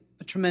had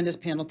a tremendous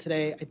panel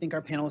today. I think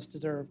our panelists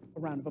deserve a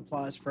round of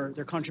applause for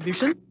their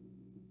contribution.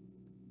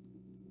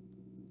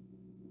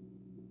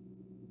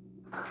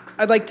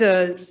 I'd like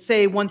to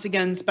say once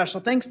again special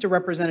thanks to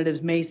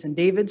Representatives Mace and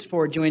Davids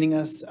for joining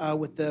us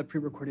with the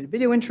pre-recorded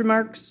video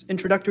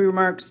introductory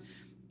remarks.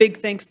 Big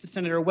thanks to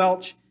Senator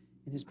Welch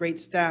and his great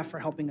staff for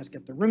helping us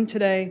get the room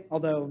today,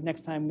 although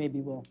next time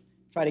maybe we'll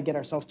try to get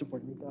ourselves to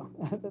Puerto Rico.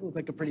 That looked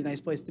like a pretty nice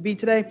place to be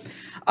today.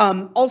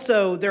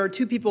 Also, there are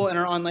two people in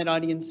our online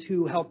audience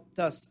who helped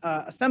us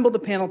assemble the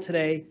panel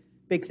today.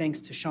 Big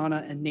thanks to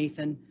Shauna and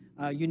Nathan.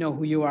 You know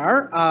who you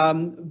are.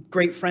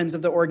 Great friends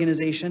of the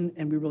organization,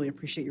 and we really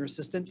appreciate your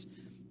assistance.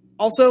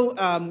 Also,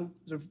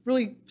 there's a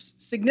really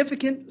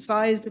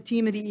significant-sized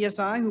team at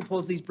EESI who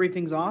pulls these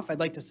briefings off. I'd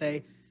like to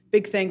say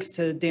big thanks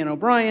to Dan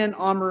O'Brien,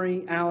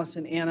 Amory,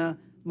 Allison, Anna,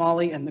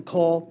 Molly, and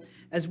Nicole,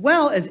 as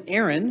well as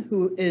Aaron,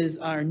 who is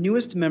our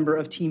newest member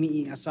of Team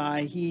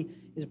EESI. He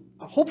is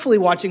hopefully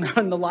watching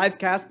on the live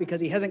cast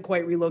because he hasn't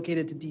quite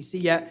relocated to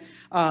DC yet.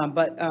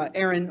 But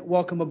Aaron,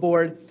 welcome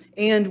aboard.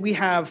 And we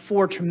have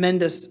 4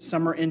 tremendous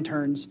summer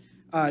interns,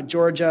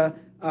 Georgia,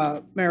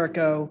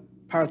 Mariko,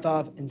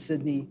 Parthov, and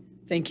Sydney.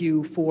 Thank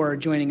you for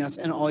joining us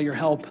and all your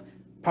help.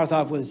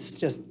 Parthov was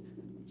just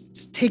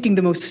taking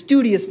the most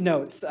studious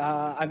notes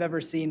I've ever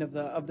seen of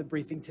the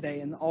briefing today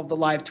and all of the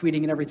live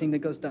tweeting and everything that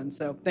goes done.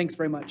 So thanks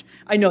very much.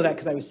 I know that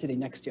because I was sitting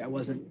next to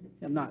you.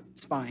 I'm not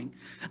spying.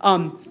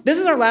 This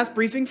is our last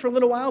briefing for a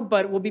little while,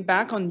 but we'll be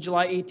back on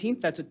July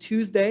 18th. That's a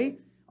Tuesday,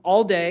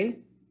 all day,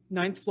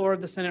 9th floor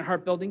of the Senate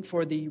Hart Building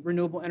for the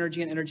Renewable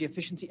Energy and Energy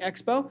Efficiency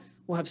Expo.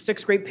 We'll have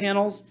 6 great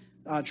panels,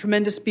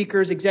 tremendous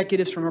speakers,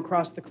 executives from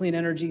across the clean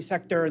energy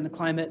sector and the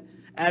climate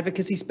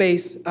advocacy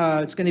space.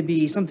 It's going to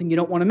be something you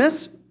don't want to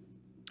miss.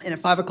 And at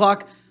 5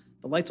 o'clock,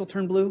 the lights will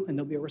turn blue and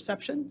there'll be a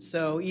reception.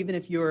 So even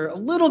if you're a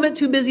little bit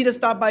too busy to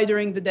stop by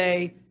during the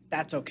day,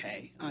 that's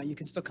okay. You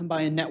can still come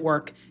by and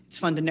network. It's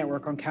fun to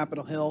network on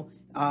Capitol Hill,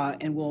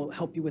 and we'll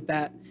help you with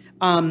that.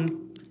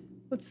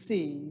 Let's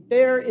see,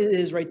 there it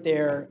is right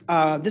there.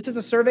 This is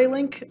a survey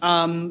link.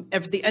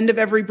 At the end of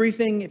every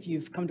briefing, if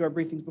you've come to our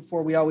briefings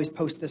before, we always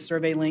post this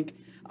survey link.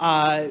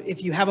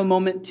 If you have a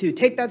moment to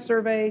take that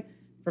survey,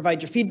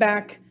 provide your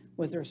feedback.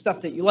 Was there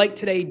stuff that you liked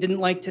today, didn't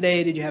like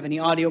today? Did you have any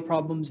audio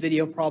problems,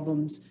 video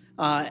problems,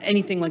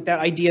 anything like that,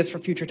 ideas for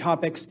future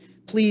topics?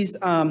 Please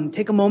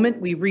take a moment.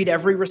 We read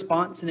every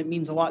response, and it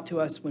means a lot to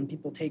us when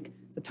people take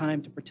the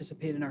time to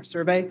participate in our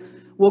survey.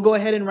 We'll go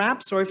ahead and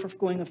wrap. Sorry for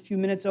going a few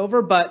minutes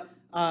over, but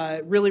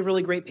really,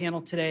 really great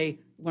panel today.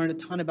 Learned a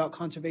ton about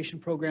conservation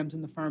programs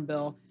in the Farm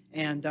Bill,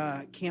 and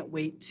can't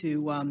wait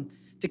to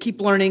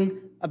keep learning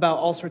about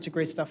all sorts of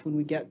great stuff when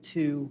we get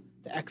to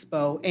the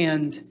Expo.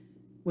 And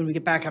when we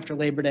get back after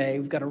Labor Day,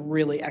 we've got a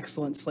really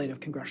excellent slate of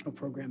congressional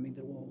programming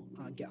that will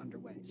get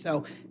underway.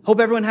 So hope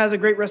everyone has a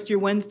great rest of your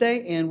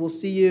Wednesday, and we'll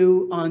see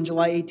you on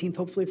July 18th,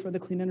 hopefully, for the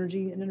Clean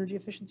Energy and Energy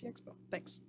Efficiency Expo. Thanks.